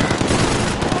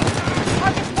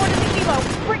 Target spotted the kilo.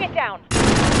 Bring it down.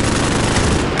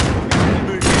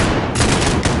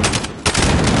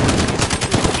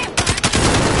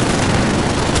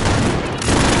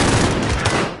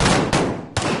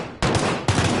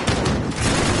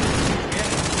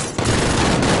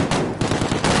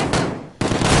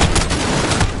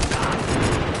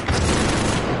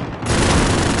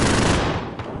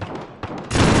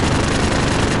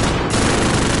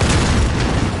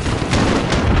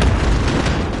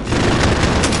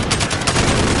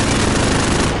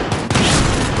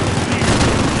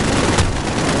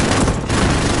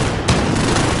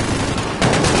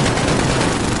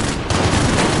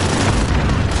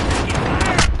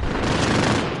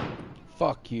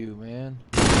 Fuck you, man.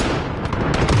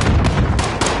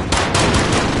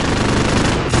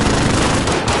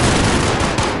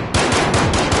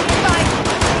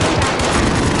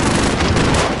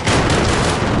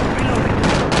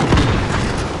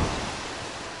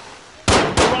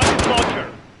 Rocket launcher.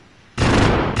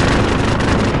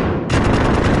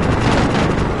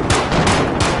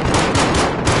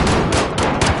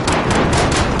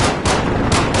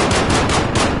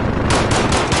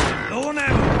 Low on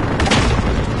ammo.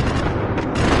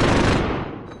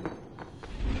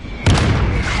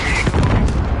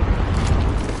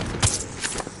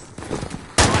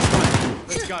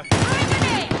 Let's go.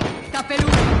 Está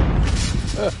peludo.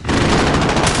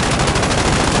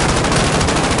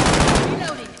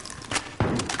 Reloading.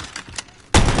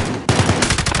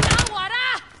 ¡Aguará!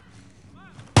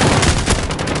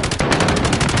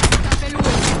 Está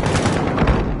peludo.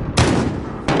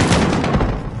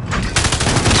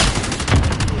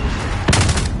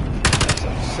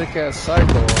 Sick ass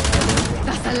cycle.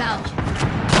 Estás al lado.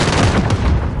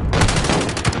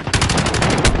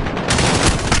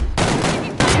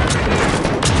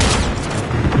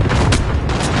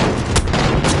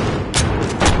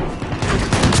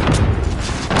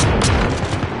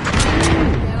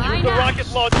 Use the rocket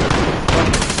launcher.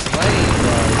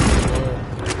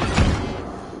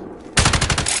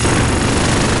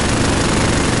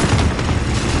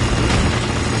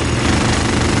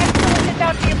 Excellent. Get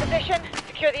down to your position.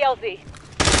 Secure the LZ.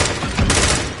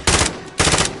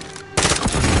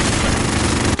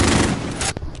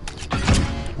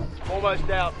 Almost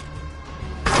out.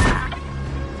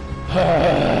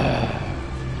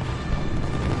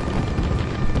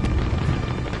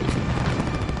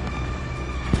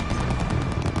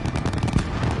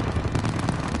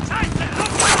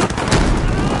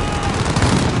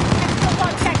 Excellent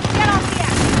on deck. Get off the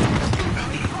act.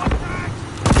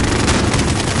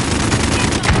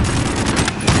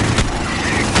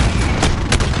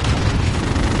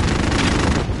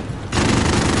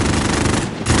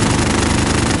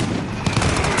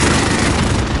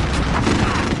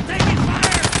 Taking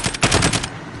fire.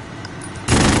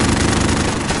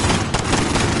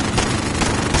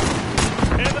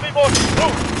 Enemy mortar.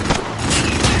 Move.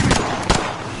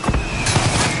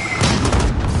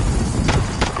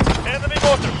 Enemy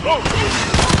mortar. Move.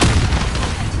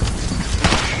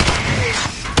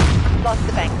 Lost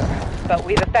the banker, but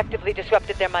we've effectively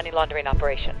disrupted their money laundering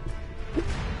operation.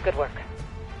 Good work.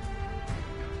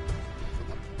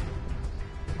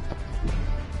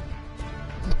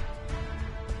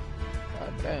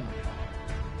 Damn.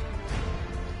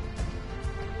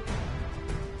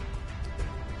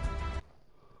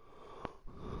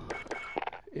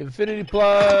 Infinity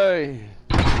Ply.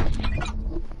 Did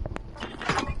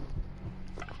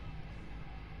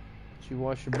you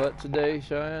wash your butt today,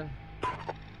 Cheyenne?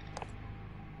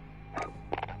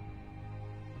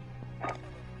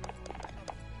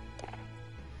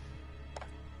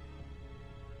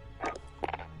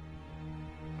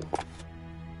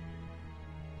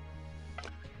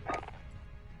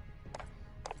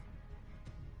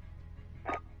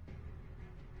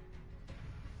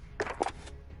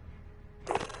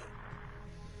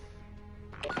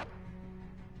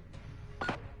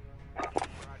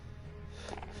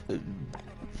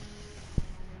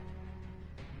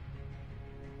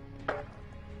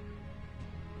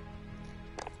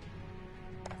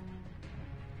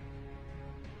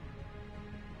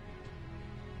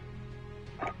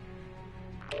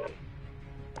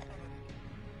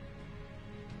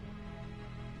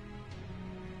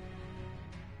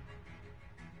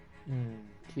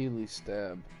 Keely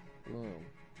stab. Boom.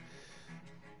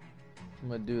 I'm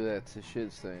gonna do that to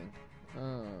shit stain.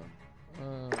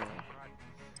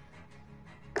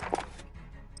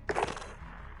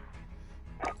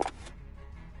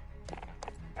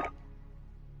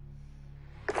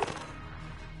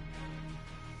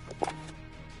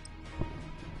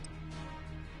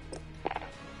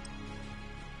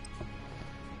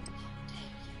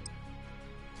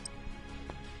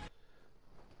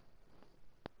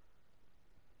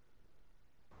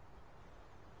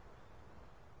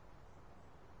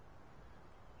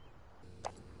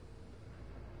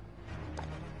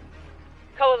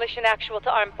 Coalition actual to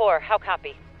Arm 4. How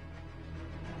copy?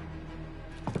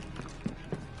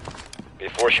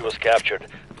 Before she was captured,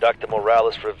 Dr.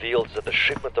 Morales revealed that the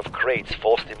shipment of crates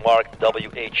falsely marked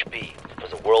WHP for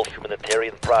the World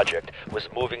Humanitarian Project was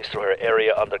moving through her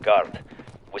area under guard.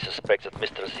 We suspect that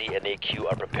Mr. Z and AQ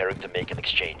are preparing to make an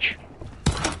exchange.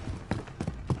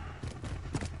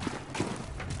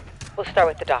 We'll start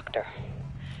with the doctor.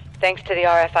 Thanks to the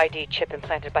RFID chip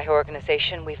implanted by her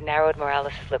organization, we've narrowed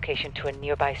Morales' location to a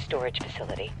nearby storage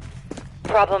facility.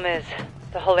 Problem is,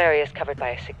 the whole area is covered by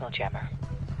a signal jammer.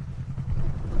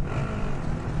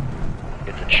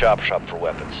 It's a chop shop for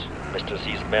weapons. Mr.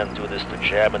 Z's men do this to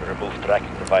jam and remove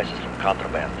tracking devices from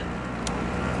contraband.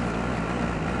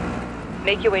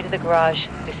 Make your way to the garage,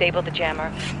 disable the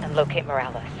jammer, and locate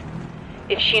Morales.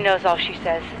 If she knows all she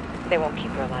says, they won't keep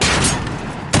her alive.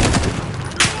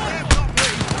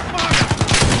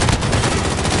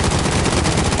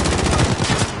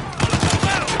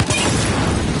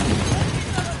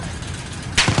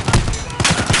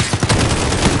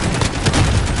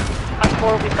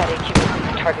 We've got AQ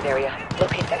in the target area.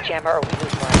 Locate that jammer or we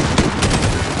lose Morales.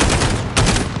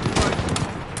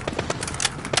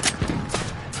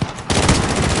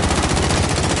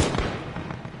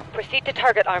 Proceed to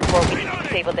target Arm 4. We need to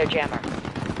disable their jammer.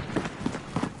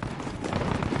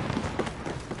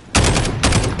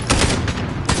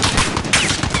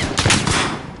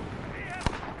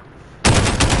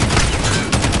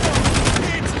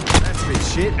 That's a bit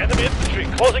shit. Enemy infantry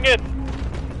closing in.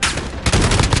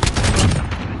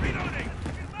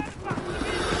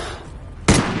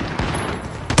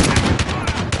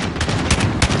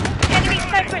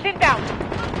 Inbound!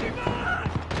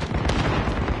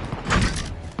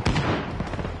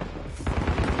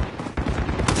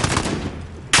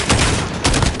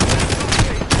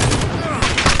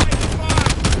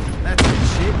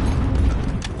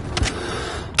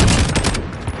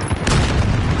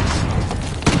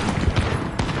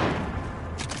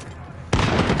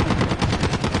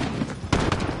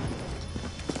 good shit.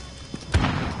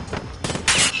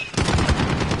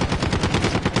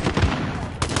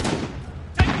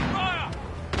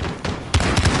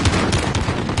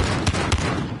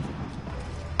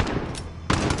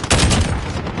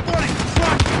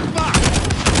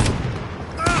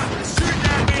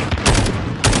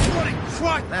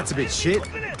 That's a bit shit.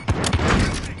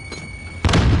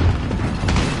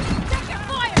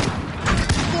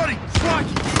 Bloody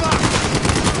crikey, fuck!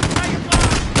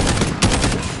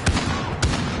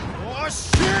 Oh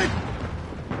shit!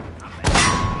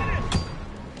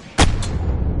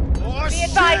 Oh Be shit!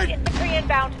 advised, infantry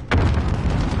inbound.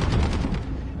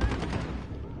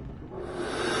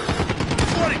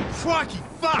 Bloody crikey,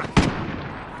 fuck!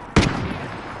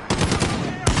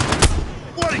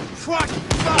 Bloody crikey,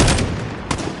 fuck!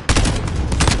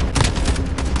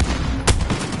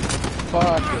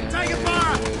 Fucking Take it A,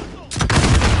 back! dude.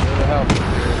 Little help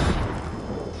up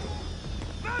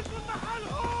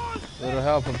here. Little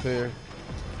help up here.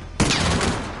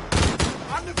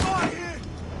 Under fire here!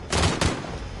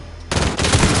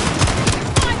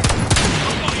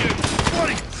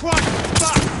 crikey,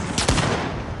 fuck!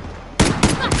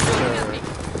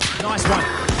 Nice one.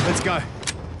 Let's go.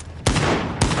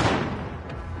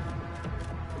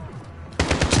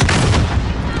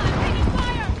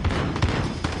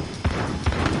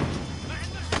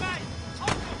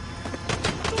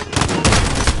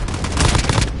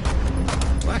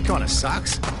 Well, that kind of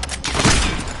sucks.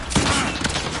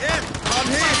 Yeah, I'm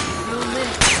here.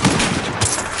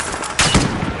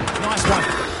 Nice one.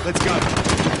 Let's go.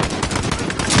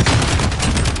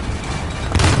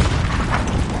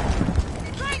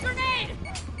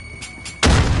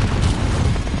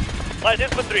 Light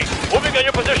infantry, moving on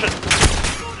your position.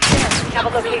 Have a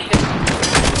location.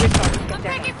 I'm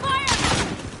taking fire!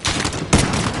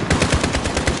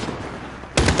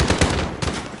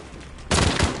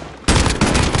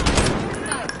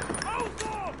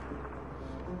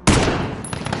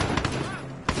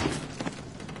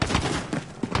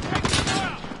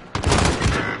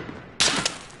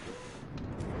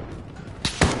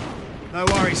 No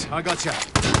worries, I got you.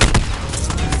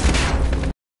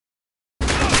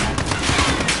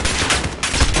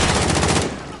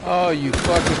 Oh, you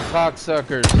fucking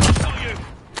cocksuckers.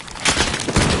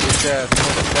 Bitch ass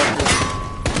motherfucker.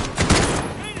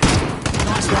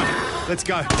 Nice one. Let's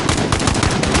go.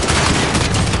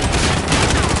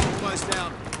 Close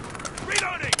down.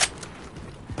 Reloading!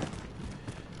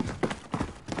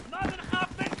 Nothing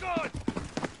happened good!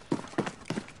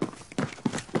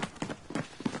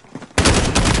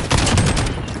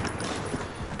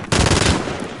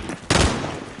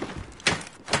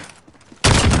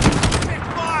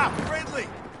 Fire! Friendly!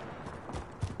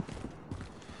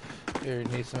 Here, you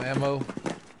need some ammo.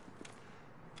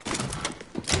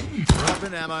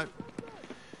 Dropping ammo.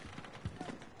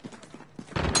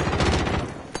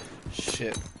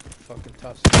 Shit. Fucking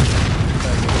toss it.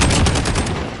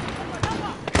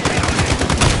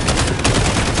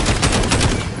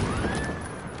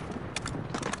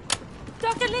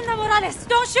 Dr. Linda Morales,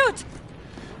 don't shoot!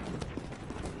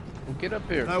 Well, get up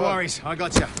here. No Fuck. worries, I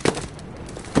got you.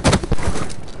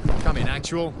 Come in,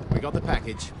 actual. We got the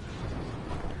package.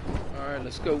 Alright,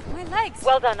 let's go. My legs!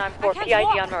 Well done on 4 I can't PID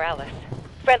walk. on Morales.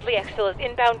 Friendly Exfil is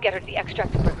inbound. Get her the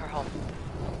extract and bring her home.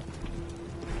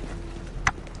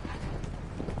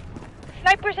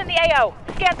 Snipers in the AO.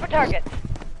 Scan for targets.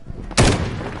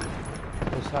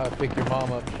 That's how I pick your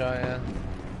mom up, Cheyenne.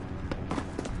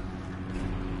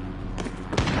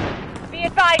 Be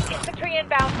advised, infantry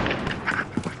inbound.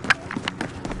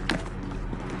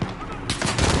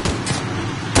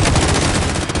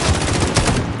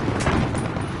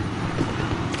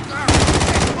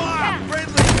 Fire!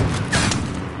 Friendly!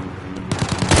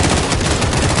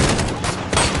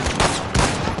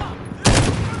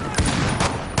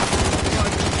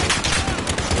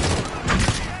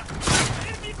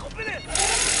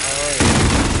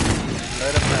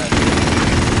 Let him have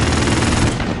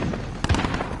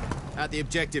At the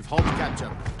objective, hold the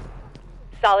capture.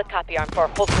 Solid copy, Arm 4.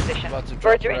 Hold position. About to drop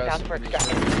Birds are her ass inbound for in these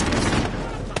extraction.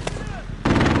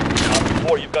 Op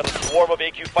 4, you've got a swarm of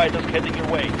AQ fighters heading your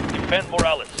way. Defend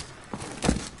Morales.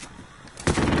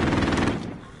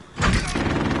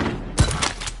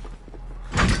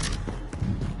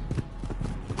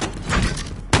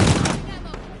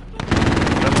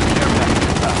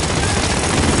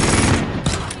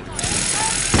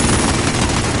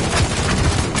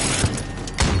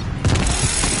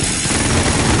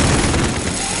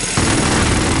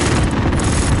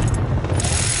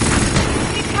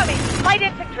 Incoming! Light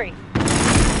infantry!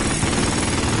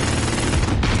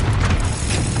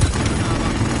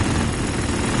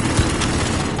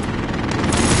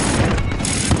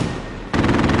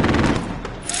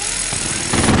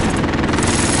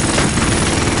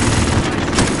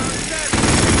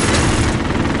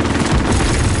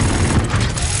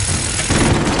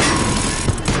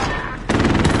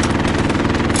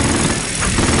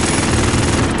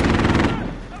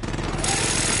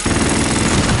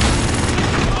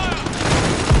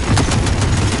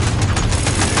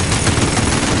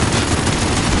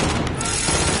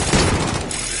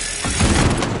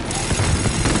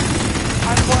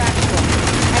 Arm 4 actual.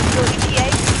 Actual ETA,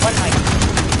 1 height.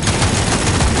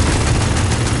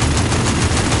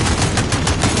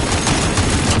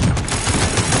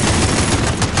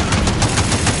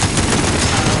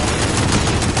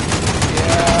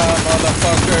 Yeah,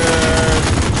 motherfuckers.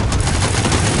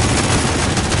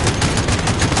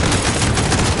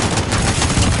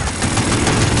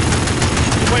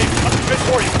 Wait, I'm good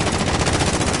for you.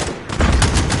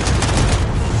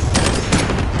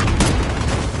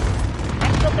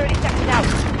 Still 30 seconds out.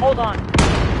 Hold on.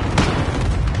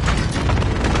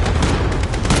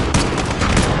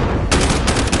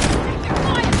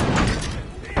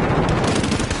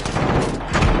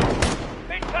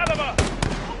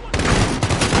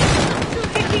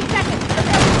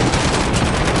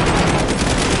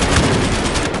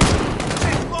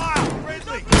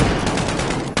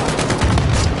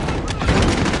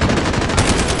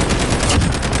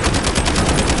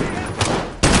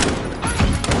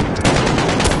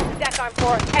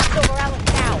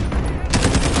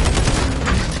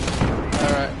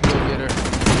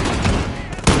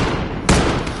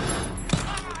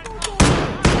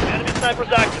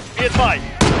 snipers active. Be advised.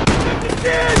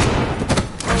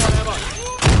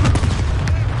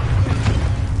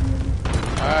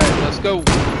 Alright, let's go.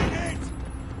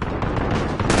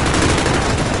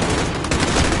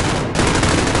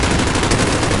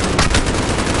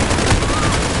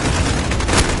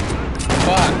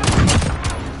 Fuck.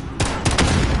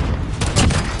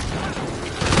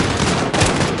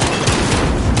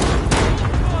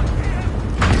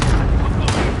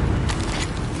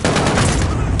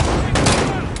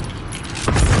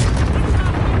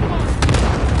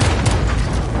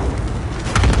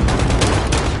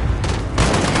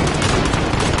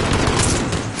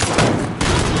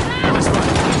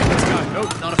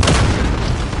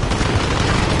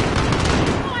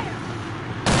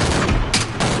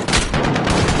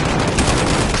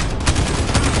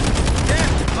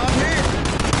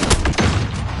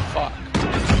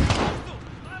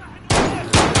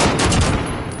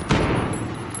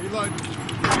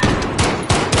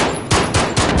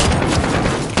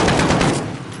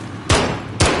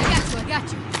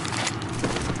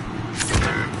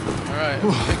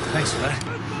 Thanks for that.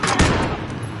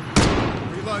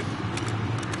 Reload.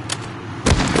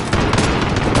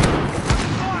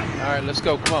 Alright, let's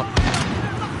go. Come on.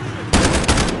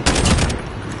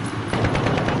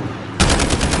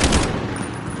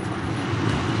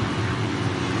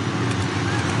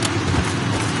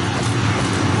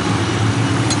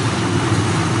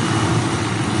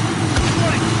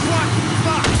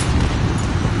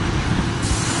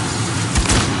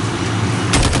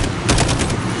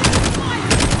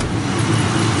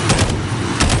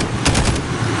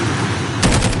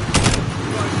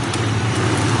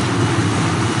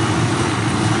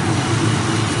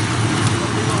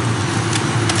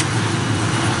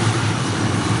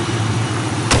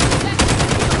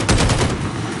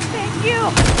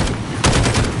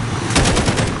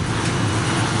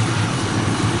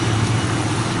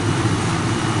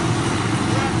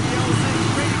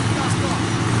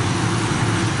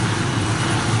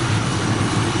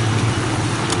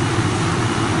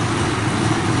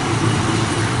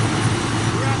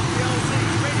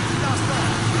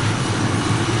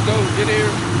 Get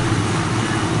here.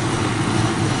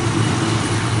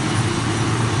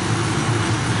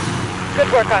 Good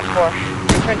work on 4.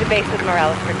 Return to base with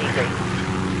Morales for debrief.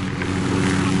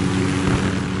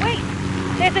 Wait!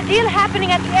 There's a deal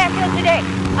happening at the airfield today.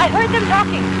 I heard them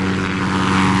talking.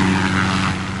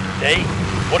 They?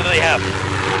 What do they have?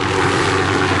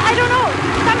 I don't know.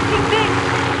 Something big.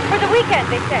 For the weekend,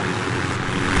 they said.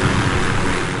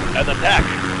 An attack?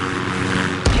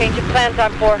 Change of plans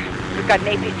on 4. We've got an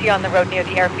APC on the road near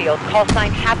the airfield. Call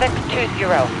sign Havoc 20.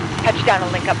 Touchdown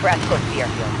will link up for escort to the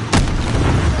airfield.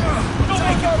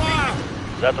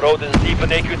 That road is deep in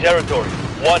AQ territory.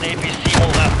 One APC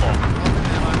won't last long.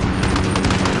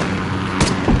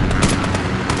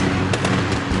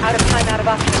 Out of time, out of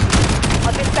options.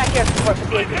 I'll dispatch air support, but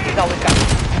the APC's always got it.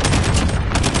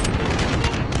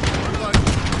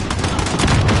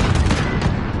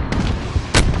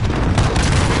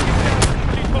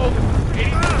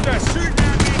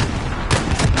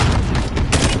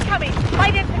 Incoming!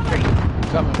 Light infantry!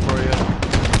 Coming for you.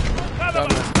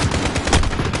 Coming.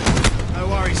 No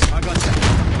worries, I got you.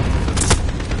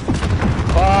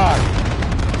 Fuck!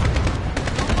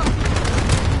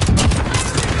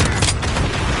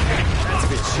 That's a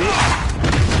bit shit.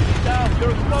 Down,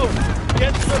 you're close.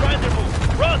 Get to the rendezvous.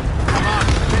 Run! Come on,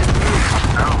 let's move.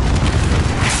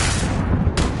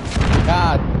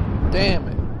 God damn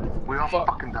it. We all Fuck.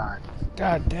 fucking died.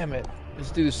 God damn it.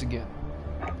 Let's do this again.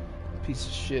 Piece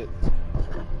of shit.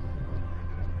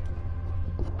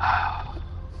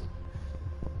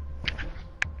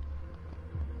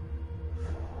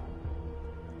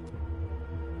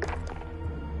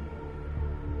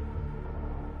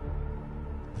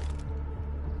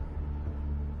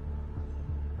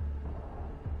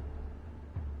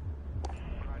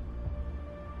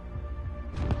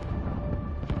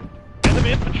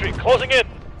 Enemy infantry closing in.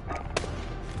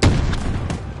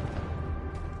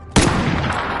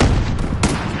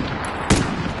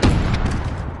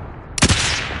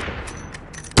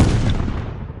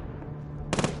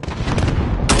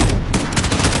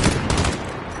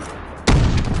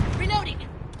 Reloading.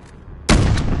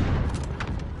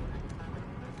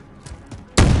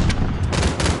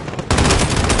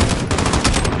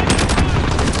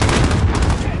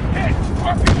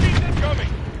 RPG's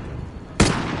incoming!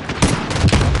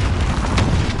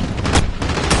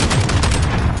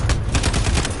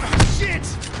 Shit!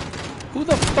 Who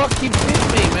the fuck keeps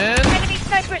hitting me, man? Enemy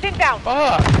snipers inbound!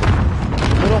 Fuck! A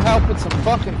little help with some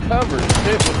fucking cover.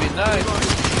 Shit would be nice.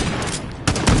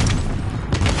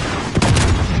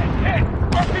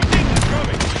 RPG's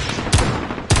incoming!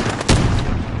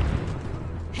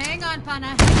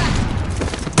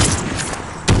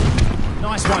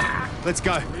 Let's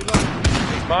go.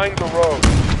 Mind the road.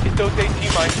 Hit those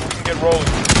AT mines so we can get rolling.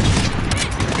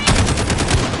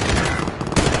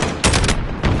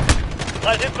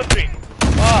 Light infantry.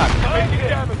 Fuck.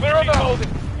 Clear on the holding.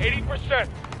 80%.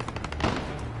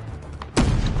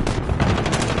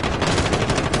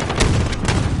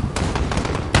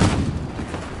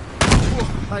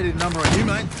 They did a number on you,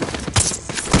 mate.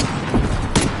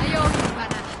 Ei oo hyvänä.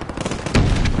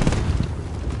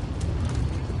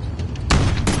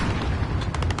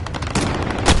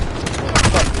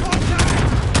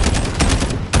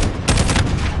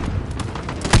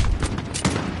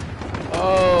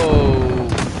 Oh.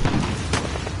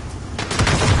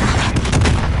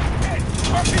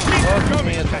 Fuck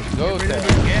me at the go there.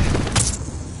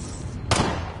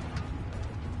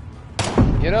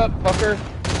 Get up, fucker.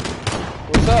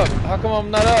 What's up? How come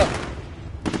I'm not up?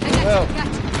 Well,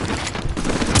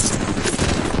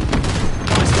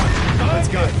 Let's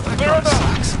go. That Clear guy on the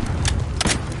sucks.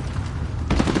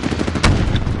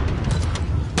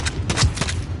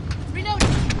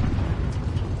 Reloading.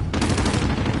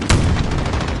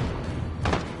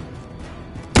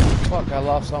 fuck, I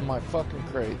lost all my fucking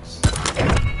crates.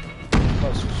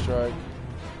 Cluster strike.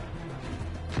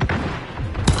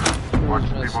 Watch Cruise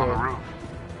the people on the missile. roof.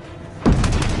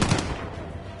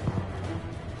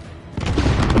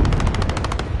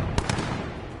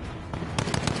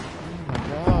 Oh my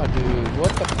god, dude.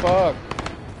 What the fuck?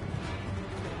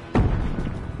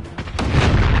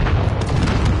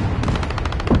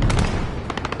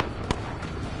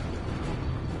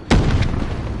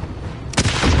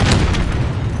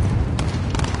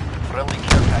 Friendly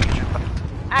care package.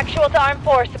 Actual to Arm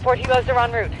 4, support helos are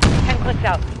en route. 10 clicks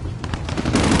out.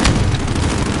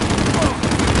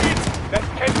 That's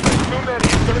 10 clicks too many.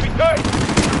 It's gonna be tight.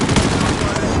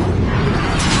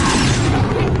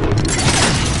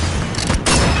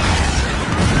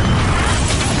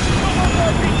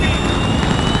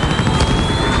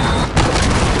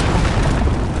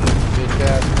 Bitch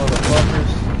ass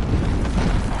motherfuckers.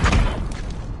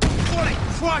 What a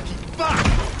crikey, fuck!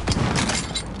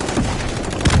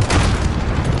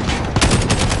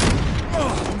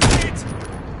 Oh, shit!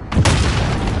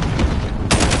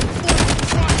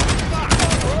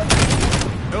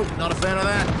 Nope, not a fan of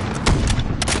that.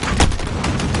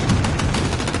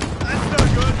 That's no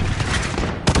good.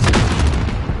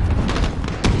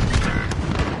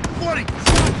 What a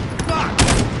fuck!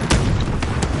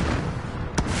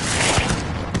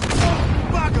 Oh,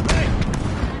 bugger me!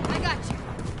 I got you.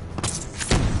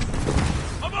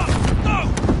 I'm up! No!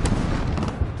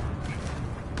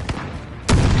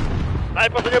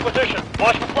 Snipers in your position.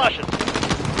 Watch for flashes.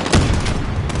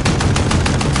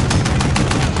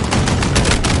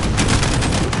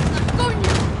 Going you.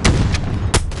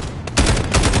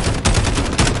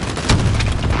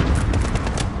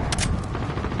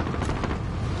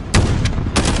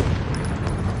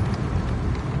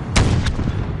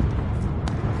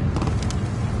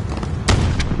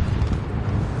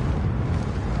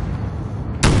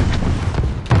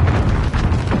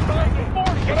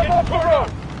 Get them off the road.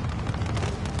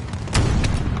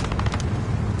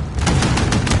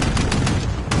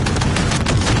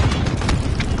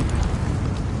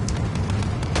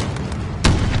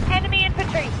 Enemy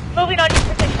infantry, moving on your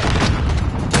position.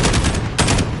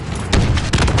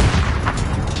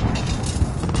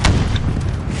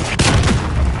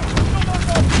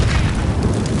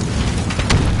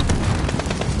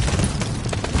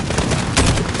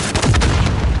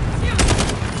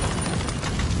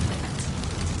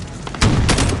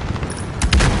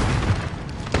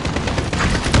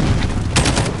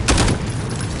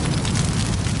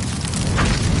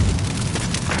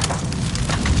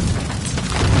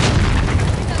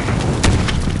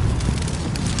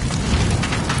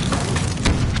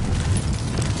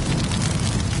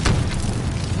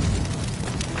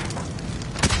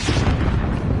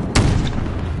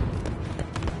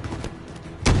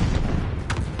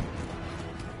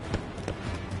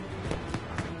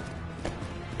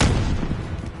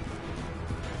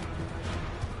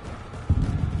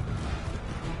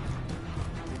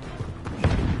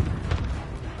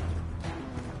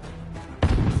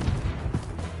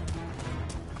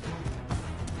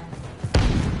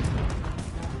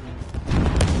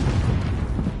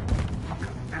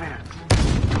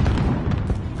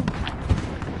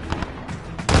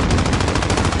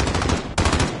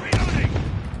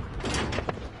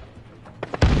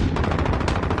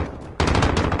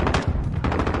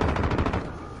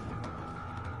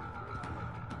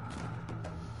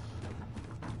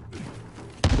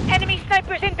 Enemy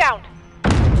snipers inbound.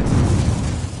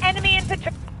 Enemy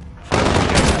infantry.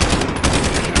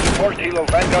 Port Hilo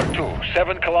Vanguard 2,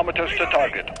 7 kilometers to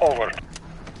target. Over.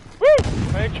 Woo!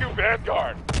 Thank you,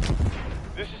 Vanguard.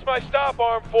 This is my stop,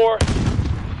 Arm 4.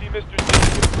 See Mr. Z.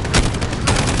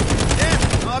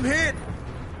 Yeah, I'm hit.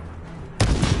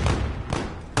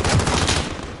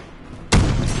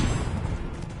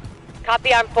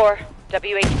 Copy, Arm 4.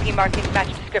 WHP markings match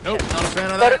description. Nope, not a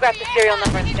fan of that. Photograph the serial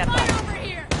number and step by. Over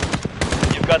here.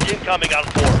 You've got incoming on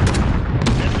 4.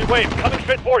 Enemy wave coming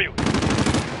straight for you.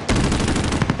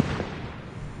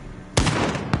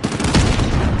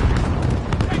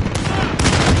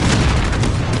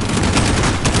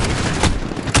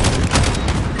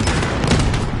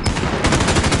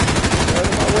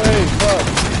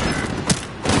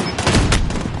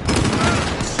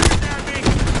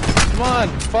 Come on,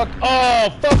 fuck. Oh,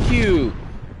 fuck you.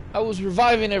 I was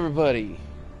reviving everybody.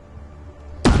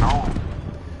 No.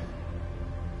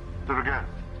 Do it again.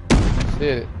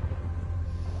 Did it.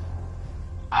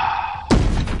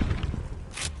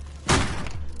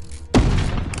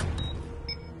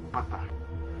 What the?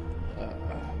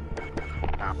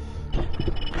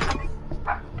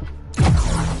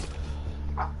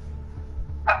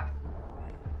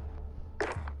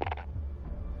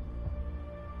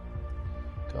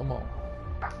 Come on.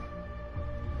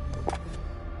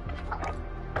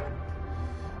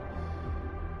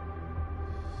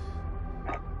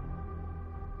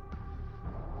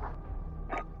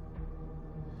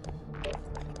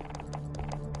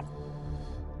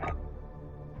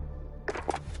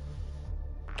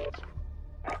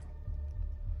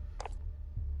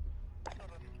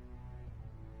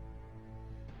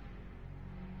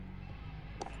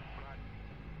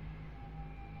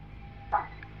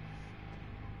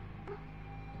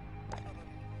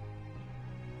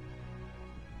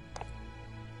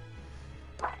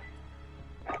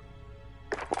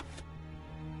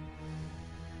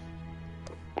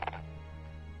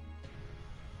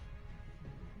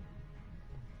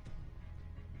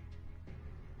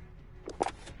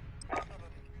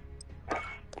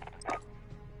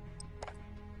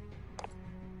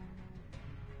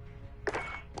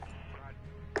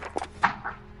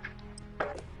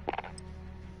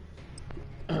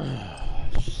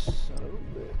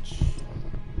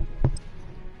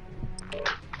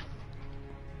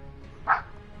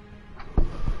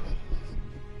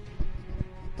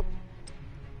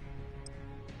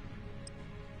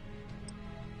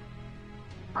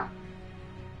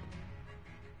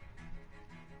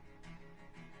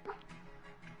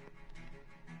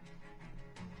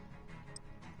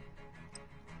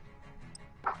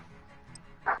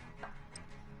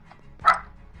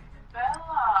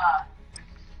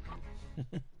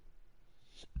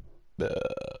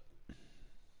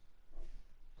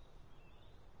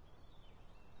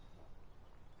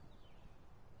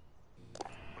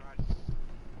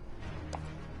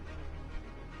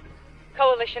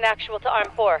 Coalition actual to Arm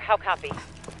 4. How copy? I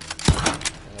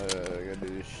gotta do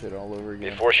this shit all over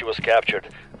again. Before she was captured,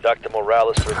 Dr.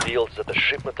 Morales revealed that the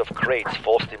shipment of crates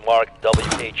falsely marked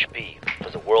WHP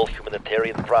for the World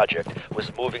Humanitarian Project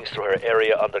was moving through her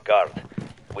area under guard.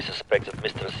 We suspect that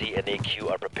Mr. Z and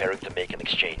AQ are preparing to make an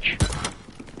exchange.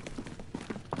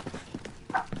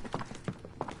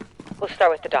 We'll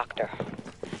start with the doctor.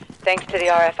 Thanks to the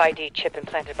RFID chip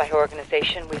implanted by her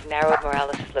organization, we've narrowed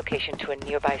Morales' location to a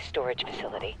nearby storage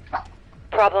facility.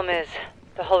 Problem is,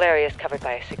 the whole area is covered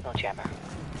by a signal jammer.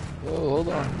 Whoa, hold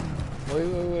on.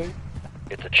 Wait.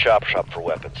 It's a chop shop for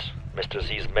weapons. Mr.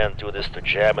 Z's men do this to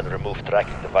jam and remove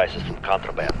tracking devices from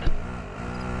contraband.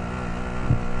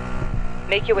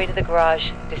 Make your way to the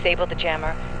garage, disable the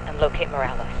jammer, and locate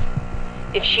Morales.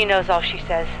 If she knows all she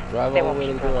says, Drive they all won't the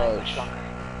way to keep the her alive garage. much longer.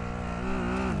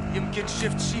 يمكن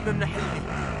شفت شي من محلي.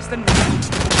 استنى.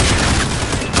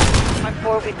 On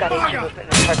 4, we've got HQ movement in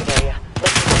the target area.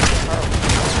 Let's confirm.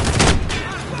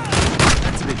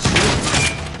 That's a bit shit.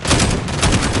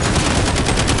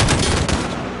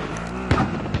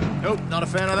 Nope, not a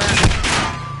fan of that.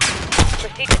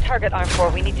 Proceed to target Arm 4.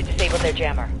 We need to disable their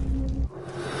jammer.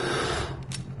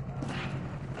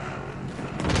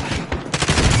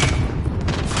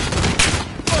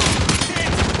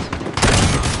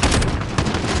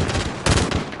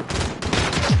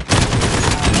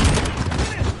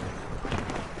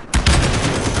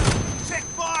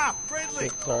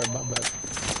 Sorry, my bad.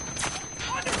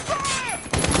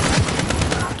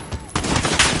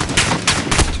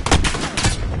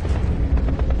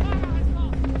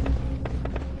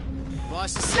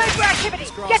 Sniper activity!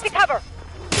 Get to cover!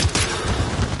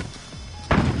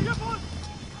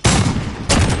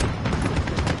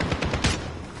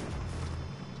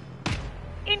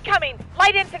 Incoming!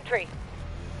 Light infantry!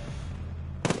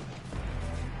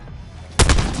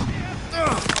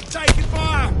 Taking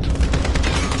fire!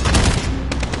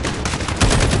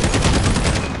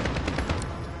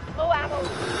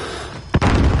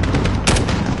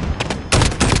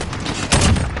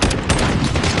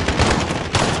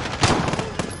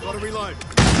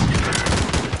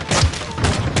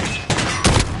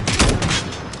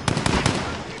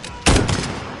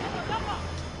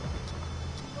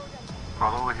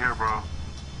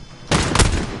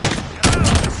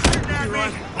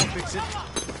 fix it.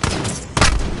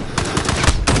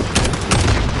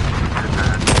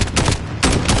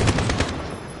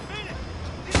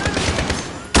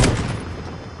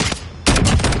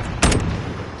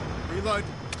 Reload.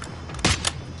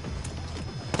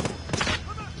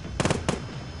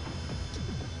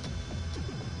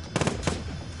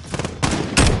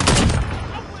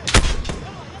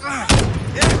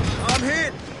 Yeah, I'm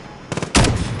hit.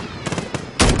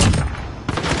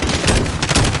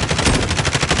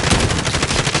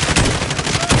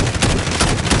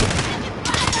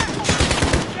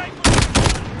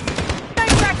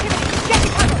 Sniper activity! Get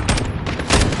cover!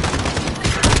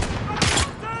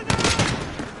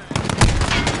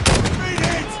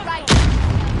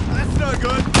 That's no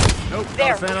good. Nope. There,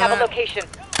 not a we fan of have a that. location.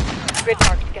 Grid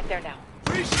marked. Get there now.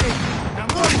 Appreciate it. Now,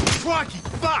 Marty, crikey,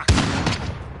 fuck.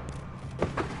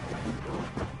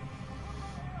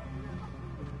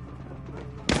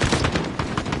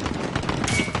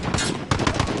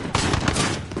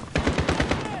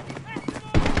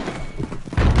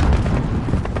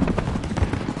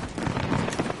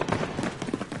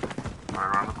 Right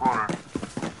around the corner.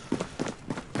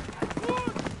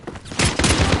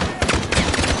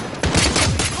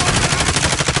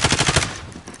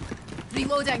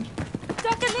 Reloading.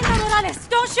 Dr. Linda Morales,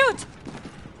 don't shoot!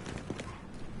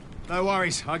 No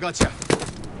worries, I got you.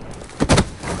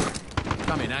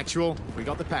 Come in, actual. We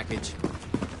got the package.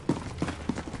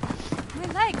 My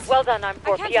legs. Well done, I'm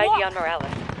for I can't PID walk. on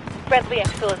Morales. Friendly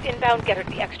exfil is inbound. Get her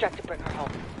the extract to bring her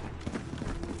home.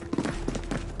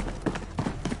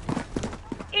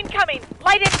 Incoming!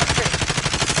 Light infantry!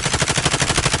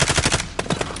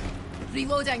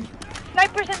 Reloading.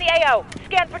 Snipers in the AO.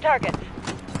 Scan for targets.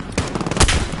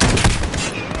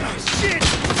 Shit!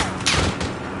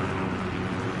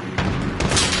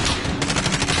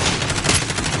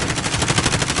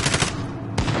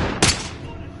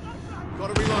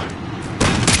 Gotta reload.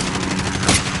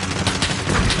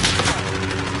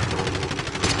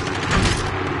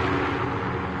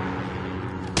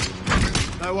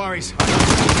 No worries.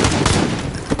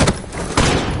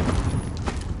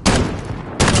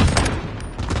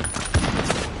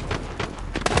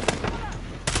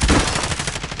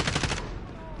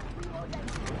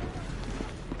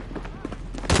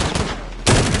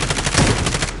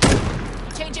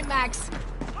 Changing mags.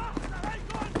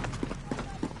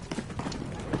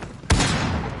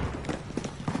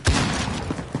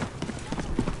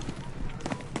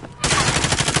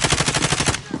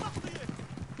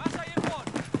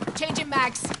 Changing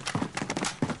mags.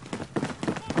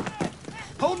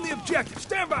 Holding the objective.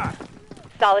 Stand by.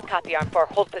 Solid copy, Arm 4.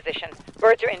 Hold position.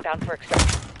 Birds are inbound for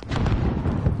extraction.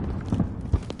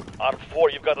 Arm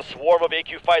 4, you've got a swarm of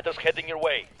AQ fighters heading your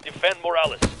way. Defend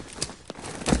Morales.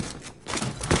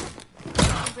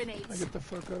 Grenades. Get the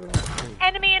fuck out of here.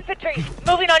 Enemy infantry!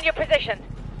 Moving on your position.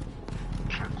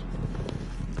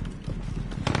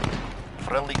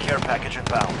 Friendly care package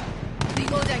inbound.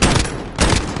 Reloading.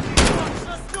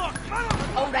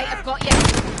 All right, I've got you.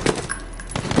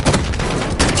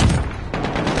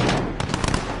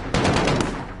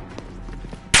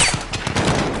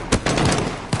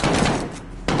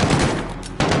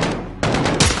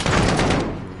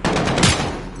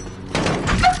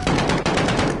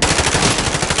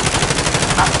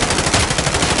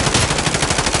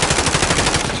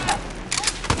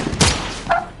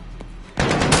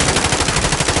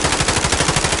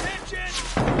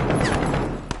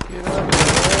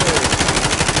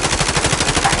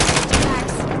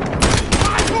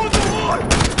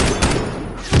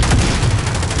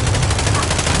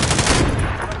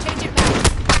 Changing mags.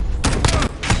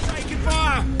 Taking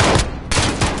fire.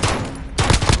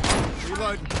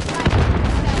 Reload.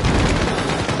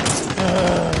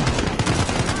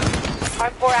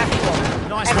 Arm 4 actual.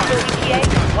 Nice Exfil one. ETA,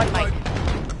 1 mic.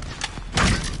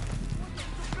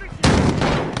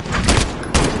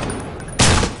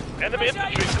 Enemy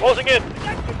infantry closing in.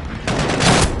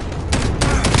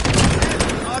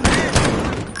 I'm hit.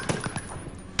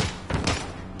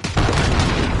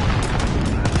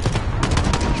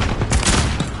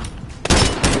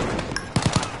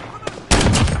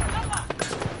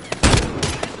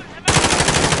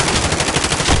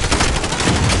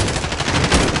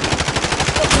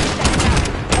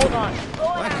 Hold on.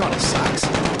 That kind of sucks.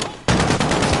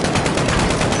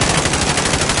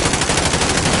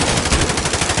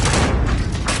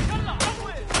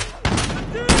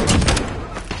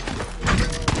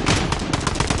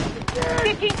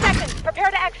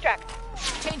 Prepare to extract.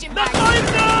 Changing mags.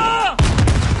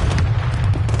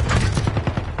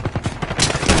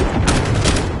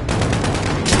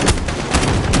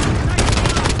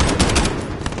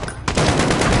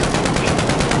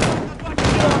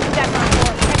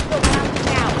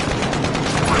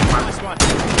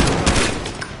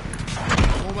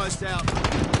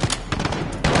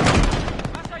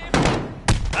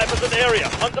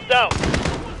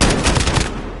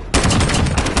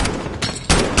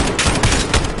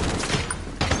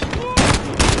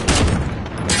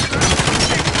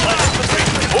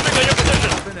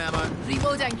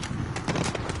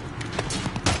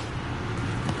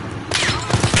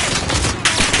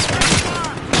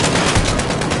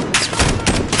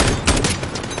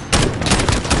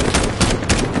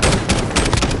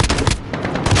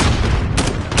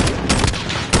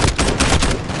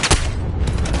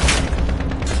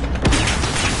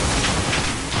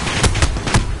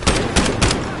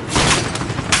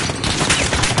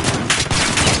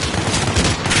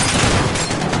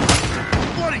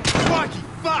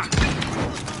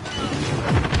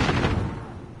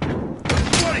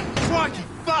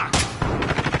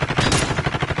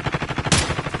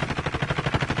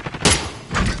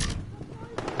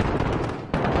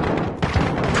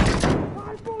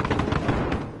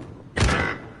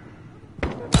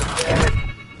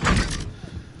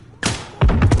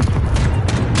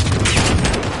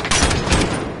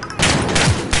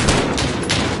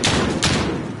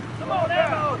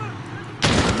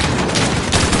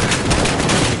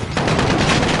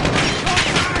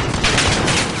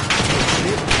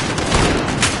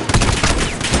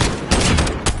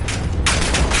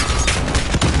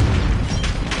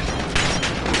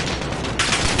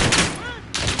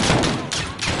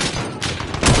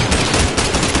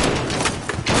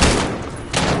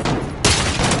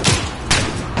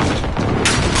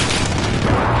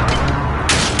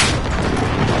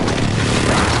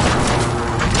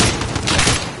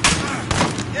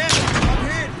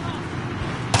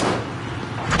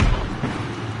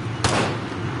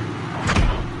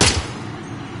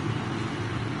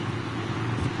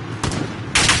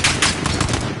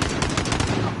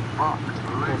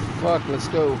 Fuck, let's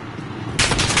go.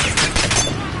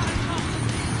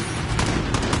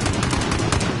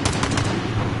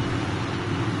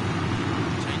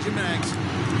 Change your mags.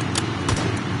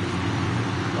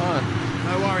 Come on.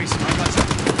 No worries. I got you.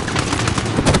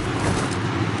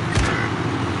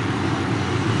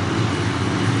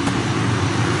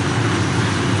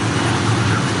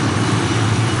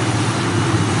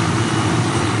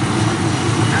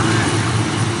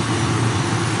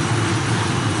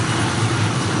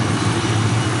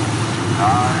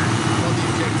 Got the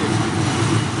objective.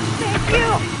 Thank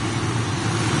you!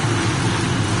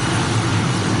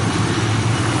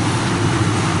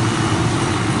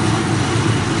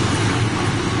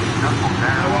 No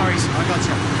worries. I got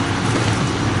you.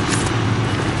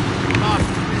 Come on.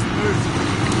 Let's move.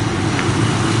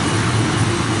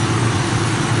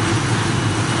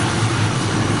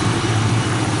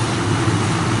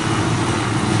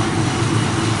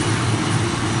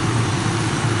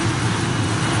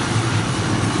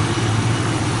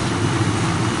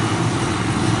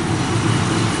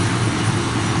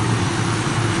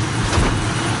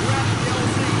 We're at the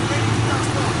LZ. Ready to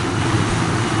dust off.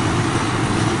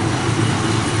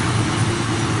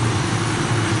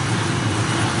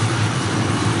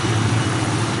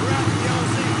 We're at the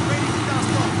LZ. Ready to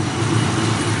dust off.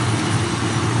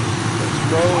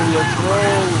 Let's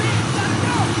roll.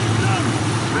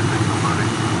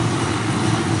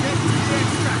 Get to the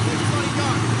extract. Let's bloody go.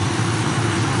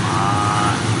 Come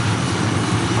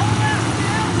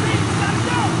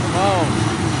on.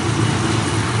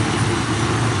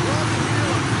 We're on the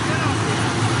hill. Get off here.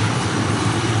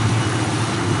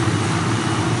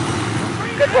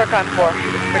 Good work on 4.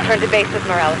 Return to base with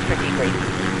Morales for debrief.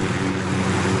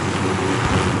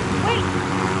 Wait!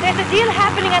 There's a deal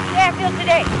happening at the airfield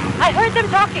today. I heard them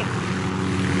talking.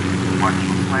 What's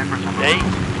the plan for tomorrow? Hey,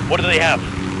 what do they have?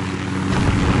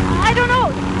 I don't know.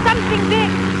 Something big.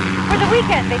 For the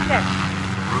weekend, they said.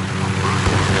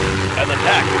 An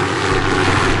attack.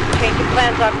 Change of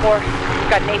plans on 4. We've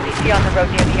got an APC on the road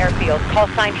near the airfield. Call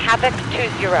sign Havoc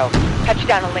 20.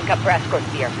 Touchdown and link up for escort to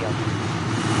the airfield.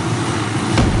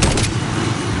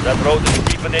 That road is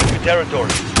deep in enemy territory.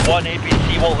 One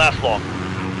APC won't last long.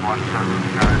 Watch the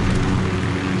route, guys.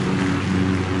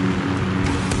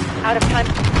 Out of time.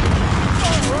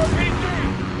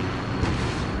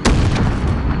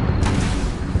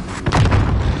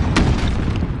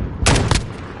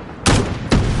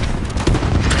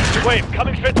 Wave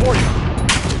coming straight toward you.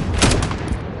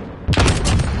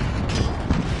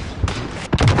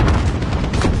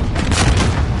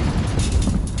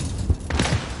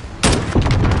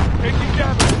 Taking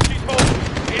damage. She's holding.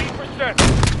 80%.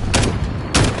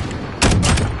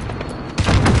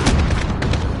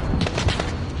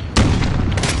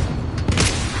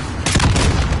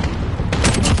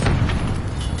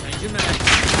 Change your mags.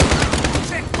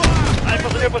 Check fire.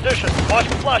 Rifles in your position. Watch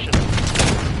for flashes.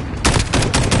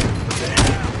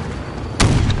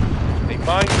 They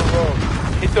mine the road.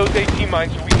 Hit those AT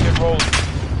mines so we can get rolling.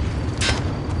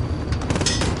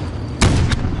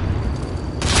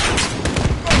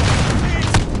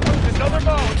 There's another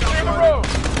mine. Clear the road.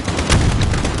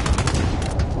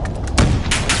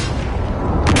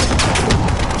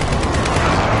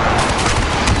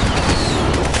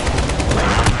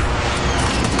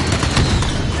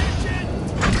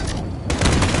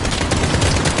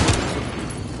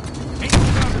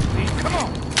 Come on.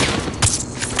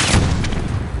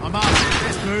 I'm up.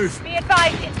 Let's move. Be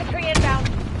advised, infantry inbound.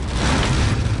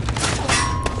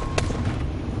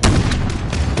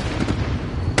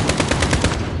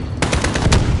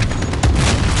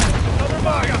 Another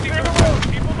mine. Clear the road.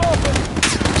 Keep them open.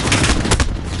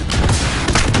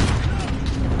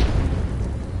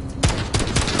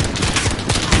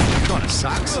 Kinda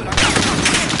sucks.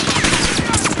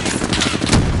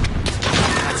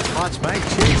 That's much, mate.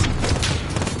 Cheers.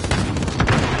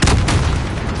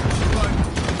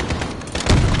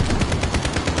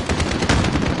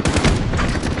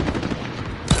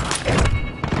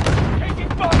 Taking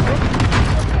fire.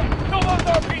 Kill those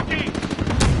RPGs.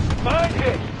 Mine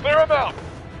hit. Clear them out.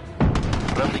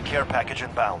 Friendly care package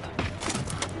inbound.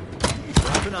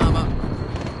 Open armor.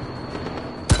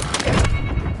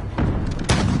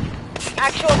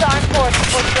 Actual to armed force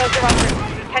before the roads are under.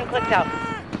 10 clicks out.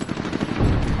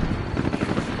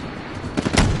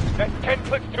 That's 10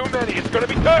 clicks too many. It's gonna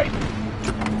be tight.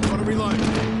 Gotta reload.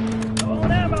 Low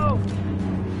on ammo.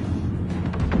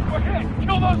 We're hit.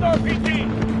 Kill those RPGs.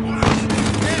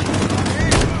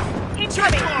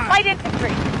 Incoming! Light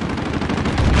infantry!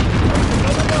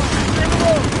 Another mine. Clear the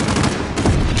road.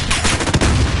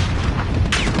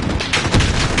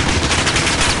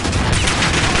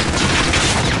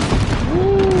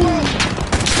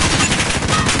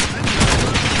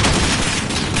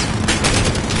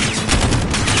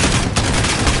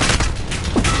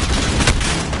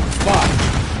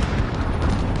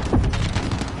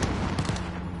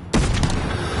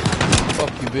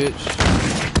 bitch.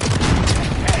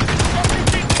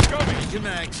 Your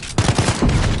mags.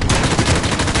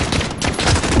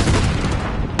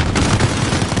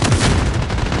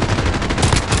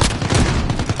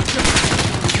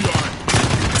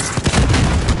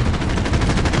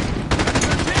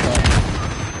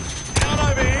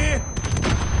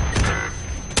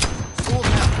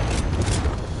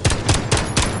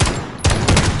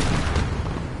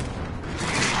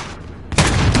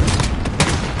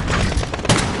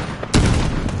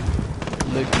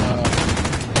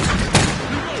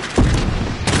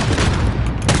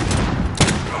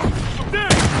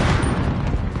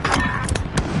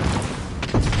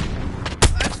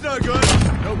 That's no good.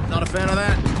 Nope, not a fan of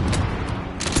that.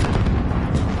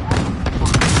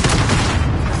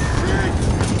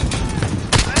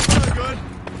 That's no good.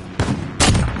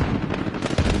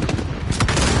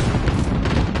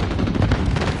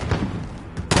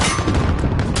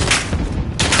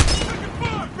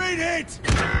 Great hit!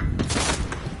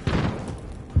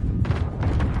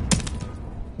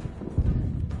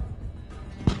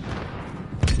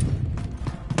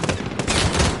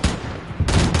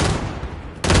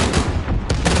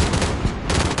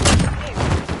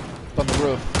 On the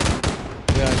roof.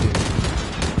 Yeah, I do.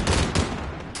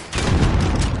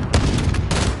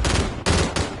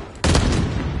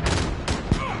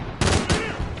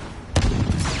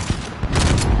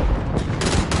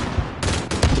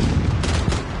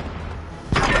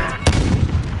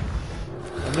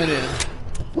 A minute.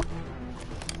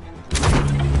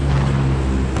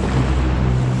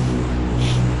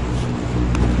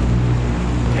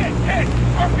 Hit!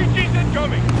 RPG's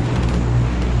incoming!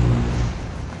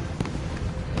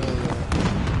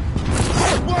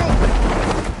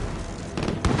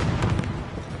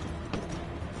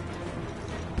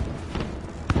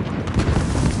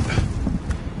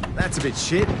 That's a bit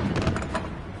shit.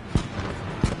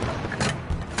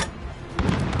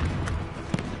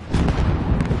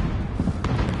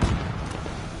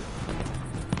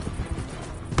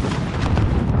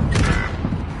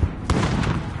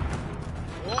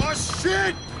 Oh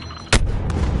shit!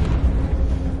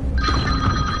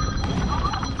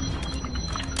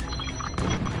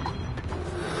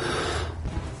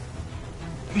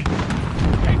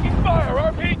 Taking fire!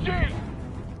 RPG!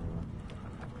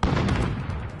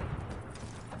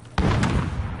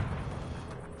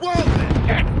 Whoa!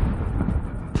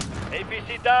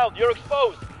 APC down, you're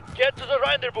exposed. Get to the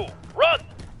rendezvous. Run!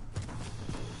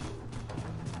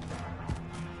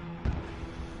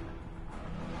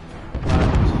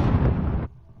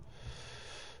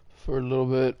 For a little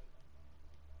bit.